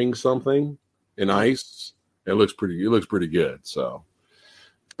forming something in ice. It looks pretty good. So,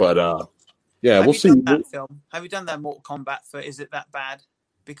 but we'll see. That film? Have you done that Mortal Kombat for Is It That Bad?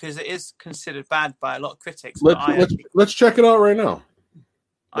 Because it is considered bad by a lot of critics. Let's check it out right now.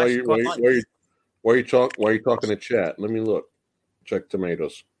 Why are you talking to chat? Let me look. Check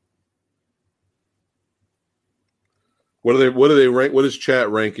tomatoes. What do they rank? What is chat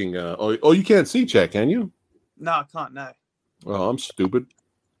ranking? You can't see chat, can you? No, I can't. No. Oh, I'm stupid.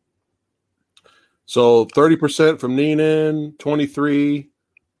 So 30% from Neenan, 23.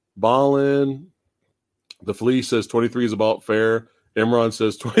 Ballin. The Flea says 23 is about fair. Imran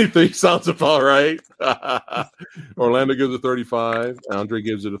says 23 sounds about right. Orlando gives it 35. Andre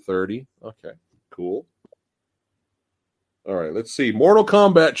gives it a 30. Okay, cool. All right, let's see. Mortal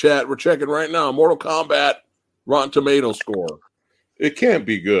Kombat chat. We're checking right now. Mortal Kombat Rotten Tomato score. It can't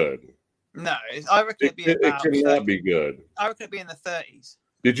be good. No, I reckon it cannot be good. I reckon it'd be in the 30s.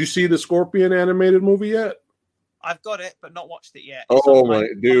 Did you see the Scorpion animated movie yet? I've got it, but not watched it yet. Oh my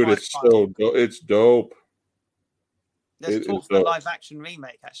dude, it's dope. There's talk for a live action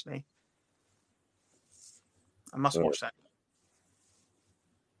remake, actually. I must watch that.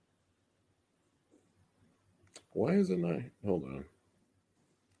 Why is it not? Hold on.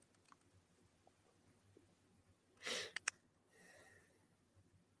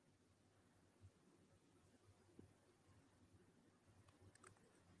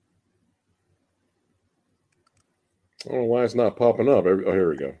 I don't know why it's not popping up. Oh, here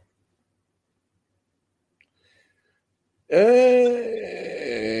we go.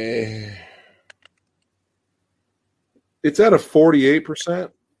 It's at a 48%.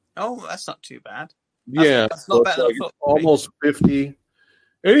 Oh, that's not too bad. That's not better than almost 50.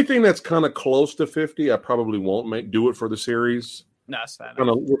 Anything that's kind of close to 50, I probably won't do it for the series. No, that's fair.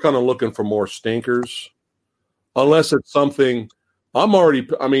 We're kind of looking for more stinkers, unless it's something. I've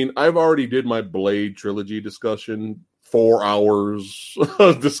already did my Blade trilogy discussion, 4 hours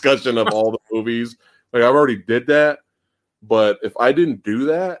of discussion of all the movies. Like I've already did that, but if I didn't do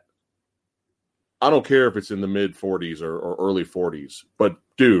that, I don't care if it's in the mid 40s or early 40s. But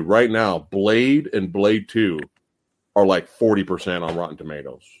dude, right now, Blade and Blade 2 are like 40% on Rotten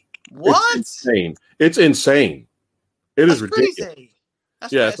Tomatoes. What? It's insane. It's insane. That's ridiculous. Crazy.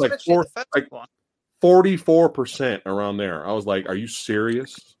 It's like 44% around there. I was like, "Are you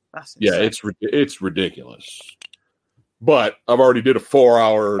serious?" That's insane. It's ridiculous. But I've already did a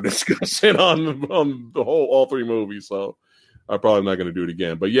 4-hour discussion on all 3 movies, so I'm probably not going to do it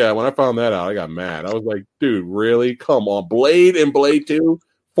again. But yeah, when I found that out, I got mad. I was like, "Dude, really? Come on, Blade and Blade 2,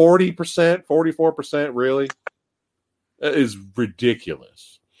 40%, 44%, really? That is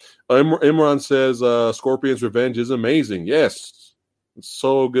ridiculous." Imran says, "Scorpion's Revenge is amazing." Yes, it's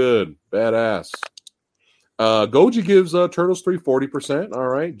so good, badass. Goji gives Turtles 3 40%. All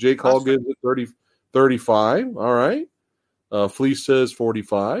right. Jake Hall gives it 35. All right. Fleece says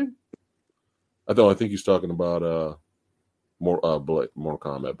 45. I think he's talking about Mortal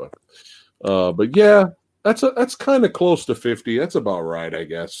Kombat, but yeah, that's kind of close to 50. That's about right, I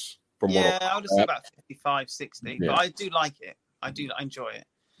guess. I would say about 55, 60. Yeah. But I do like it. I do enjoy it.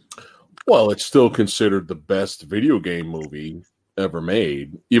 Well, it's still considered the best video game movie ever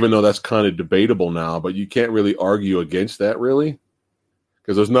made, even though that's kind of debatable now, but you can't really argue against that, really,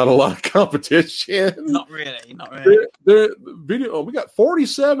 because there's not a lot of competition. Not really. We got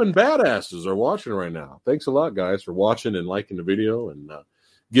 47 badasses are watching right now. Thanks a lot, guys, for watching and liking the video. And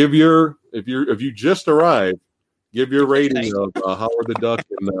if you just arrived, give your rating of Howard the Duck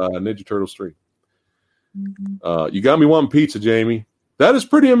and Ninja Turtles 3. You got me wanting pizza, Jamie. That is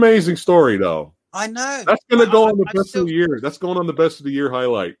pretty amazing story, though. I know. That's going to go on the best of the year. That's going on the best of the year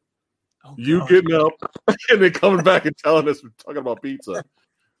highlight. Oh, You God. getting up and then coming back and telling us we're talking about pizza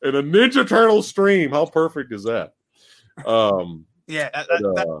and a Ninja Turtle stream. How perfect is that? Yeah,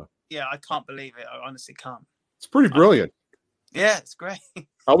 yeah, I can't believe it. I honestly can't. It's pretty brilliant. Yeah, it's great.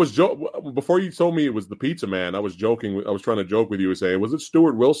 I was before you told me it was the pizza man. I was joking. I was trying to joke with you and saying, "Was it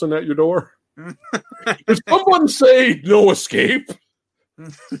Stuart Wilson at your door?" Did someone say "No Escape"?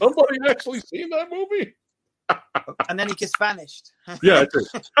 Somebody actually seen that movie? And then he gets vanished. Yeah,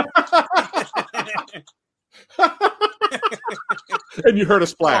 and you heard a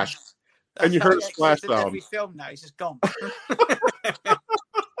splash. And you heard a splash sound. Every film now, he's just gone.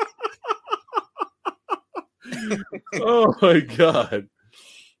 Oh my God!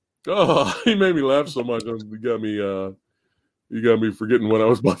 Oh, he made me laugh so much. You got me forgetting what I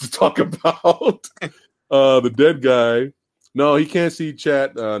was about to talk about. The dead guy. No, he can't see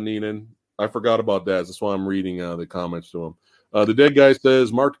chat, Neenan. I forgot about that. That's why I'm reading the comments to him. The dead guy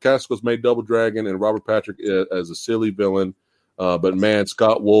says Mark Dacascos made Double Dragon and Robert Patrick as a silly villain. But man,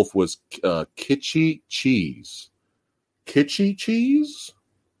 Scott Wolf was kitschy cheese. Kitschy cheese?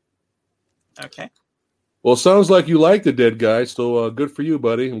 Okay. Well, sounds like you like the dead guy, so good for you,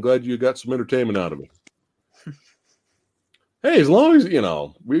 buddy. I'm glad you got some entertainment out of me. Hey, as long as,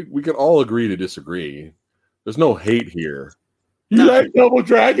 we can all agree to disagree. There's no hate here. You like Double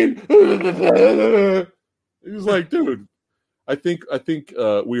Dragon? He's like, dude, I think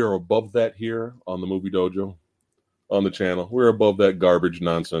we are above that here on the Movie Dojo, on the channel. We're above that garbage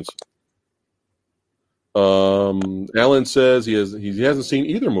nonsense. Alan says he hasn't seen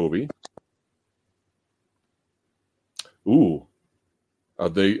either movie. Ooh, are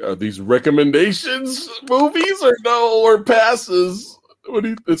these recommendations movies or passes?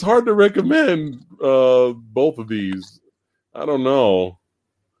 It's hard to recommend both of these. I don't know.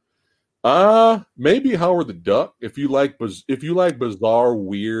 Maybe Howard the Duck. If you like bizarre,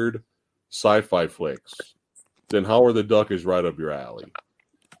 weird sci-fi flicks, then Howard the Duck is right up your alley.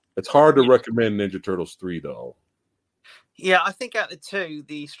 It's hard to recommend Ninja Turtles 3 though. Yeah, I think out of the two,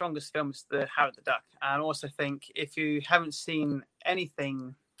 the strongest film is the Howard the Duck. And I also think if you haven't seen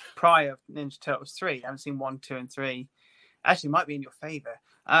anything prior to Ninja Turtles 3, haven't seen 1, 2, and 3, actually might be in your favor.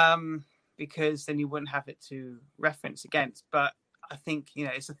 Because then you wouldn't have it to reference against. But I think,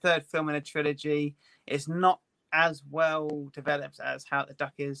 it's the third film in a trilogy. It's not as well developed as How the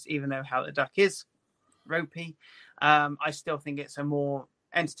Duck is, even though How the Duck is ropey. I still think it's a more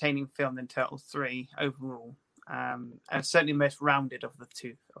entertaining film than Turtles 3 overall. And certainly most rounded of the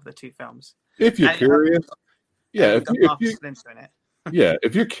two films. If you're curious, if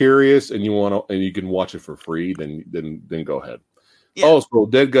you're curious and you want to, and you can watch it for free, then go ahead. Yeah. Also,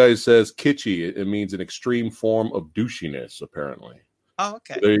 Dead Guy says kitschy. It means an extreme form of douchiness, apparently. Oh,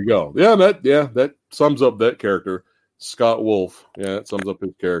 okay. There you go. Yeah, that sums up that character, Scott Wolf. Yeah, that sums up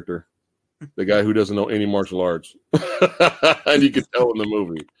his character, the guy who doesn't know any martial arts, and you can tell in the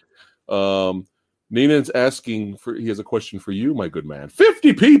movie. Neenan's asking he has a question for you, my good man.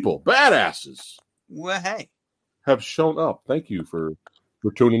 50 people, badasses. Well, hey, have shown up. Thank you for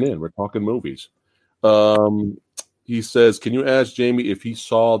tuning in. We're talking movies. He says, can you ask Jamie if he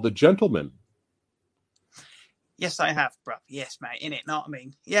saw The Gentleman? Yes, I have, bro. Yes, mate. In it, know what I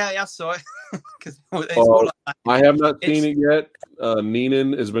mean? Yeah, I saw it. I have not seen it yet.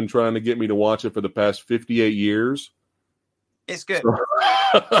 Neenan has been trying to get me to watch it for the past 58 years. It's good.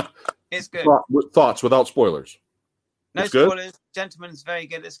 It's good. Thoughts without spoilers. No spoilers. Gentleman's very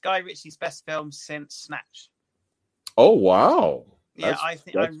good. It's Guy Ritchie's best film since Snatch. Oh, wow. Yeah, I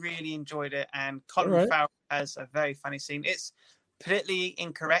really enjoyed it. And Colin Farrell has a very funny scene. It's politically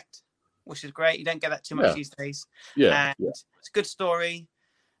incorrect, which is great. You don't get that too much these days. Yeah. And it's a good story.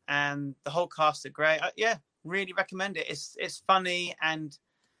 And the whole cast are great. Really recommend it. It's funny and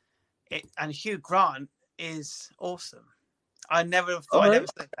Hugh Grant is awesome. I never thought I'd ever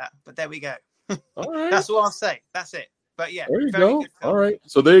say that, but there we go. All right. That's all I'll say. That's it. But yeah, there you very go. Good film. All right.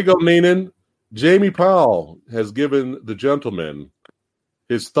 So there you go, Neenan. Jamie Powell has given The Gentleman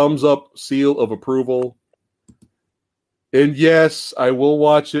his thumbs up seal of approval. And yes, I will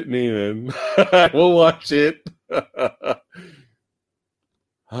watch it, Neenan. I will watch it.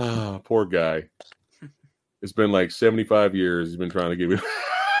 Poor guy. It's been like 75 years. He's been trying to give me.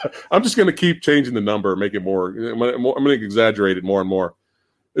 I'm just going to keep changing the number, make it more. I'm going to exaggerate it more and more.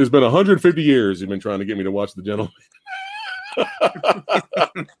 It's been 150 years he's been trying to get me to watch The Gentleman.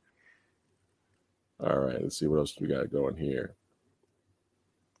 All right, let's see what else we got going here.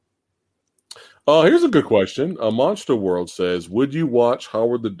 Here's a good question. Monster World says, would you watch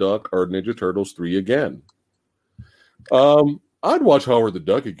Howard the Duck or Ninja Turtles 3 again? I'd watch Howard the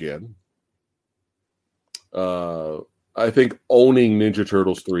Duck again. I think owning Ninja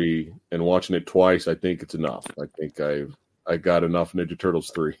Turtles 3 and watching it twice, I think it's enough. I think I got enough Ninja Turtles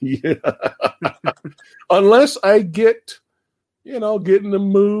 3. Unless I get in the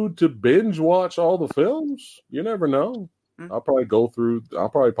mood to binge watch all the films. You never know. I'll probably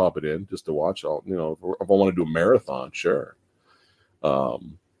pop it in just to watch all, if I want to do a marathon, sure.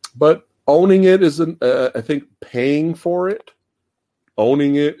 But owning it isn't, I think paying for it,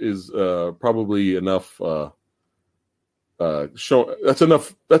 owning it is probably enough. That's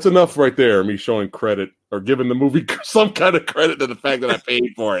enough right there. Me showing credit or giving the movie some kind of credit to the fact that I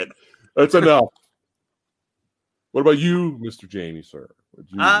paid for it. That's enough. What about you, Mr. Jamie, sir?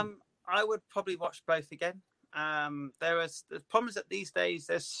 I would probably watch both again. The problem is that these days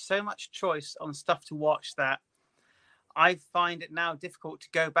there's so much choice on stuff to watch that I find it now difficult to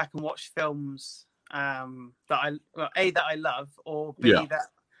go back and watch films that I love, or B, that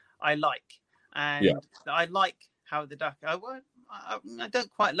I like. And I like Howard the Duck. I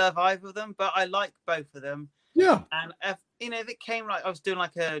don't quite love either of them, but I like both of them. Yeah. And if it came like I was doing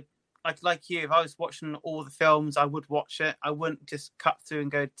like you, if I was watching all the films, I would watch it. I wouldn't just cut through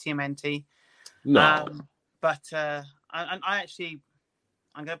and go to TMNT. No. But I'm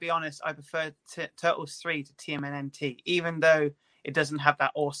going to be honest, I prefer Turtles 3 to TMNT, even though it doesn't have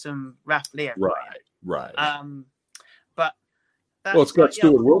that awesome Raph Leo. Right. But it's got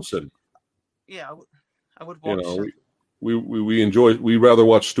Stuart Wilson. Yeah, I would watch it. We'd rather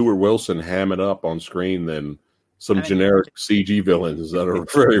watch Stuart Wilson ham it up on screen than some generic CG villains that are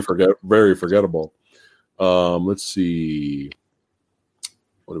very forgettable. Let's see.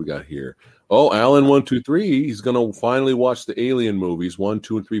 What do we got here? Oh, Alan 123. He's going to finally watch the Alien movies 1,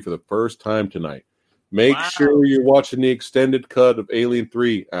 2, and 3 for the first time tonight. Make sure you're watching the extended cut of Alien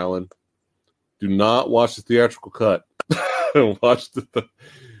 3, Alan. Do not watch the theatrical cut. Watch the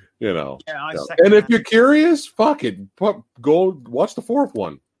Yeah, and if you're curious, fuck it. Go watch the fourth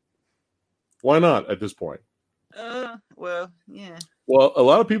one. Why not at this point? Well, yeah. Well, a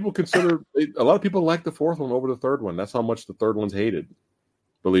lot of people like the fourth one over the third one. That's how much the third one's hated.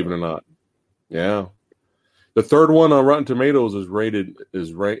 Believe it or not. Yeah. The third one on Rotten Tomatoes is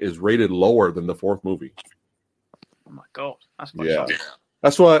rated lower than the fourth movie. Oh my god. That's quite shocking.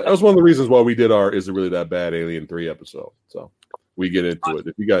 That was one of the reasons why we did our Is It Really That Bad Alien 3 episode. So we get into it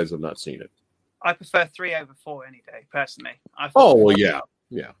if you guys have not seen it. I prefer 3 over 4 any day, personally.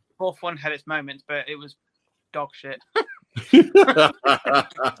 Yeah. Fourth one had its moments, but it was dog shit. but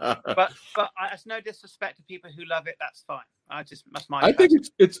it's no disrespect to people who love it. That's fine. That's my. I think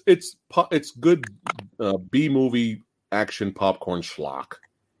it's good B movie action popcorn schlock.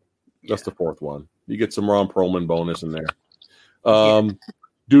 That's the fourth one. You get some Ron Perlman bonus in there.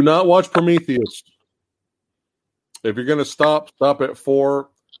 Do not watch Prometheus. If you're gonna stop at 4.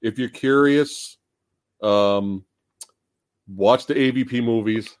 If you're curious, watch the AVP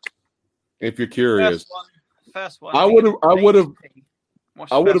movies. If you're curious, first one. I would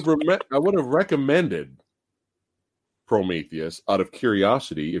have recommended Prometheus out of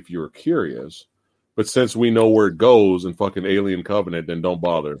curiosity if you're curious, but since we know where it goes in fucking Alien Covenant, then don't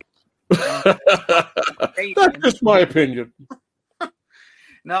bother. That's just my opinion.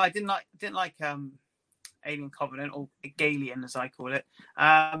 No, I didn't like Alien Covenant, or Galian as I call it.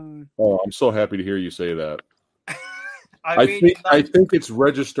 I'm so happy to hear you say that. I think it's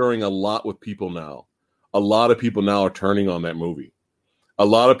registering a lot with people now. A lot of people now are turning on that movie. A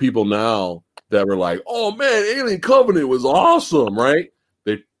lot of people now that were like, "Oh man, Alien Covenant was awesome," right?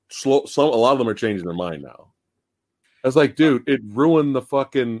 A lot of them are changing their mind now. I was like, dude, it ruined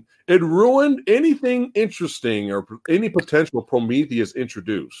anything interesting or any potential Prometheus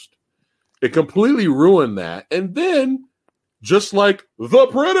introduced. It completely ruined that. And then, just like The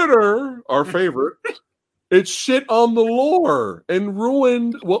Predator, our favorite, it shit on the lore and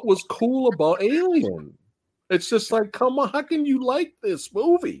ruined what was cool about Alien. It's just like, come on, how can you like this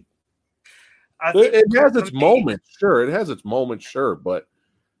movie? It has its moments, sure. It has its moments, sure, but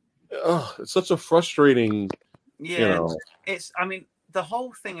it's such a frustrating. Yeah, the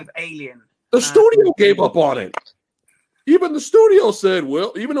whole thing of Alien. The studio gave up on it. Even the studio said,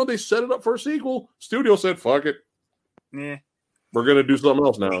 well, even though they set it up for a sequel, studio said, fuck it. Yeah. We're going to do something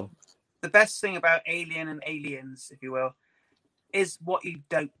else now. The best thing about Alien and Aliens, if you will, is what you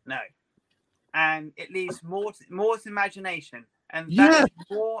don't know. And it leaves more to imagination. And that's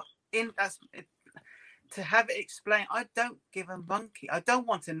more to have it explained. I don't give a monkey. I don't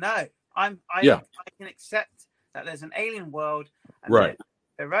want to know. I can accept that there's an alien world and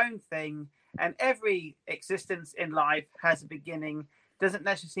their own thing, and every existence in life has a beginning. Doesn't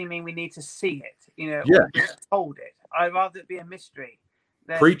necessarily mean we need to see it, or be told it. I'd rather it be a mystery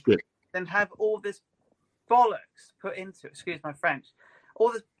than have all this bollocks put into it. Excuse my French.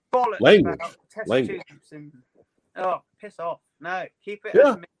 All this bollocks Language. about test Language. tubes and piss off. No, keep it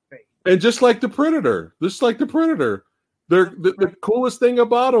Yeah. as mystery. And just like the Predator, the coolest thing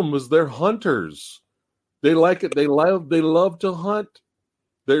about them is they're hunters. They like it. They love to hunt.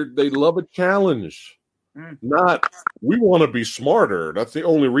 They love a challenge. Not we want to be smarter. That's the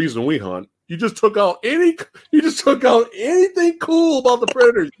only reason we hunt. You just took out anything cool about the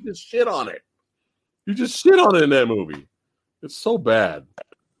Predators. You just shit on it. You just shit on it in that movie. It's so bad.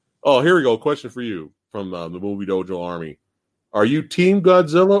 Oh, here we go. Question for you from the Movie Dojo Army. Are you Team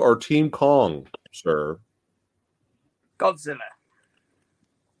Godzilla or Team Kong, sir? Godzilla.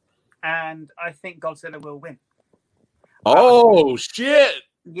 And I think Godzilla will win. Oh, shit.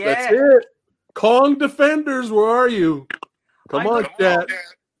 Yeah. That's it. Kong defenders, where are you? Come on, chat.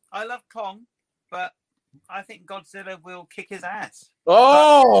 I love Kong, but I think Godzilla will kick his ass.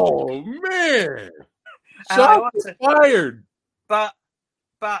 Oh, man. Shots fired. But,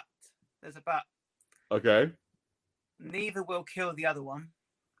 there's a but. Okay. Neither will kill the other one.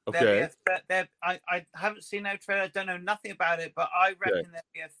 Okay. I haven't seen no trailer, don't know nothing about it, but I reckon there'll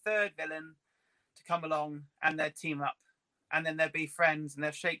be a third villain to come along and they'll team up. And then they'll be friends and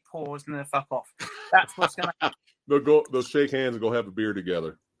they'll shake paws and they'll fuck off. That's what's going to happen. They'll shake hands and go have a beer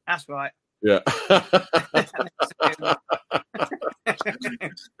together. That's right. Yeah.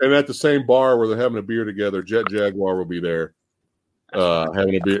 And at the same bar where they're having a beer together, Jet Jaguar will be there,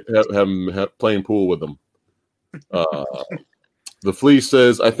 having a beer, playing pool with them. The Flea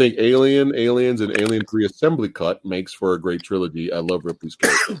says, "I think Aliens, and Alien 3 Assembly Cut makes for a great trilogy. I love Ripley's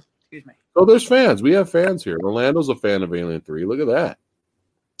character." Excuse me. So there's fans. We have fans here. Orlando's a fan of Alien 3. Look at that.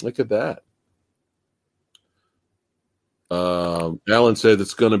 Look at that. Alan said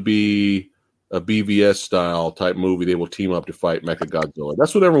it's going to be a BVS style type movie. They will team up to fight Mechagodzilla.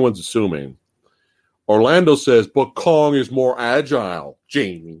 That's what everyone's assuming. Orlando says, but Kong is more agile,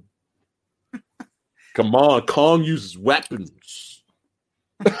 Jamie. Come on, Kong uses weapons.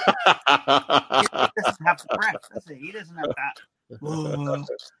 He doesn't have the breath, does he? He doesn't have that.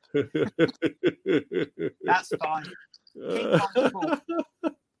 That's fine. King Kong's cool.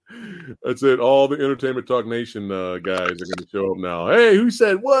 That's it. All the Entertainment Talk Nation guys are going to show up now. Hey, who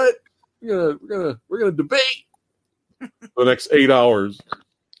said what? We're gonna debate for the next 8 hours.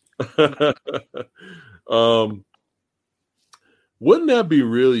 Wouldn't that be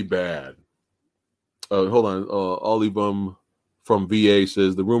really bad? Hold on. Olivum from VA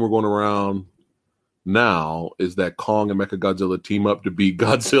says the rumor going around now is that Kong and Mechagodzilla team up to beat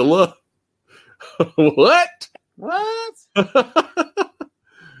Godzilla. What?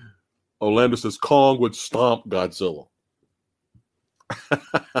 Orlando says Kong would stomp Godzilla.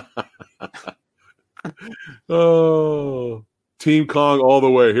 Oh, Team Kong all the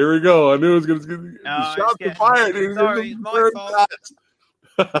way. Here we go. I knew it was going to get shots were fired. Sorry, it's my fault.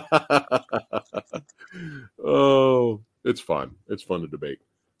 Oh, it's fun. It's fun to debate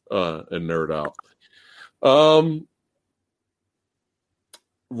and nerd out.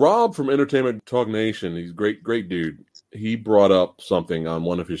 Rob from Entertainment Talk Nation, he's a great dude. He brought up something on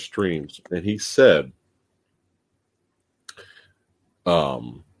one of his streams, and he said,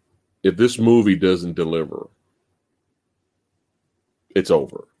 if this movie doesn't deliver, it's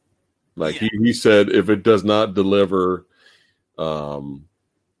over. He said, if it does not deliver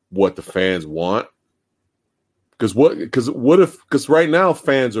what the fans want, because right now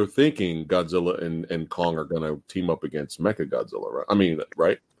fans are thinking Godzilla and Kong are going to team up against Mechagodzilla, right? I mean,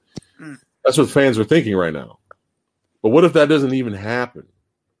 right? That's what fans are thinking right now. But what if that doesn't even happen?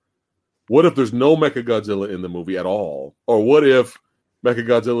 What if there's no Mechagodzilla in the movie at all? Or what if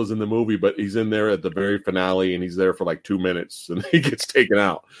Mechagodzilla's in the movie, but he's in there at the very finale and he's there for like 2 minutes and he gets taken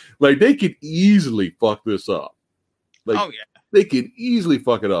out? Like, they could easily fuck this up. They could easily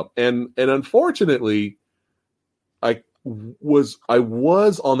fuck it up. And unfortunately, I was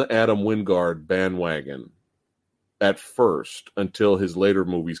on the Adam Wingard bandwagon at first until his later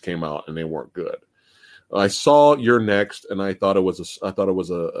movies came out and they weren't good. I saw You're Next, and I thought it was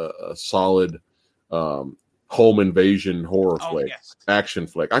a solid home invasion horror flick, action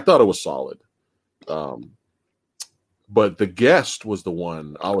flick. I thought it was solid. But The Guest was the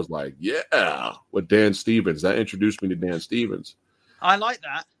one I was like, yeah, with Dan Stevens. That introduced me to Dan Stevens. I like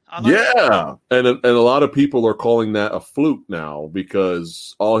that. That. And a lot of people are calling that a fluke now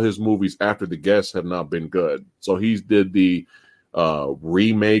because all his movies after The Guest have not been good. So he did the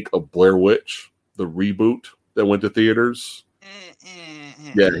remake of Blair Witch, the reboot that went to theaters.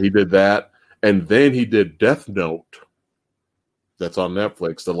 Yeah, he did that. And then he did Death Note. That's on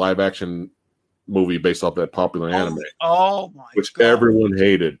Netflix, the live action movie based off that popular anime. Oh my which God. Everyone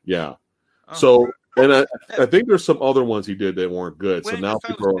hated. Yeah. Oh. So And I think there's some other ones he did that weren't good. So William now Dafoe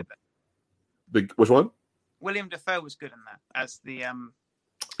was people good, are, which one? William Dafoe was good in that as the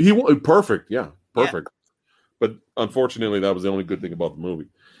He perfect, yeah, Yeah. perfect. But unfortunately, that was the only good thing about the movie.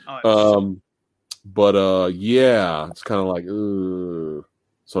 Oh, But yeah, it's kind of like,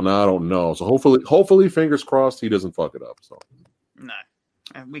 so now I don't know. So hopefully, fingers crossed, he doesn't fuck it up. So no,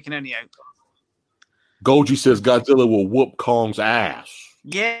 we can only hope. Goji says Godzilla will whoop Kong's ass.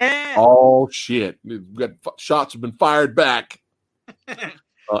 Yeah. Oh shit! Shots have been fired back.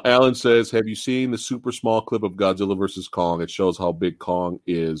 Alan says, "Have you seen the super small clip of Godzilla versus Kong? It shows how big Kong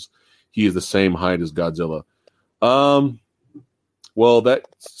is. He is the same height as Godzilla." Well, that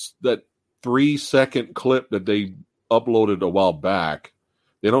 3-second clip that they uploaded a while back,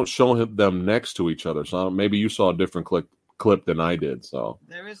 they don't show them next to each other. So maybe you saw a different clip than I did. So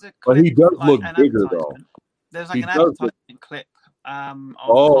there is a clip, but he does like look an bigger though. There's like He an does advertisement clip of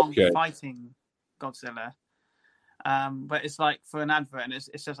Kong okay. fighting Godzilla. But it's like for an advert, and it's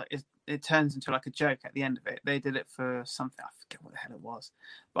just like it turns into like a joke at the end of it. They did it for something, I forget what the hell it was,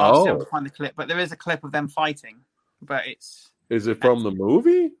 but I'll still find the clip. But there is a clip of them fighting, but is it from the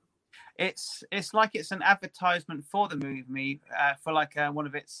movie? It's like it's an advertisement for the movie, for like one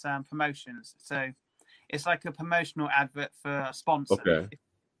of its promotions. So it's like a promotional advert for a sponsor. Okay.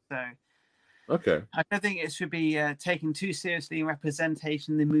 So okay, I don't think it should be taken too seriously in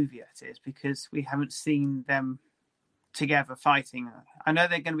representation in the movie it is, because we haven't seen them together fighting. I know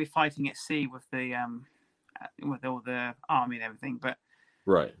they're going to be fighting at sea with the with all the army and everything, but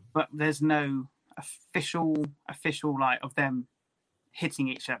right. But there's no official like of them hitting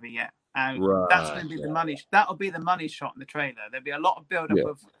each other yet. Right. That's going to be the money. That'll be the money shot in the trailer. There'll be a lot of build up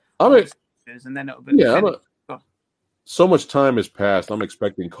of and then it'll be so much time has passed. I'm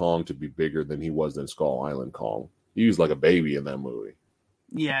expecting Kong to be bigger than he was in Skull Island Kong. He was like a baby in that movie.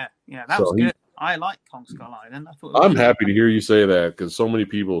 Yeah, that was good. I like Kong Skull Island. I'm happy to hear you say that, because so many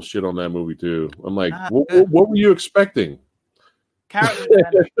people shit on that movie too. I'm like, what were you expecting?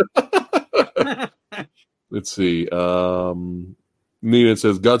 Let's see. Nina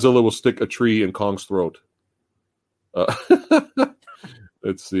says Godzilla will stick a tree in Kong's throat.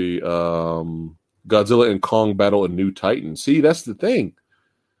 Let's see. Godzilla and Kong battle a new Titan. See, that's the thing.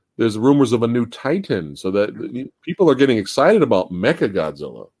 There's rumors of a new Titan, so that people are getting excited about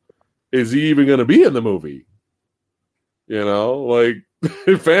Mechagodzilla. Is he even going to be in the movie? You know, like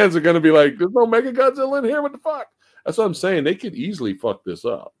fans are going to be like, "There's no Mechagodzilla in here. What the fuck?" That's what I'm saying. They could easily fuck this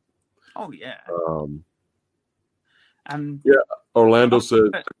up. Oh yeah. Orlando said,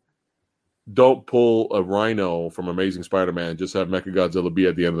 "Don't pull a Rhino from Amazing Spider-Man. Just have Mechagodzilla be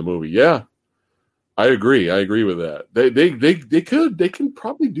at the end of the movie." Yeah, I agree. I agree with that. They can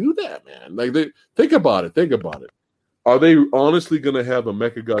probably do that, man. Like think about it. Are they honestly going to have a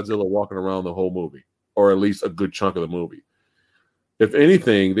Mechagodzilla walking around the whole movie, or at least a good chunk of the movie? If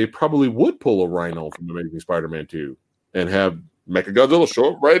anything, they probably would pull a Rhino from Amazing Spider-Man 2 and have Mechagodzilla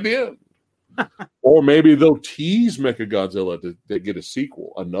show up right at the end. Or maybe they'll tease Mechagodzilla to get a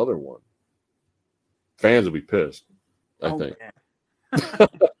sequel, another one. Fans will be pissed, I think. Yeah.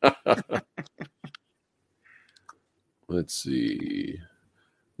 Let's see.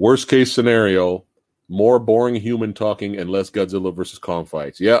 Worst case scenario, more boring human talking and less Godzilla versus Kong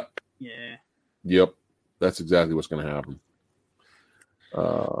fights. Yep. Yeah. Yep. That's exactly what's going to happen.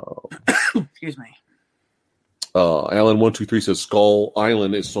 Excuse me. Alan123 says Skull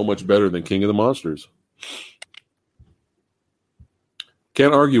Island is so much better than King of the Monsters.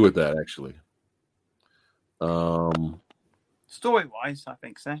 Can't argue with that, actually. Story-wise, I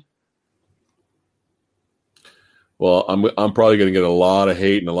think so. Well, I'm probably going to get a lot of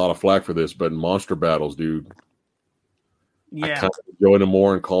hate and a lot of flack for this, but in monster battles, dude, I kind of enjoy them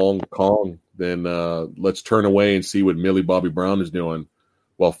more in Kong than let's turn away and see what Millie Bobby Brown is doing.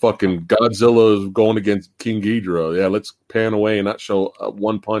 While fucking Godzilla is going against King Ghidorah. Yeah, let's pan away and not show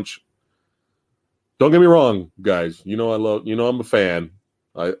one punch. Don't get me wrong, guys. I'm a fan.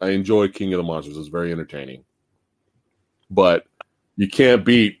 I enjoy King of the Monsters. It's very entertaining. But you can't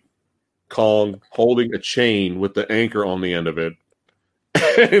beat Kong holding a chain with the anchor on the end of it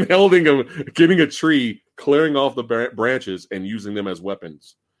and getting a tree, clearing off the branches and using them as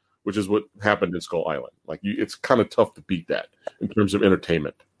weapons, which is what happened in Skull Island. Like, it's kind of tough to beat that in terms of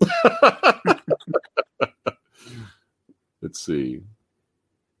entertainment. Let's see.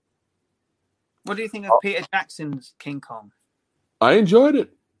 What do you think of Peter Jackson's King Kong? I enjoyed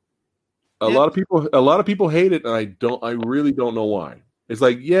it. A lot of people hate it, and I really don't know why. It's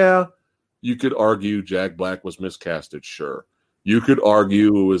like, yeah, you could argue Jack Black was miscasted, sure. You could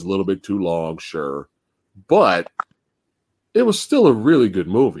argue it was a little bit too long, sure. But it was still a really good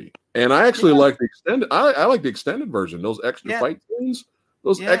movie. And I actually like the extended. I like the extended version. Those extra fight scenes.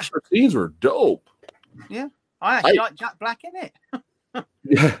 Those extra scenes were dope. Yeah, I actually like Jack Black in it.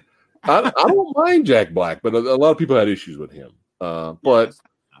 Yeah, I don't mind Jack Black, but a lot of people had issues with him. But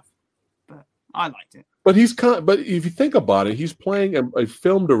I liked it. But but if you think about it, he's playing a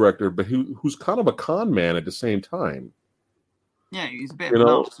film director, but who's kind of a con man at the same time. Yeah, he's a bit of an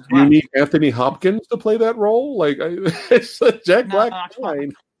arse as well. You need Anthony Hopkins to play that role. Like Jack Black.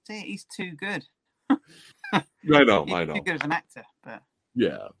 He's too good. I know. He's too good as an actor, but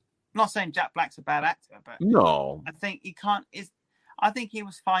yeah. I'm not saying Jack Black's a bad actor, but no, I think he can't. I think he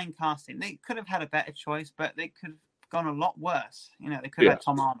was fine casting. They could have had a better choice, but they could have gone a lot worse. You know, they could have had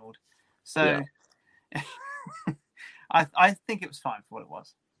Tom Arnold. So I think it was fine for what it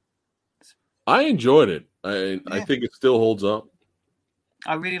was. I enjoyed it. I think it still holds up.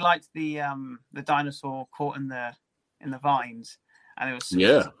 I really liked the dinosaur caught in the vines, and it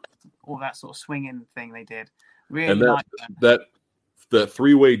was all that sort of swinging thing they did. Really liked that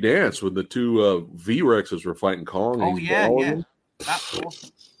three-way dance when the two V-Rexes were fighting Kong. Oh that's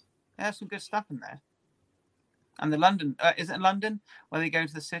awesome. There's some good stuff in there. And the London, is it London where they go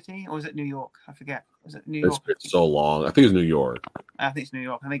to the city, or is it New York? I forget. Was it New York? It's been so long. I think it's New York. I think it's New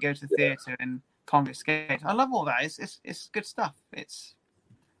York, and they go to the theater and Kong escapes. I love all that. It's good stuff. It's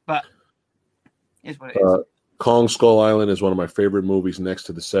what it is. Kong Skull Island is one of my favorite movies next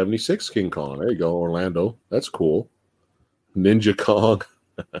to the 76 King Kong. There you go, Orlando. That's cool. Ninja Kong.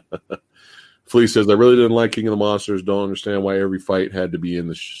 Flea says, I really didn't like King of the Monsters. Don't understand why every fight had to be in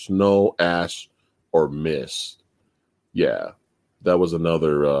the snow, ash, or mist. Yeah, that was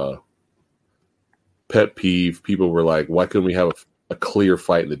another pet peeve. People were like, why couldn't we have a clear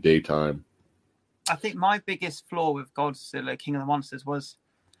fight in the daytime? I think my biggest flaw with Godzilla, King of the Monsters, was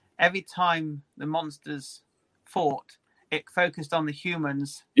every time the monsters fought, it focused on the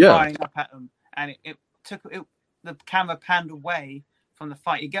humans firing up at them. And it took the camera panned away from the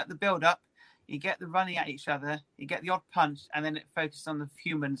fight. You get the build-up, you get the running at each other, you get the odd punch, and then it focused on the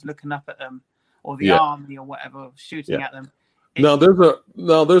humans looking up at them, or the army or whatever shooting at them. Now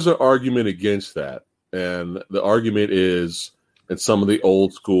there's an argument against that, and the argument is in some of the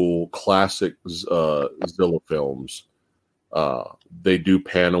old school classic Zilla films, they do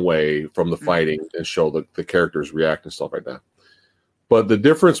pan away from the fighting and show the characters react and stuff like that. But the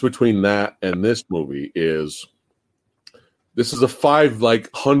difference between that and this movie is this is a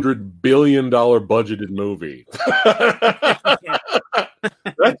 $500 billion budgeted movie.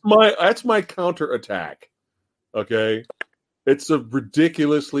 That's my counterattack. Okay, it's a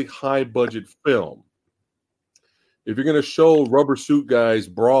ridiculously high budget film. If you're going to show rubber suit guys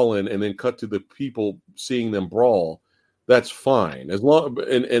brawling and then cut to the people seeing them brawl, that's fine. As long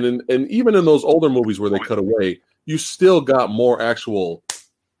and even in those older movies where they cut away, you still got more actual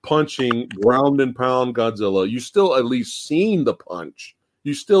punching, ground and pound Godzilla. You still at least seen the punch.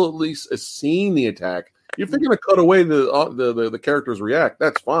 You still at least seen the attack. If they're going to cut away the characters react,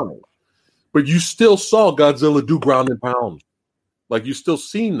 that's fine. But you still saw Godzilla do ground and pound. Like you still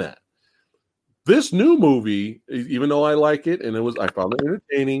seen that. This new movie, even though I like it and I found it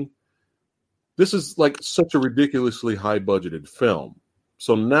entertaining, this is like such a ridiculously high budgeted film.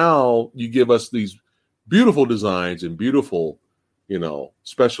 So now you give us these beautiful designs and beautiful,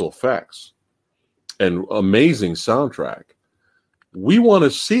 special effects and amazing soundtrack. We want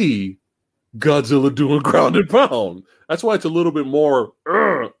to see Godzilla doing ground and pound. That's why it's a little bit more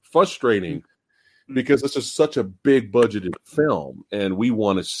frustrating, because it's just such a big budgeted film, and we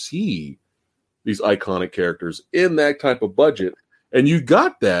want to see these iconic characters in that type of budget. And you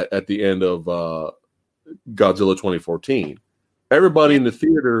got that at the end of Godzilla 2014. Everybody in the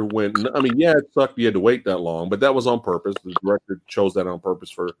theater went, it sucked you had to wait that long, but that was on purpose. The director chose that on purpose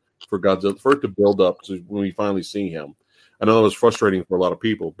for Godzilla, for it to build up to when we finally see him. I know it was frustrating for a lot of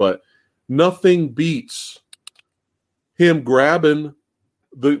people, but nothing beats him grabbing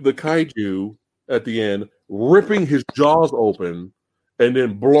the kaiju at the end, ripping his jaws open, and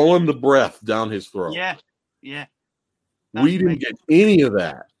then blowing the breath down his throat. Yeah. We didn't get any of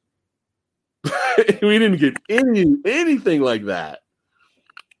that. We didn't get anything like that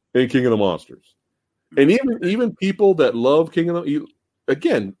in King of the Monsters. And even people that love King of the,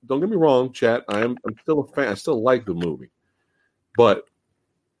 again, don't get me wrong, chat. I'm still a fan. I still like the movie, but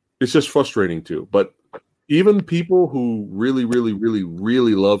it's just frustrating too. But even people who really, really, really,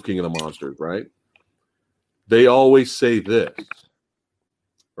 really love King of the Monsters, right? They always say this,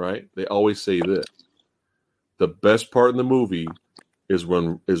 right? They always say this. The best part in the movie is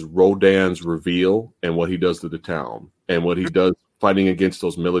Rodan's reveal and what he does to the town and what he does fighting against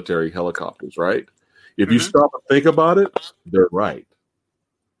those military helicopters, right? If you stop and think about it, they're right.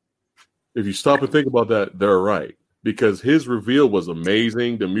 If you stop and think about that, they're right. Because his reveal was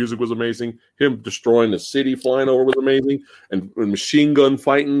amazing. The music was amazing. Him destroying the city, flying over was amazing. And machine gun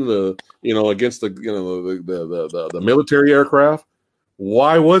fighting against the military aircraft.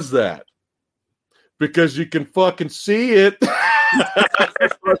 Why was that? Because you can fucking see it.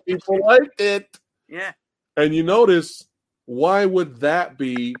 That's why people liked it. Yeah. And you notice, why would that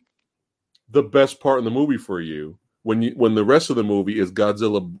be the best part in the movie for you when the rest of the movie is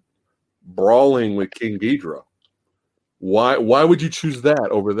Godzilla brawling with King Ghidorah? Why would you choose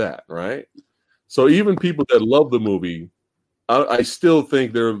that over that, right? So even people that love the movie, I still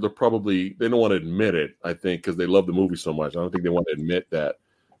think they're probably, they don't want to admit it, I think, because they love the movie so much. I don't think they want to admit that,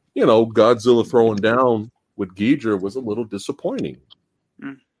 Godzilla throwing down with Ghidorah was a little disappointing.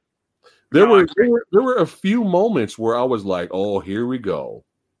 Mm. There were a few moments where I was like, oh, here we go.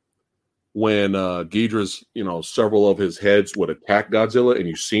 When Ghidorah's, several of his heads would attack Godzilla, and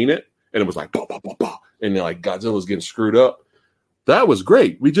you've seen it, and it was like, bah, bah, bah, bah, and then, like, Godzilla's getting screwed up. That was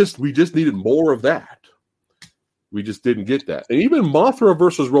great. We just needed more of that. We just didn't get that. And even Mothra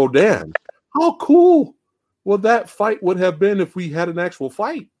versus Rodan, how cool would that fight would have been if we had an actual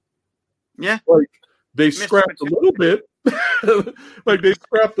fight? Yeah. Like, they scrapped a little bit. Like, they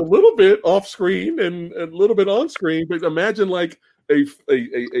scrapped a little bit off screen and a little bit on screen. But imagine like a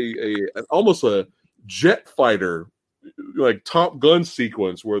almost a jet fighter, like Top Gun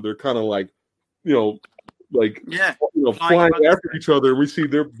sequence where they're kind of like, flying after each other, and we see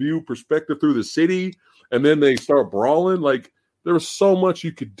their view perspective through the city, and then they start brawling. Like, there was so much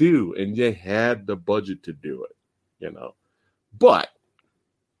you could do, and you had the budget to do it, But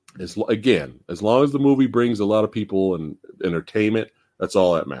as long as the movie brings a lot of people and entertainment, that's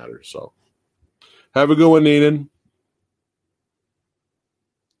all that matters. So, have a good one, Neenan.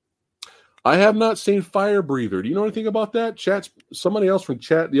 I have not seen Fire Breather. Do you know anything about that? Somebody else from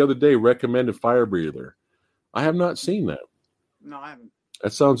chat the other day recommended Fire Breather. I have not seen that. No, I haven't.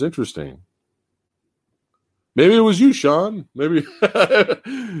 That sounds interesting. Maybe it was you, Sean. Maybe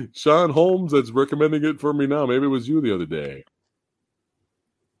Sean Holmes that's recommending it for me now. Maybe it was you the other day.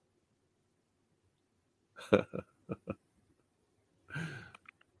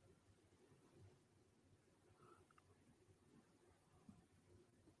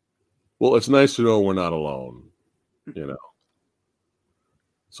 Well, it's nice to know we're not alone,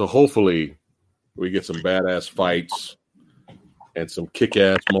 So hopefully we get some badass fights and some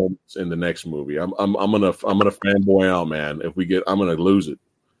kick-ass moments in the next movie. I'm gonna fanboy out, man. I'm gonna lose it.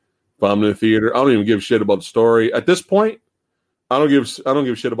 If I'm in the theater, I don't even give a shit about the story. At this point, I don't give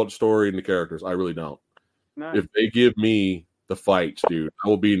a shit about the story and the characters. I really don't. No. If they give me the fights, dude, I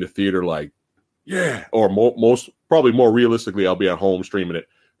will be in the theater like, yeah. Or probably more realistically, I'll be at home streaming it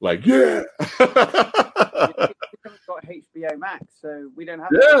like, yeah. We haven't got HBO Max, so we don't have.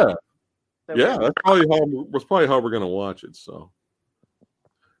 Yeah. That's probably how we're gonna watch it. So.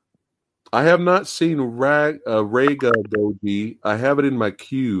 I have not seen Rega Doji. I have it in my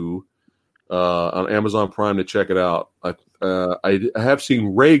queue on Amazon Prime to check it out. I have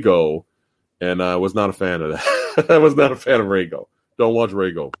seen Rago, and I was not a fan of that. I was not a fan of Rago. Don't watch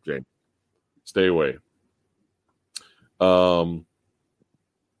Rago, James. Stay away. What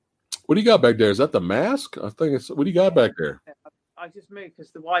do you got back there? Is that the mask? I think it's. What do you got back there? I just moved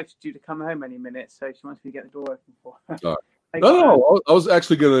because the wife's due to come home any minute, so she wants me to get the door open for her. All right. No, I was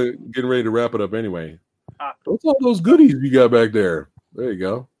actually getting ready to wrap it up anyway. What's all those goodies you got back there? There you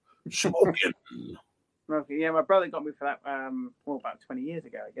go. Smoking. Yeah, my brother got me for that about 20 years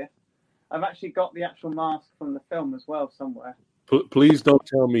ago, I guess. I've actually got the actual mask from the film as well somewhere. Please don't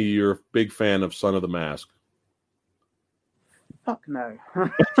tell me you're a big fan of Son of the Mask. Fuck no.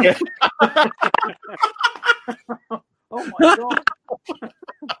 Oh my god.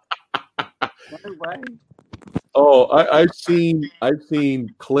 No way. Oh, I've seen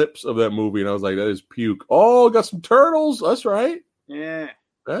clips of that movie, and I was like, that is puke. Oh, got some turtles. That's right. Yeah.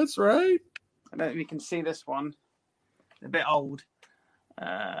 That's right. I don't know if you can see this one. A bit old.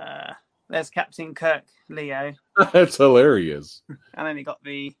 There's Captain Kirk, Leo. That's hilarious. And then you got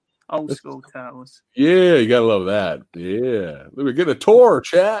the old school turtles. Yeah, you gotta love that. Yeah. We're getting a tour,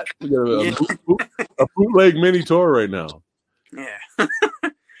 chat. We got a bootleg mini tour right now. Yeah.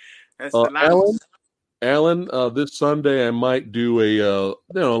 That's the last. Alan, this Sunday I might do a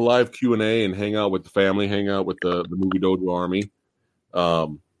live Q&A and hang out with the family, hang out with the Movie Dojo Army,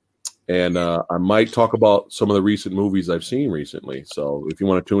 and I might talk about some of the recent movies I've seen recently. So if you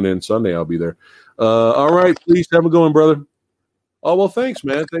want to tune in Sunday, I'll be there. All right, please have a good one, brother. Oh well, thanks,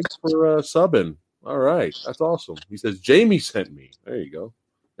 man. Thanks for subbing. All right, that's awesome. He says Jamie sent me. There you go.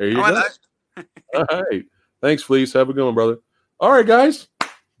 There you go. All right, thanks, Fleece. Have a good one, brother. All right, guys.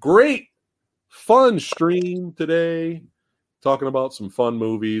 Great fun stream today, talking about some fun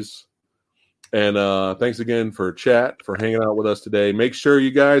movies. And thanks again for hanging out with us today. Make sure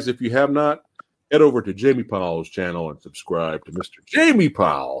you guys, if you have not, head over to Jamie Powell's channel and subscribe to Mr. Jamie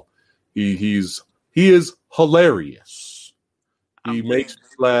Powell. He is hilarious. He makes me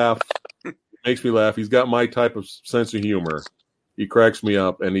laugh. He's got my type of sense of humor. He cracks me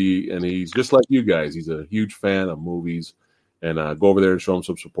up, and he's just like you guys. He's a huge fan of movies, and go over there and show him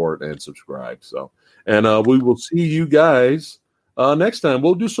some support and subscribe. So, and we will see you guys next time.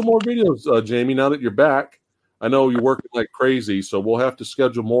 We'll do some more videos, Jamie. Now that you're back, I know you're working like crazy, so we'll have to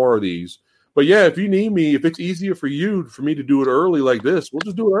schedule more of these. But yeah, if you need me, if it's easier for me to do it early like this, we'll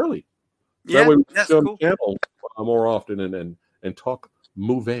just do it early. Yeah, that way we can that's get on cool. the channel more often and talk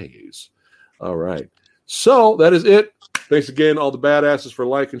movies. All right. So that is it. Thanks again, all the badasses, for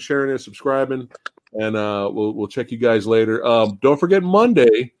liking, sharing, and subscribing. And we'll check you guys later. Don't forget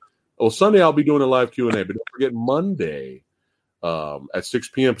Monday. Well, Sunday I'll be doing a live Q&A, but don't forget Monday at 6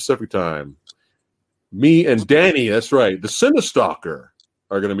 p.m. Pacific time. Me and Danny, that's right, the Cinestalker,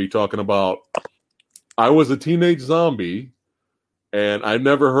 are going to be talking about I Was a Teenage Zombie, and I've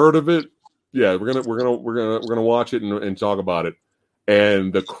never heard of it. Yeah, we're gonna watch it and talk about it.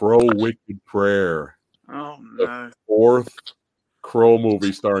 And the Crow Wicked Prayer. Oh no! The fourth Crow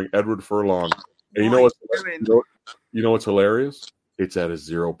movie starring Edward Furlong. And you know what's hilarious? It's at a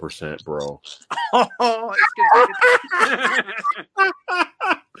 0%, bro. Oh, it's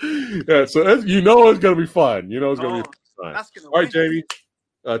good. Yeah, so it's gonna be fun. It's gonna be fun. That's gonna All right, Jamie.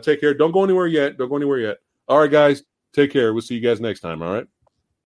 Take care. Don't go anywhere yet. All right, guys. Take care. We'll see you guys next time. All right.